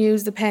wouldn't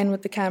use the pen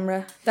with the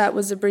camera. That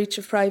was a breach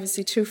of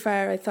privacy too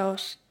far, I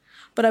thought.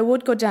 But I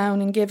would go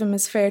down and give him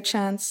his fair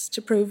chance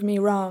to prove me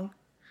wrong.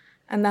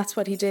 And that's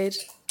what he did.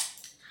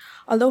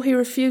 Although he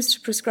refused to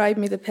prescribe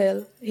me the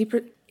pill,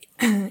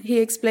 he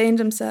explained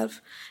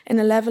himself in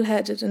a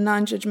level-headed and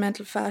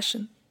non-judgmental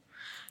fashion.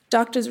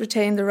 Doctors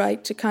retain the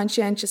right to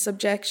conscientious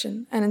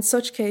objection, and in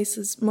such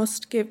cases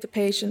must give the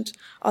patient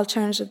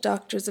alternative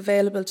doctors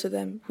available to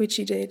them, which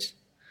he did.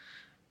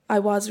 I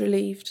was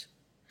relieved.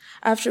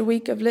 After a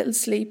week of little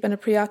sleep and a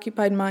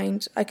preoccupied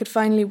mind, I could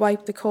finally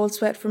wipe the cold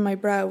sweat from my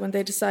brow when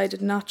they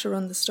decided not to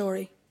run the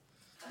story.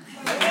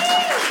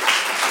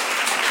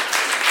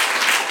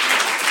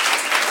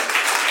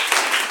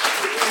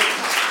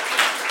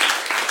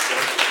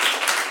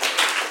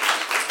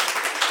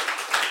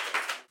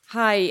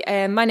 Hi,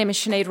 my name is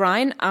Sinead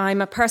Ryan.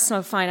 I'm a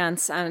personal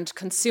finance and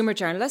consumer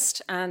journalist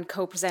and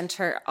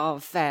co-presenter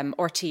of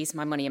RT's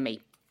My Money and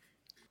Me.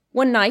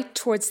 One night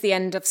towards the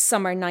end of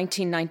summer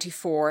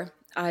 1994,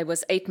 I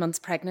was 8 months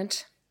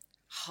pregnant,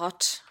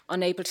 hot,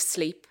 unable to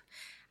sleep,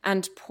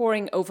 and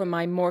poring over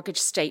my mortgage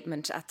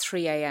statement at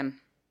 3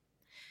 a.m.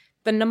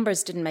 The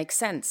numbers didn't make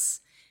sense.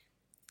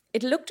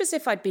 It looked as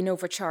if I'd been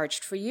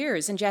overcharged for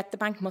years, and yet the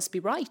bank must be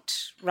right?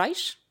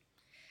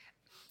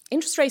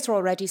 Interest rates were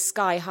already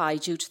sky high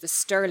due to the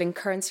sterling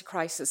currency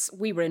crisis.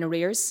 We were in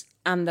arrears,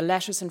 and the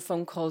letters and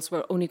phone calls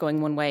were only going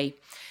one way,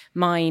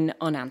 mine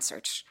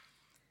unanswered.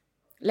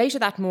 Later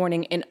that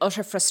morning, in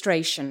utter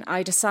frustration,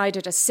 I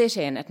decided a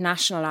sit-in at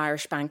National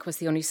Irish Bank was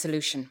the only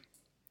solution.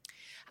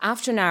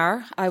 After an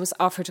hour, I was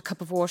offered a cup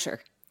of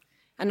water.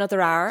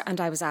 Another hour, and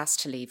I was asked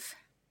to leave.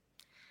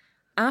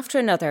 After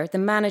another, the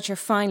manager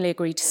finally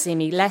agreed to see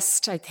me,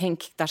 lest I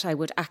think that I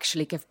would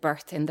actually give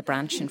birth in the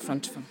branch in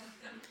front of him.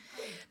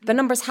 The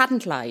numbers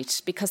hadn't lied,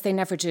 because they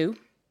never do.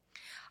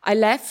 I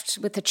left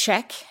with a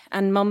cheque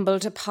and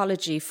mumbled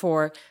apology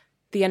for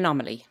the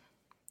anomaly.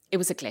 It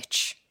was a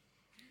glitch.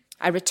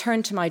 I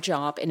returned to my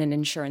job in an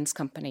insurance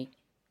company.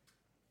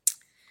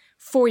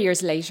 4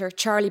 years later,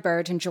 Charlie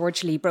Bird and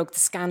George Lee broke the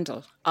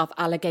scandal of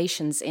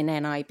allegations in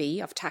NIB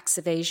of tax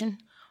evasion,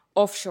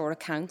 offshore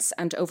accounts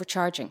and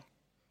overcharging.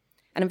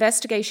 An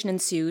investigation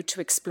ensued to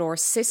explore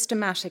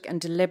systematic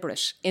and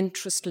deliberate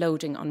interest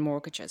loading on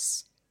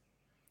mortgages.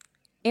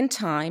 In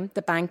time,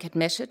 the bank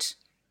admitted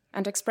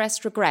and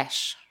expressed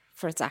regret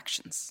for its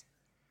actions.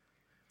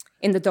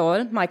 In the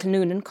Dáil, Michael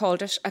Noonan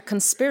called it a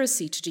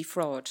conspiracy to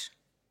defraud.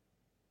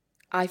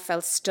 I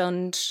felt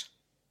stunned,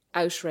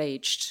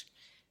 outraged,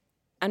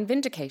 and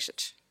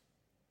vindicated.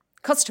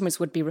 Customers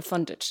would be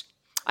refunded.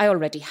 I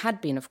already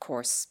had been, of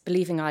course,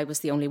 believing I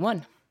was the only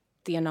one,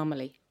 the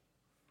anomaly.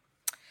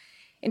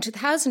 In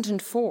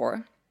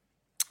 2004,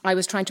 I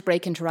was trying to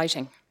break into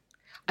writing.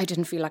 I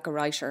didn't feel like a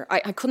writer.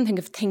 I couldn't think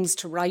of things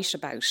to write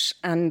about,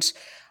 and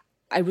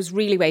I was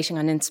really waiting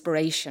on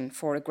inspiration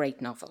for a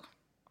great novel.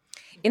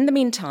 In the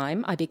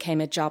meantime, I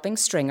became a jobbing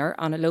stringer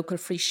on a local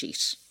free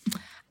sheet,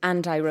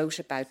 and I wrote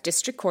about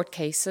district court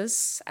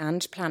cases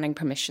and planning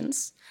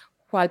permissions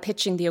while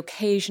pitching the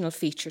occasional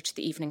feature to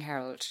the Evening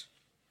Herald.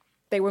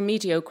 They were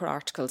mediocre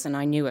articles, and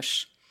I knew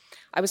it.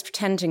 I was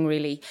pretending,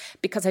 really,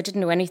 because I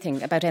didn't know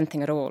anything about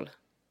anything at all.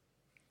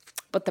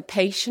 But the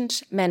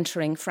patient,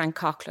 mentoring Frank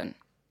Coughlin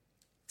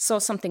saw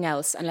something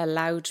else and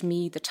allowed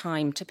me the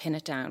time to pin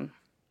it down.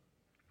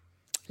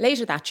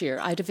 Later that year,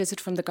 I had a visit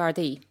from the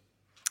Gardaí.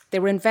 They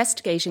were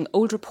investigating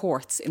old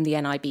reports in the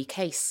NIB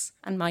case,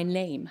 and my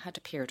name had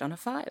appeared on a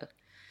file.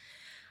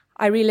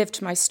 I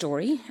relived my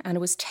story, and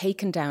it was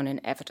taken down in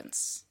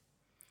evidence.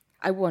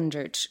 I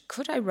wondered,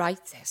 could I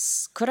write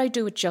this? Could I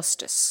do it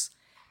justice?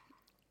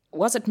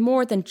 Was it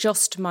more than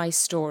just my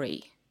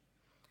story?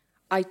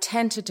 I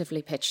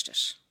tentatively pitched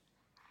it.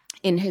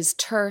 In his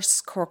terse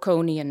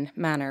Corkonian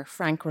manner,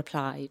 Frank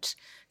replied,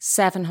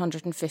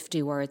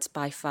 750 words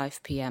by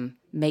 5 p.m,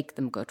 make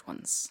them good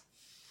ones.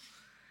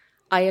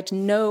 I had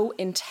no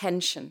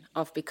intention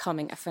of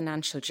becoming a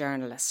financial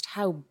journalist.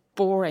 How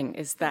boring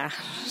is that?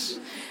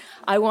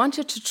 I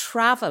wanted to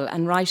travel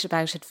and write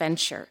about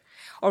adventure,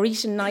 or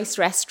eat in nice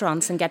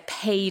restaurants and get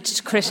paid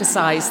to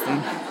criticise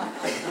them.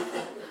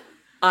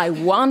 I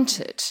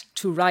wanted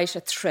to write a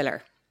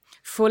thriller,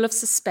 full of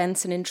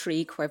suspense and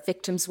intrigue, where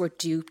victims were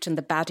duped and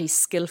the baddies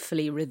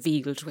skillfully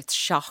revealed with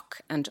shock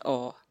and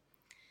awe.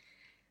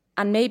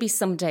 And maybe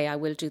someday I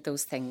will do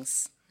those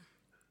things.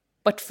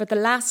 But for the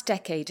last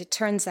decade, it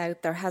turns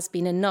out there has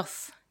been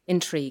enough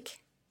intrigue,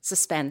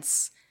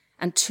 suspense,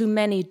 and too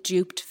many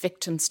duped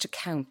victims to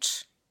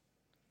count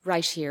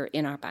right here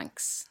in our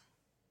banks.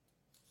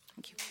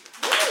 Thank you.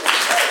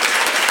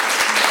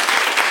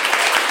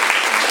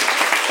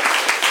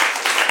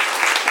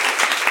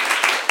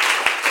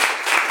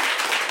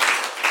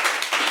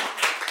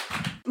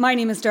 My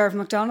name is Derv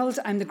MacDonald.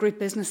 I'm the Group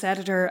Business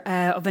Editor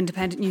of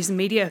Independent News and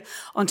Media,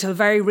 until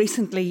very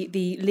recently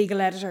the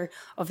legal editor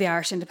of the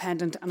Irish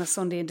Independent and a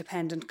Sunday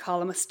Independent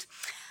columnist.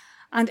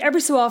 And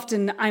every so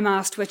often I'm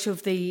asked which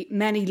of the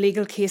many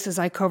legal cases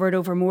I covered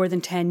over more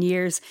than 10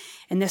 years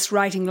in this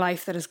writing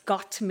life that has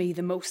got to me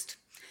the most.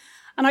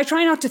 And I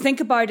try not to think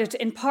about it,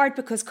 in part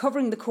because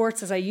covering the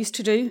courts as I used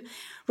to do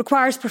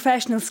requires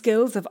professional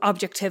skills of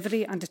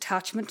objectivity and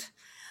detachment.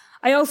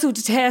 I also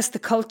detest the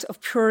cult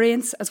of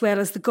prurience, as well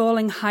as the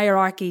galling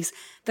hierarchies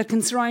that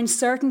can surround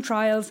certain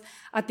trials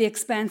at the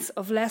expense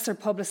of lesser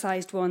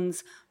publicised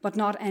ones, but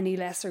not any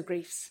lesser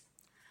griefs.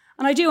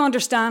 And I do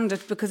understand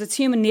it, because it's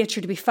human nature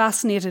to be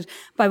fascinated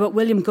by what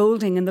William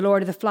Golding in The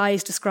Lord of the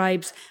Flies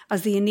describes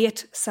as the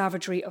innate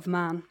savagery of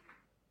man.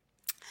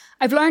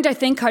 I've learned, I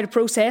think, how to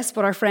process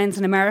what our friends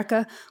in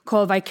America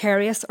call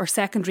vicarious or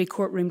secondary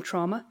courtroom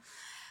trauma.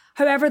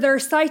 However, there are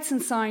sights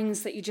and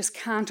sounds that you just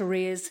can't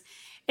erase,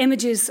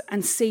 images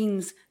and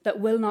scenes that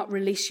will not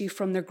release you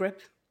from their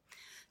grip.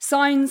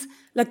 Sounds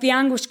like the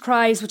anguished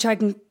cries which I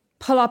can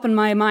pull up in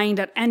my mind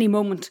at any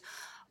moment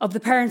of the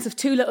parents of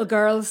 2 little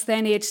girls,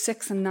 then aged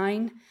 6 and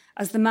 9,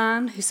 as the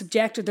man who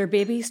subjected their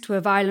babies to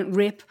a violent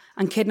rape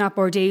and kidnap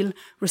ordeal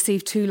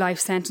received 2 life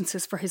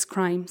sentences for his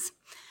crimes.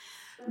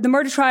 The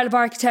murder trial of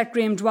architect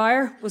Graham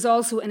Dwyer was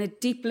also in a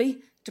deeply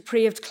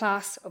depraved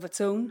class of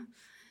its own.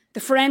 The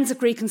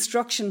forensic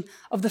reconstruction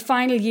of the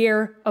final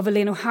year of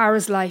Elaine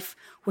O'Hara's life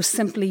was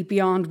simply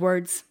beyond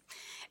words.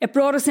 It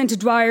brought us into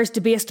Dwyer's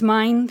debased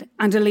mind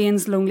and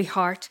Elaine's lonely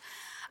heart.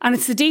 And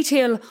it's the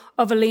detail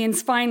of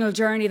Elaine's final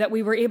journey that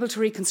we were able to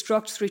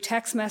reconstruct through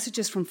text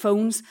messages from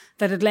phones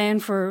that had lain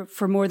for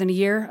more than a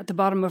year at the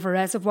bottom of a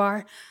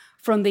reservoir,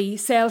 from the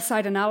cell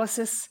site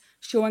analysis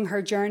showing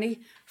her journey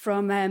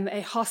from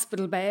a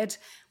hospital bed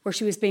where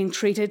she was being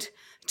treated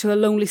to a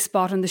lonely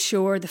spot on the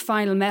shore. The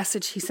final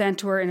message he sent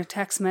to her in a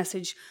text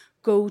message: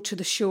 go to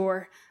the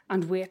shore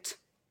and wait.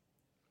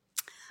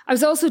 I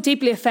was also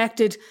deeply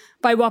affected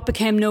by what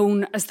became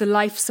known as the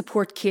life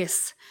support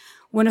case,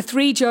 when a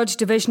 3-judge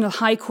divisional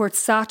high court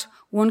sat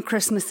one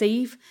Christmas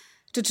Eve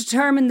to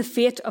determine the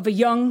fate of a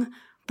young,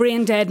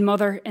 brain-dead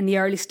mother in the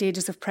early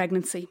stages of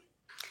pregnancy.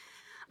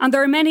 And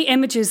there are many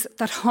images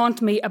that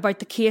haunt me about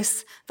the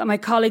case that my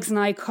colleagues and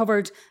I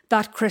covered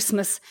that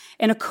Christmas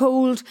in a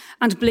cold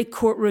and bleak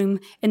courtroom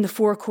in the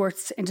Four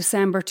Courts in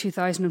December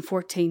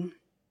 2014.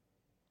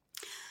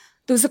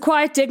 There was a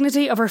quiet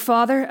dignity of her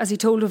father as he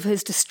told of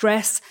his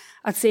distress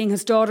at seeing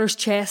his daughter's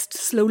chest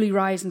slowly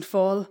rise and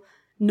fall,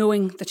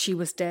 knowing that she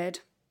was dead.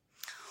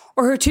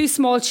 Or her 2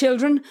 small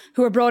children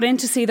who were brought in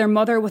to see their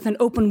mother with an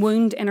open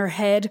wound in her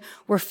head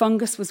where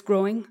fungus was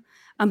growing,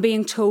 and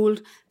being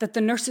told that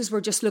the nurses were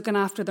just looking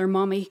after their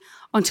mommy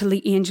until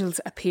the angels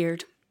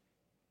appeared.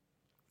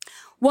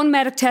 One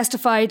medic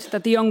testified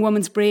that the young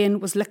woman's brain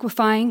was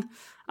liquefying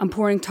and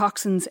pouring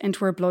toxins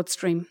into her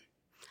bloodstream.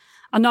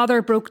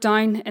 Another broke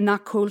down in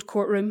that cold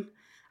courtroom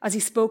as he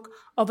spoke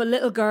of a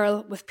little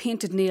girl with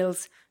painted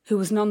nails who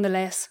was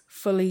nonetheless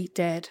fully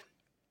dead.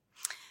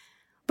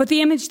 But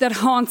the image that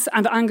haunts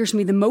and angers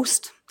me the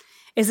most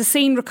is a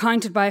scene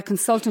recounted by a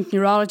consultant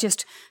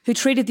neurologist who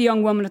treated the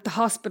young woman at the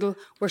hospital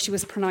where she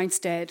was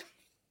pronounced dead.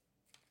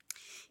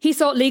 He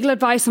sought legal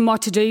advice on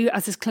what to do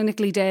as his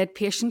clinically dead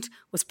patient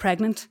was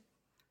pregnant.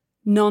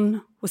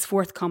 None was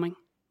forthcoming.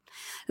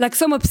 Like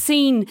some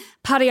obscene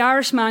Paddy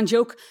Irishman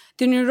joke,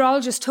 the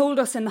neurologist told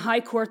us in the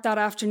High Court that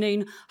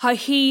afternoon how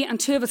he and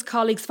 2 of his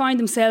colleagues found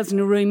themselves in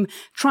a room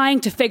trying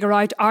to figure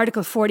out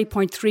Article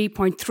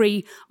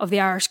 40.3.3 of the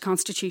Irish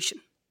Constitution.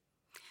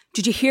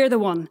 Did you hear the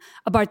one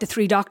about the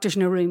 3 doctors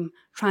in a room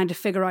trying to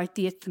figure out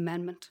the 8th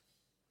Amendment?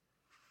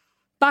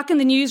 Back in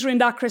the newsroom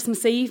that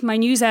Christmas Eve, my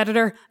news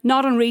editor,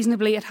 not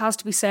unreasonably it has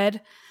to be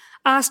said,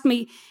 asked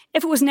me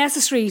if it was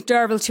necessary,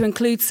 Derval, to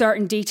include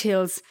certain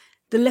details: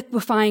 the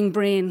liquefying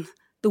brain,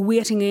 the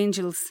waiting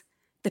angels,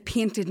 the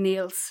painted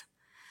nails.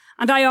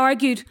 And I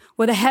argued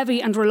with a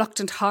heavy and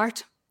reluctant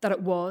heart that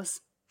it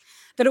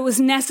was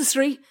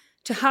necessary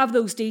to have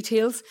those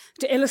details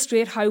to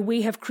illustrate how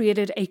we have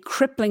created a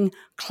crippling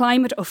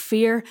climate of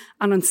fear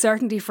and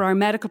uncertainty for our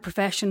medical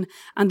profession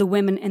and the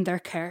women in their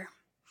care.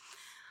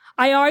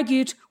 I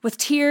argued with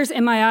tears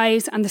in my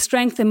eyes and the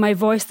strength in my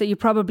voice that you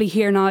probably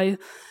hear now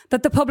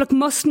that the public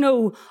must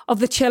know of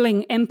the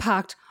chilling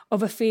impact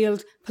of a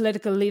failed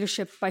political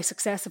leadership by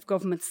successive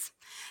governments.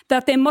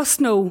 That they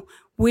must know,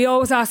 we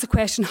always ask the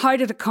question, how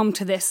did it come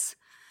to this?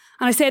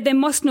 And I said they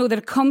must know that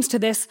it comes to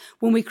this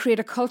when we create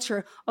a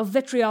culture of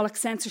vitriolic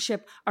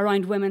censorship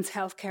around women's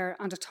healthcare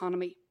and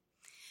autonomy.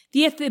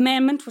 The 8th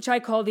Amendment, which I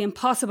call the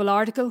impossible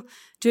article,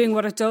 doing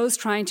what it does,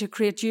 trying to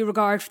create due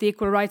regard for the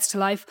equal rights to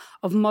life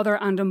of mother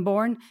and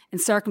unborn in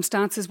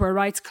circumstances where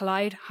rights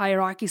collide,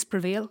 hierarchies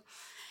prevail.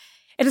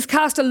 It has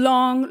cast a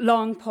long,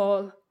 long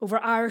pall over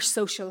Irish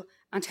social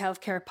and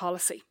healthcare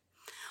policy.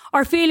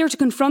 Our failure to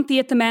confront the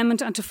 8th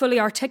Amendment and to fully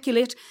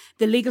articulate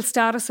the legal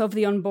status of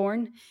the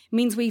unborn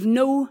means we've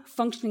no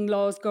functioning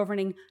laws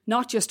governing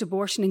not just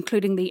abortion,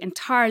 including the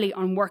entirely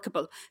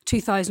unworkable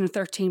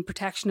 2013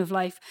 Protection of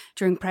Life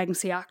During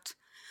Pregnancy Act.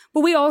 But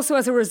we also,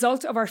 as a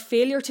result of our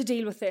failure to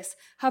deal with this,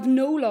 have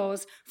no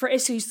laws for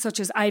issues such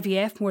as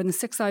IVF, more than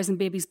 6,000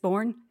 babies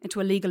born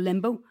into a legal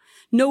limbo,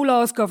 no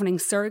laws governing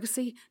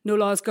surrogacy, no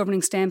laws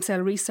governing stem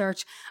cell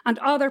research, and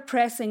other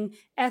pressing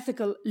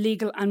ethical,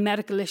 legal and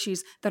medical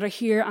issues that are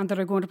here and that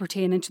are going to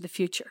pertain into the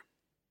future.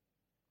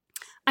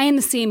 I am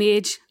the same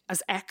age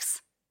as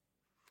X.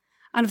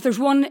 And if there's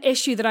one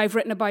issue that I've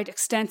written about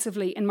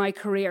extensively in my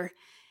career,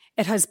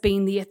 it has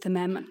been the 8th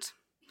Amendment.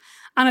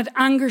 And it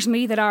angers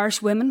me that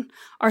Irish women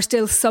are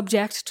still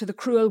subject to the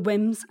cruel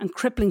whims and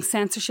crippling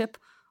censorship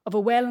of a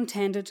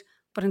well-intended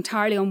but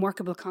entirely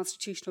unworkable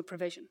constitutional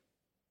provision.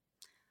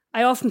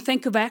 I often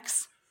think of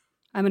X.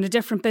 I'm in a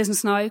different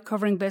business now,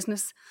 covering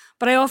business,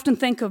 but I often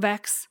think of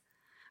X.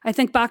 I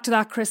think back to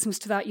that Christmas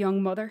to that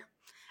young mother.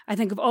 I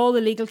think of all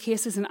the legal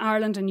cases in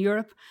Ireland and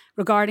Europe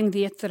regarding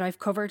the 8th that I've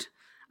covered,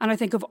 and I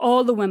think of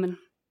all the women,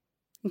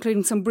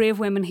 including some brave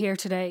women here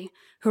today,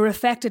 who are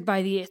affected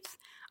by the 8th,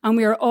 and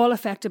we are all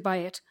affected by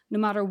it, no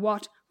matter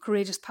what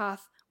courageous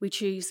path we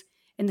choose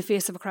in the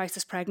face of a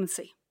crisis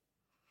pregnancy.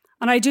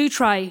 And I do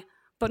try,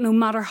 but no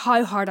matter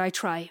how hard I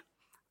try,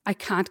 I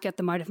can't get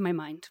them out of my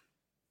mind.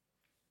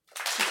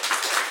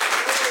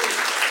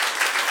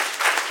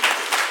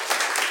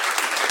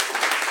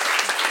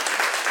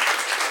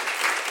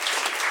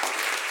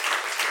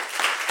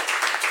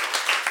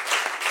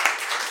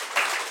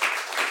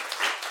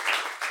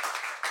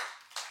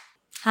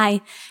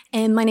 Hi,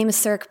 my name is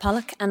Sirk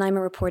Pollock and I'm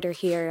a reporter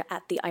here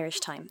at the Irish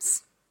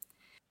Times.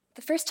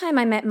 The first time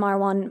I met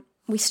Marwan,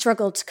 we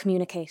struggled to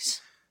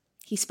communicate.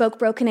 He spoke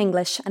broken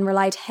English and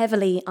relied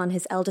heavily on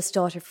his eldest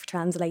daughter for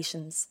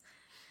translations.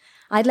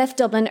 I'd left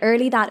Dublin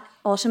early that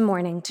autumn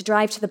morning to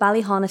drive to the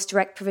Ballyhonest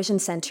Direct Provision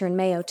Centre in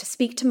Mayo to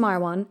speak to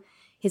Marwan,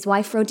 his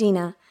wife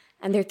Rodina,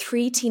 and their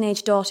 3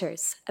 teenage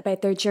daughters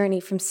about their journey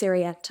from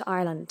Syria to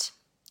Ireland.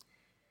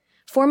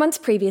 4 months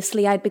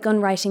previously, I'd begun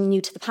writing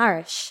New to the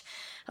Parish,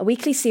 a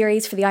weekly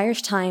series for the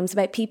Irish Times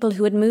about people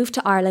who had moved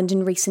to Ireland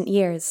in recent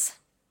years.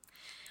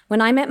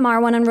 When I met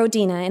Marwan and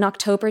Rodina in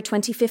October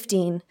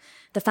 2015,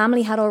 the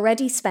family had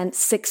already spent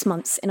 6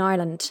 months in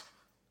Ireland.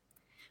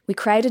 We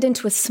crowded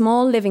into a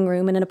small living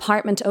room in an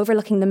apartment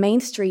overlooking the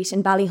main street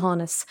in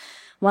Ballyhaunis,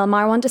 while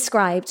Marwan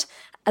described,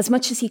 as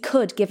much as he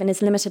could given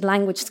his limited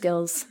language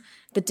skills,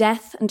 the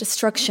death and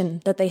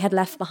destruction that they had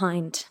left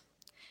behind.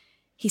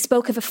 He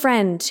spoke of a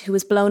friend who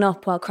was blown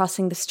up while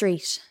crossing the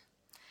street.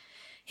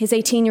 His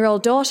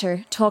 18-year-old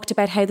daughter talked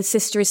about how the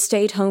sisters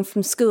stayed home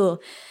from school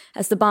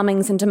as the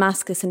bombings in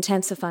Damascus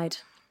intensified.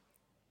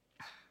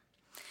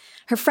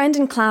 Her friend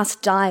in class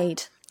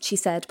died, she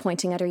said,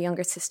 pointing at her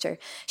younger sister.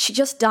 She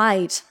just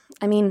died.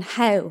 I mean,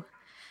 how?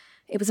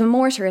 It was a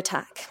mortar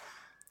attack.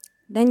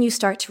 Then you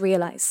start to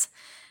realise.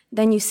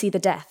 Then you see the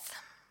death.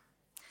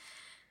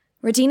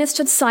 Rodina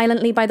stood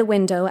silently by the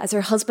window as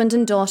her husband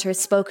and daughter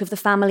spoke of the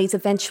family's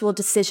eventual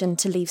decision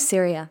to leave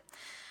Syria.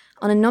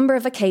 On a number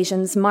of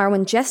occasions,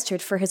 Marwan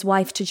gestured for his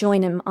wife to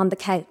join him on the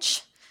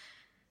couch.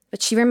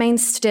 But she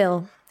remained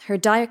still, her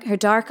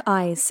dark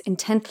eyes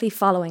intently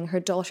following her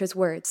daughter's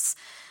words,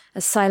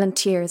 as silent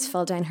tears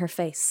fell down her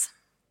face.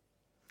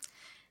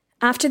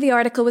 After the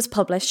article was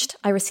published,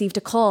 I received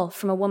a call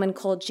from a woman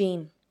called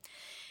Jean.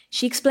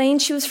 She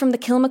explained she was from the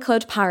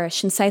Kilmacud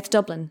parish in South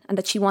Dublin and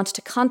that she wanted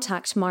to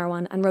contact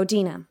Marwan and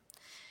Rodina.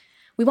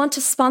 "We want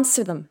to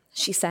sponsor them,"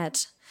 she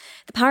said.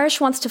 "The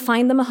parish wants to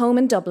find them a home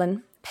in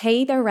Dublin,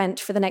 pay their rent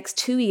for the next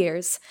 2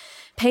 years,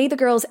 pay the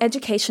girls'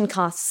 education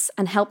costs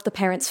and help the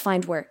parents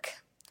find work."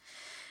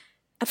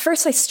 At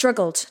first I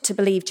struggled to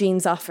believe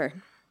Jean's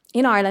offer.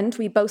 In Ireland,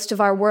 we boast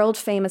of our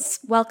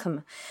world-famous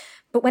welcome,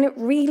 but when it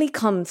really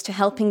comes to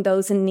helping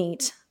those in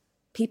need,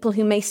 people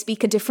who may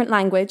speak a different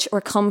language or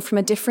come from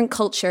a different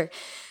culture,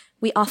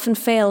 we often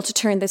fail to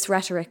turn this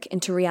rhetoric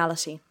into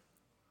reality.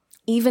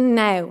 Even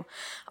now,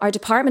 our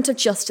Department of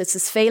Justice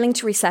is failing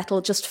to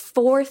resettle just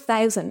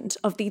 4,000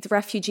 of these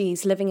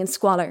refugees living in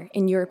squalor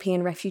in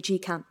European refugee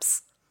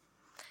camps.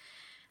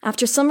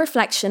 After some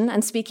reflection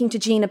and speaking to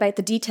Jean about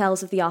the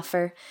details of the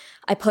offer,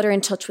 I put her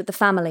in touch with the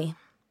family.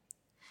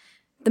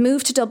 The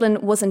move to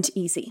Dublin wasn't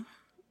easy.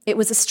 It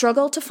was a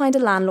struggle to find a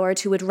landlord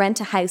who would rent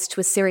a house to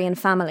a Syrian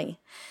family.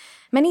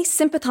 Many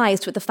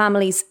sympathised with the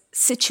family's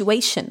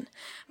situation,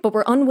 but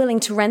were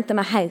unwilling to rent them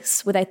a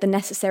house without the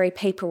necessary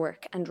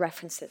paperwork and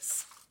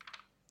references.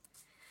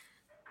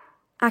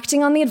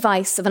 Acting on the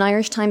advice of an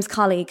Irish Times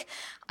colleague,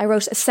 I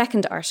wrote a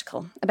second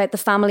article about the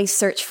family's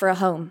search for a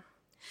home.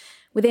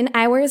 Within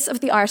hours of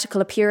the article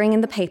appearing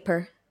in the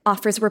paper,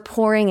 offers were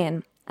pouring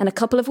in, and a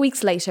couple of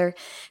weeks later,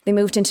 they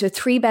moved into a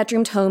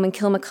 3-bedroomed home in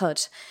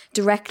Kilmacud,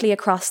 directly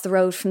across the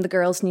road from the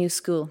girls' new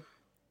school.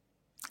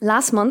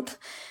 Last month,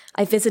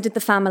 I visited the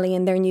family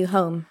in their new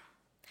home.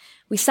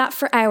 We sat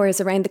for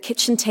hours around the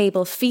kitchen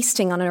table,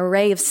 feasting on an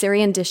array of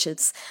Syrian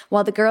dishes,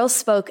 while the girls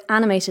spoke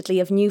animatedly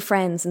of new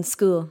friends in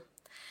school.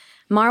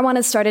 Marwan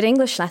had started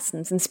English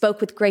lessons and spoke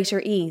with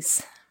greater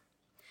ease.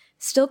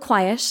 Still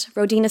quiet,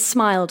 Rodina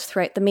smiled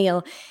throughout the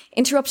meal,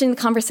 interrupting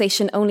the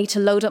conversation only to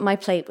load up my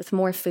plate with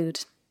more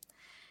food.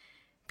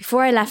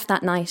 Before I left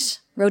that night,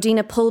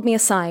 Rodina pulled me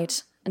aside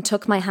and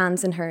took my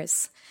hands in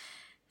hers.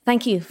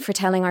 "Thank you for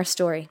telling our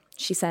story,"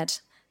 she said,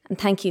 "and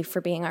thank you for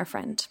being our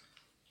friend."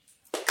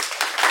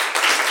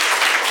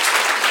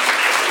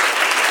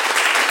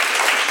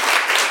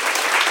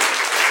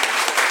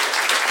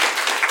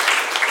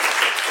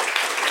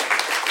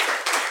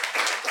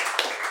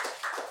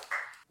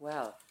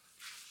 Well,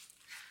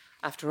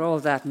 after all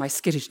that, my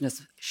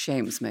skittishness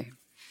shames me.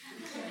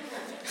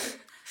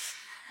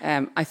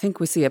 I think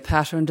we see a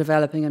pattern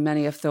developing in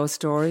many of those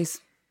stories.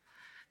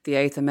 The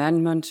Eighth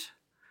Amendment,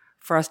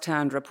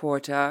 first-hand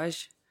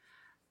reportage,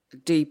 a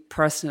deep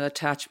personal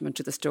attachment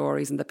to the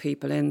stories and the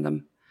people in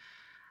them.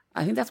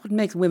 I think that's what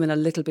makes women a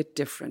little bit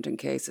different in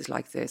cases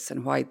like this,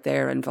 and why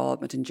their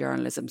involvement in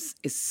journalism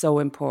is so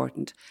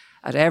important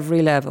at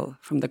every level,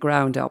 from the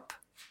ground up.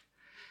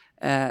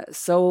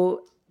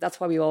 So that's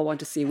why we all want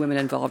to see women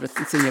involved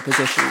in senior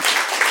positions.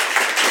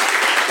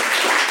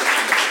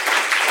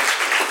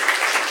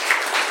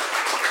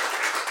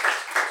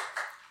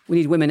 We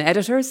need women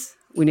editors.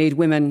 We need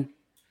women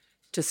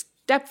to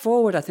step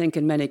forward, I think,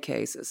 in many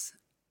cases,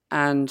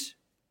 and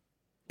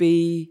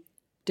be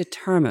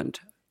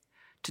determined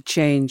to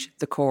change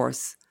the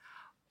course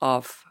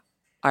of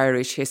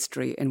Irish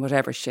history in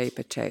whatever shape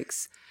it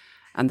takes.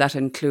 And that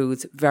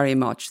includes very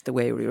much the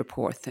way we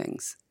report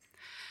things.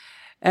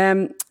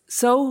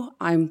 So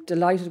I'm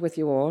delighted with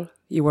you all.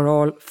 You were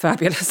all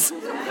fabulous.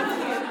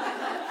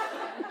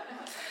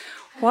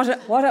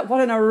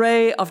 What an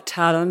array of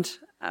talent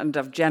and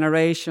of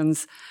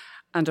generations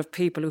and of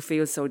people who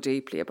feel so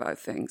deeply about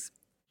things.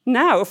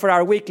 Now for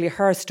our weekly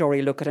Her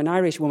Story look at an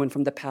Irish woman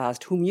from the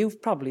past whom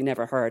you've probably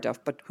never heard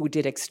of, but who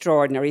did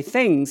extraordinary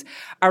things.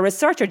 Our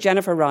researcher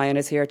Jennifer Ryan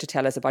is here to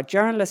tell us about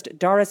journalist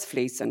Doris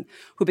Fleeson,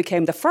 who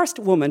became the first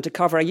woman to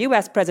cover a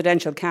US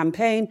presidential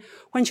campaign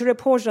when she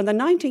reported on the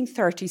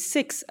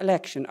 1936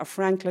 election of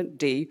Franklin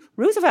D.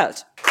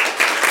 Roosevelt.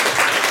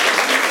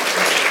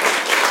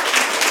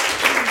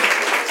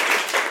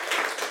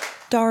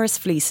 Doris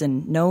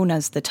Fleeson, known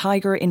as the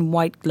Tiger in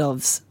White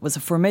Gloves, was a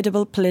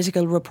formidable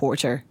political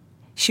reporter.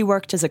 She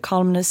worked as a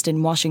columnist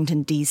in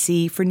Washington,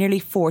 D.C. for nearly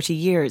 40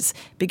 years,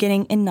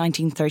 beginning in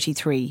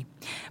 1933.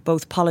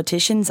 Both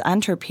politicians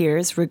and her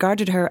peers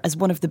regarded her as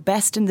one of the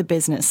best in the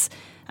business,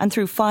 and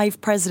through 5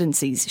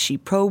 presidencies she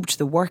probed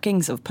the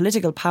workings of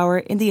political power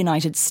in the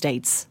United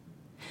States.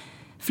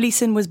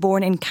 Fleeson was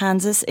born in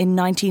Kansas in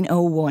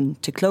 1901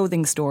 to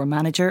clothing store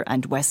manager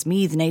and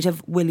Westmeath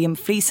native William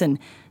Fleeson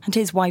and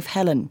his wife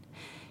Helen.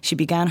 She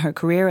began her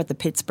career at the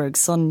Pittsburgh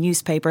Sun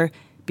newspaper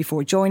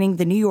before joining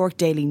the New York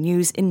Daily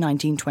News in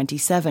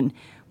 1927,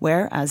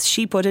 where, as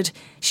she put it,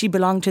 she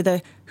belonged to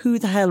the who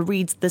the hell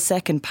reads the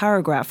second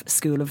paragraph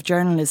school of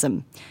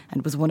journalism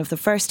and was one of the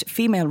first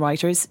female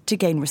writers to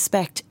gain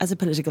respect as a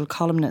political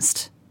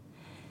columnist.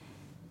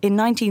 In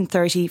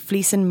 1930,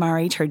 Fleeson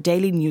married her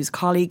Daily News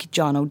colleague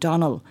John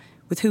O'Donnell,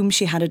 with whom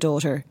she had a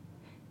daughter.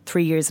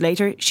 3 years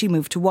later, she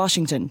moved to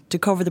Washington to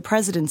cover the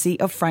presidency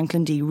of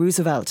Franklin D.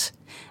 Roosevelt.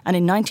 And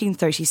in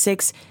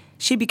 1936,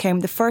 she became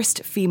the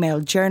first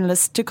female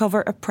journalist to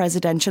cover a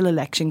presidential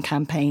election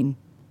campaign.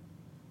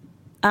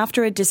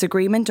 After a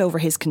disagreement over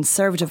his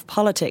conservative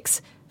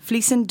politics,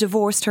 Fleeson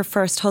divorced her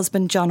first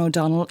husband, John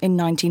O'Donnell, in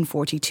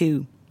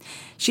 1942.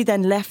 She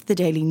then left the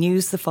Daily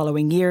News the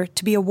following year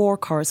to be a war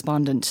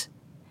correspondent.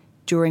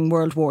 During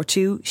World War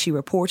II, she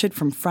reported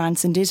from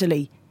France and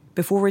Italy,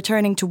 before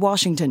returning to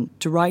Washington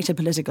to write a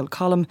political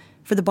column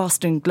for the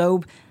Boston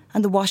Globe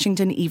and the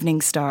Washington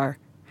Evening Star.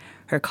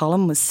 Her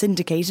column was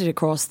syndicated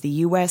across the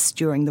US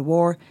during the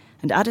war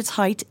and at its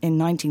height in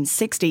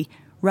 1960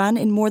 ran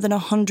in more than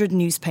 100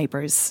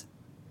 newspapers.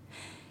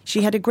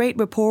 She had a great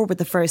rapport with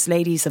the First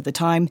Ladies of the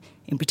time,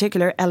 in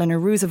particular Eleanor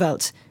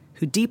Roosevelt,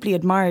 who deeply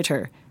admired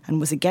her and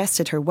was a guest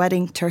at her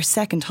wedding to her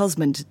second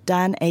husband,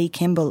 Dan A.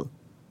 Kimball.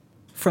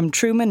 From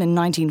Truman in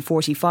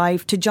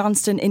 1945 to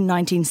Johnston in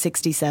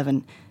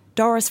 1967,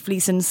 Doris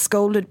Fleeson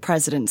scolded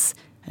presidents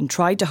and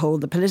tried to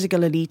hold the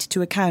political elite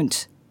to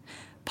account.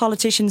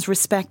 Politicians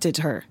respected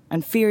her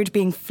and feared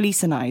being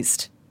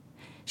Fleesonised.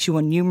 She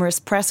won numerous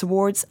press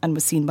awards and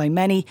was seen by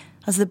many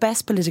as the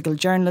best political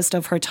journalist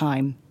of her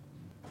time.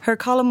 Her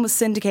column was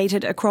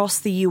syndicated across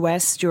the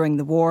US during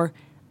the war,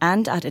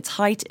 and at its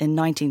height in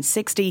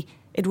 1960,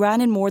 it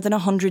ran in more than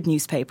 100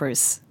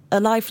 newspapers. A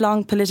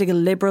lifelong political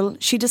liberal,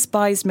 she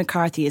despised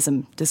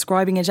McCarthyism,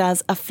 describing it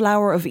as a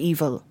flower of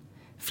evil.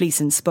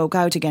 Fleeson spoke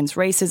out against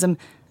racism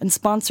and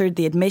sponsored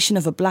the admission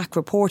of a black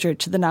reporter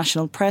to the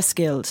National Press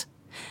Guild.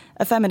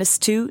 A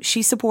feminist too,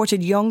 she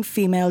supported young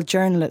female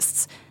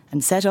journalists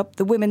and set up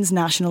the Women's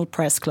National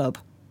Press Club.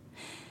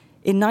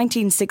 In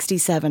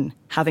 1967,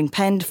 having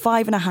penned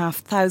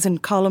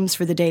 5,500 columns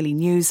for the Daily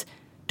News,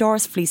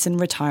 Doris Fleeson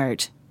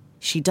retired.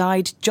 She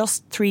died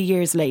just 3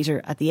 years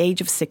later at the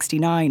age of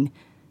 69,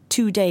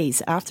 2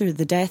 days after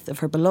the death of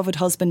her beloved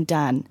husband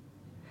Dan.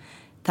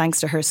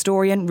 Thanks to her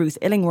historian Ruth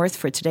Illingworth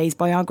for today's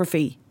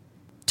biography.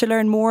 To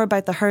learn more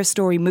about the Her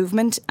Story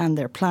movement and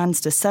their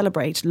plans to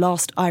celebrate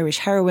lost Irish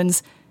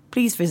heroines,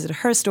 please visit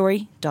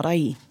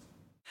herstory.ie.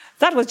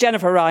 That was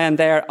Jennifer Ryan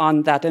there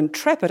on that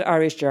intrepid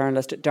Irish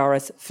journalist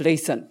Doris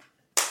Fleeson.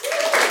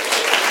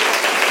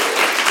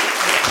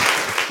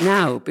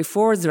 Now,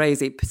 before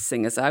Zrazy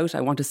sing us out,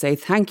 I want to say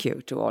thank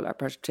you to all our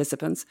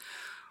participants.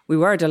 We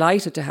were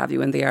delighted to have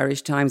you in the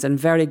Irish Times and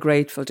very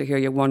grateful to hear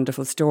your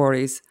wonderful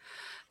stories.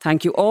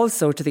 Thank you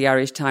also to the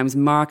Irish Times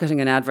marketing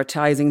and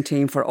advertising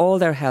team for all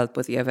their help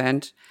with the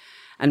event.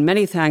 And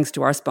many thanks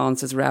to our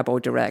sponsors,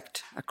 Rabo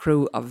Direct, a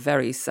crew of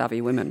very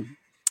savvy women.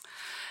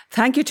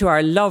 Thank you to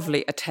our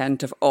lovely,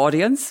 attentive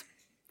audience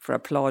for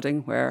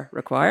applauding where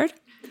required.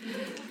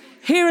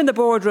 Here in the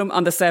boardroom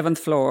on the 7th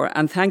floor,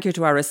 and thank you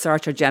to our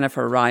researcher,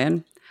 Jennifer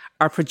Ryan,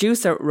 our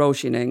producer,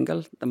 Roisin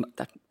Ingle,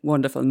 that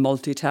wonderful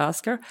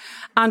multitasker,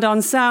 and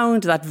on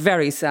sound, that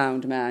very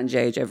sound man,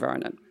 JJ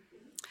Vernon.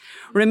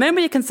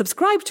 Remember, you can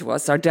subscribe to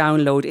us or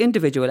download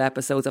individual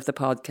episodes of the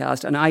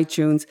podcast on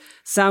iTunes,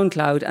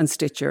 SoundCloud and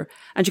Stitcher.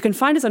 And you can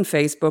find us on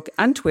Facebook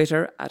and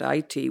Twitter at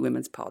IT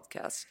Women's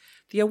Podcast,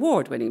 the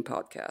award-winning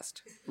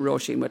podcast,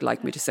 Roisin would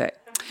like me to say.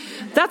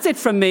 That's it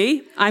from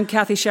me. I'm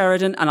Kathy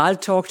Sheridan, and I'll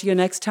talk to you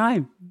next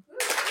time.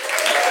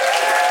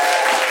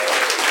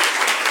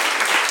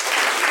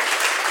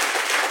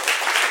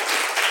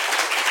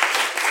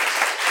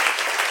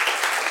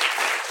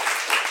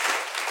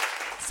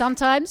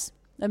 Sometimes,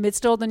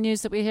 amidst all the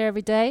news that we hear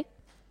every day,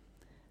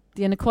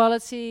 the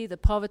inequality, the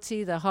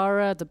poverty, the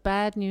horror, the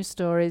bad news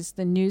stories,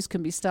 the news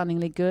can be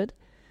stunningly good.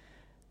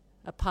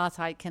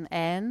 Apartheid can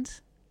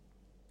end.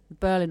 The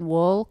Berlin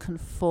Wall can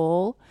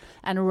fall.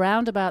 And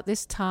around about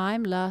this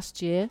time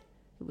last year,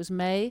 it was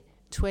May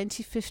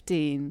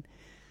 2015,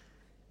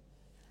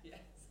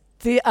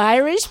 the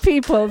Irish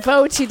people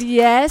voted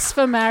yes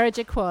for marriage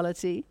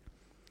equality.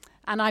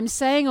 And I'm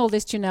saying all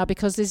this to you now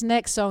because this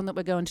next song that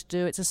we're going to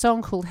do, it's a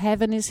song called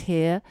Heaven is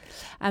Here.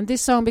 And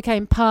this song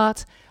became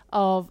part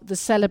of the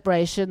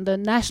celebration, the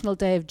National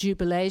Day of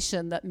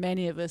Jubilation that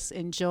many of us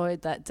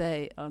enjoyed that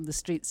day on the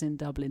streets in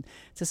Dublin.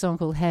 It's a song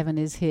called Heaven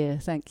is Here.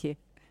 Thank you.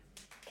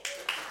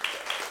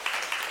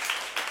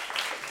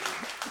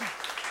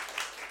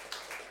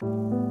 I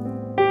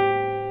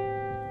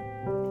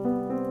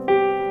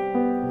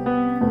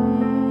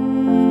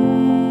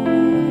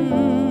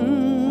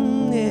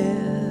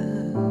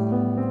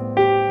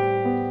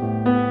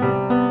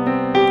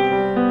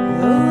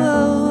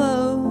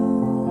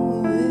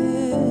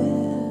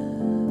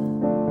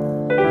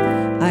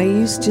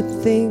used to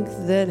think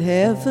that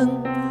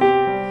heaven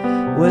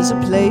was a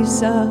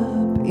place up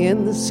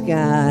in the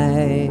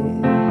sky.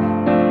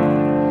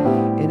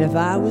 And if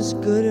I was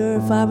good or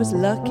if I was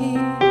lucky,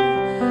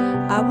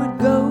 I would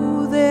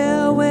go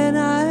there when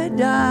I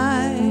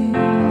die.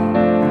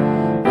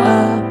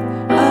 Up,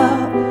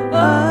 up,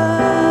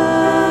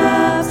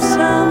 up,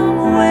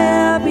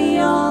 somewhere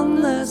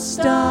beyond the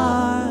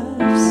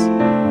stars.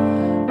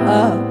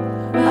 Up,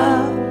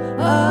 up,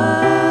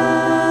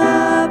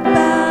 up,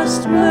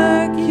 past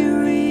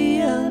Mercury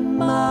and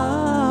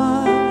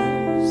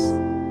Mars.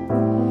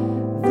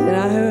 Then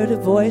I heard a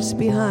voice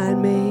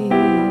behind me,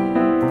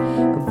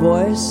 a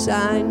voice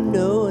I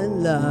know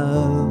and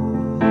love,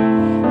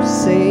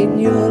 saying,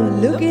 "You're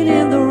looking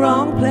in the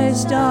wrong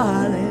place,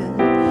 darling.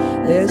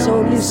 There's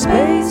only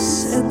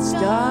space and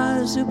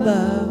stars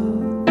above."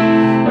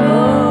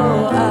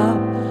 Oh, up,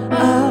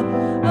 up,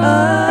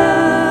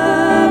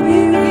 up,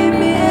 you give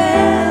me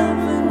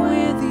heaven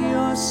with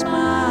your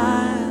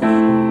smile.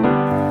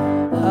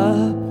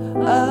 Up,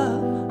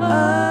 up,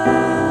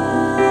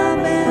 up,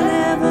 and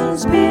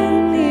heaven's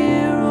been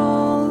here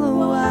all the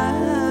while.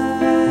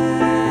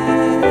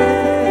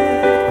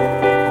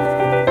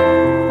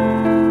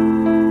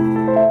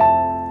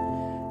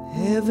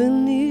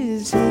 Heaven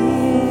is here.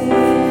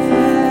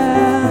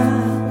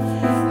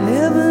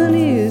 Heaven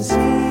is here.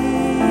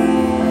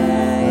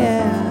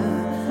 Yeah.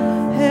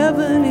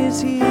 Heaven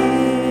is here.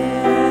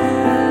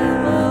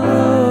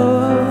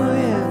 Oh,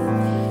 yeah.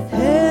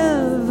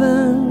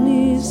 Heaven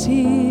is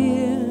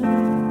here.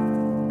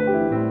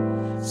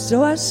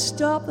 So I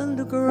stop and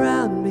look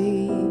around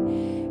me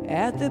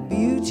at the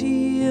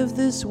beauty of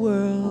this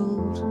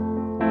world.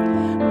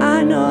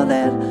 I know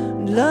that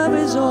love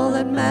is all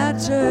that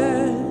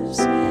matters.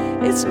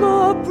 It's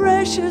more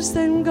precious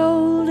than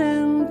gold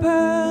and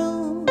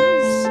pearls.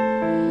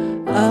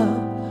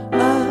 Up,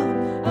 up,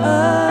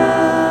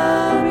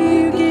 up,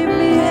 you give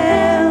me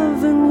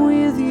heaven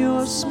with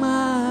your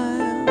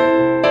smile.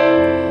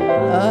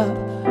 Up,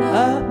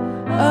 up,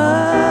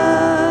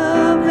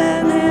 up,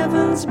 and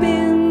heaven's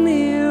been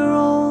here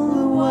all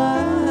the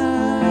while.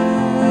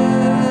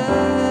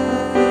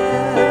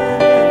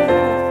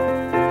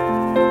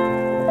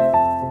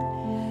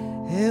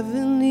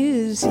 Heaven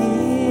is here.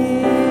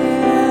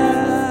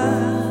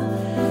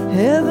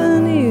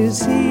 Heaven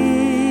is here.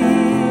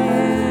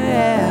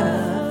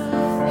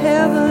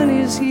 Heaven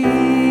is here.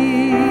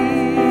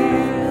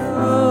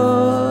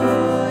 Oh,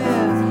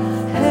 yeah.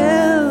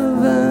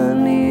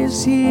 Heaven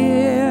is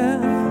here.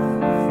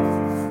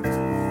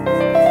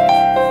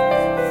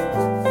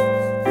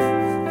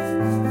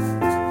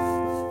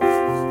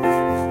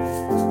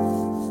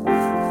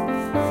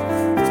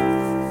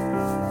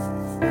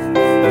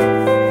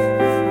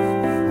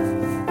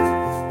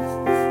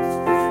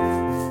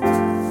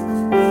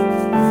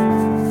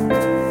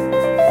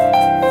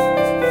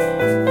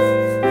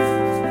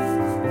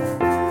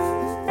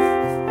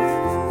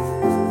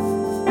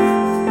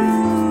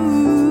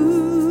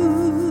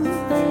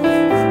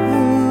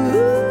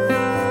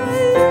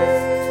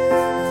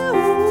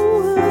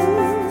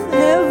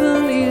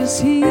 Heaven is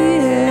here.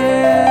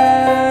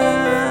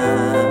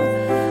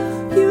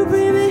 You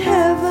bring me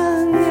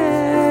heaven,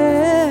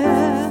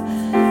 yeah.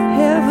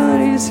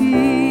 Heaven is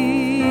here.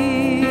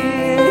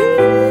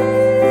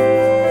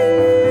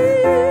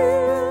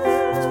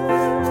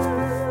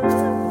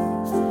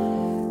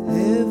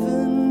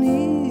 Heaven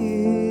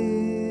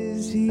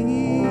is here.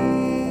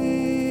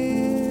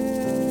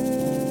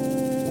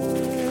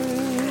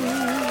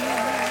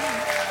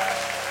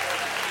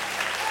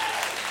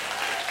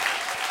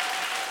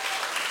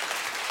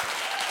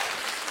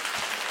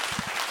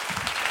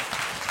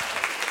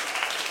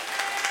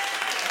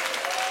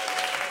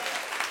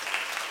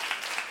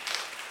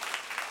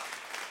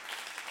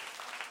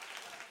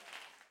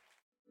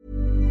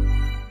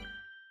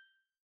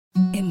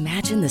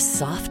 Imagine the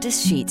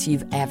softest sheets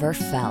you've ever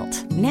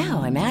felt.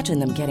 Now imagine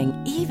them getting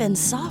even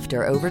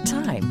softer over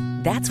time.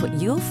 That's what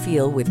you'll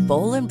feel with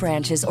Boll &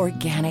 Branch's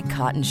organic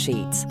cotton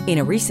sheets. In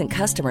a recent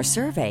customer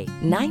survey,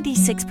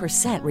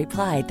 96%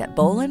 replied that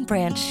Boll &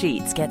 Branch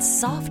sheets get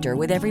softer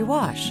with every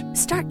wash.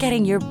 Start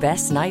getting your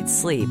best night's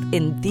sleep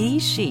in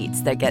these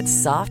sheets that get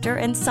softer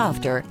and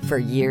softer for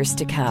years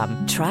to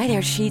come. Try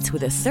their sheets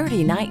with a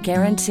 30-night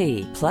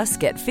guarantee. Plus,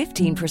 get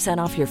 15%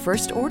 off your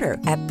first order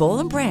at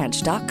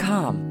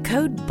bollandbranch.com.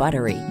 Code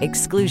BUTTERY.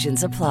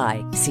 Exclusions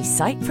apply. See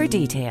site for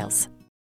details.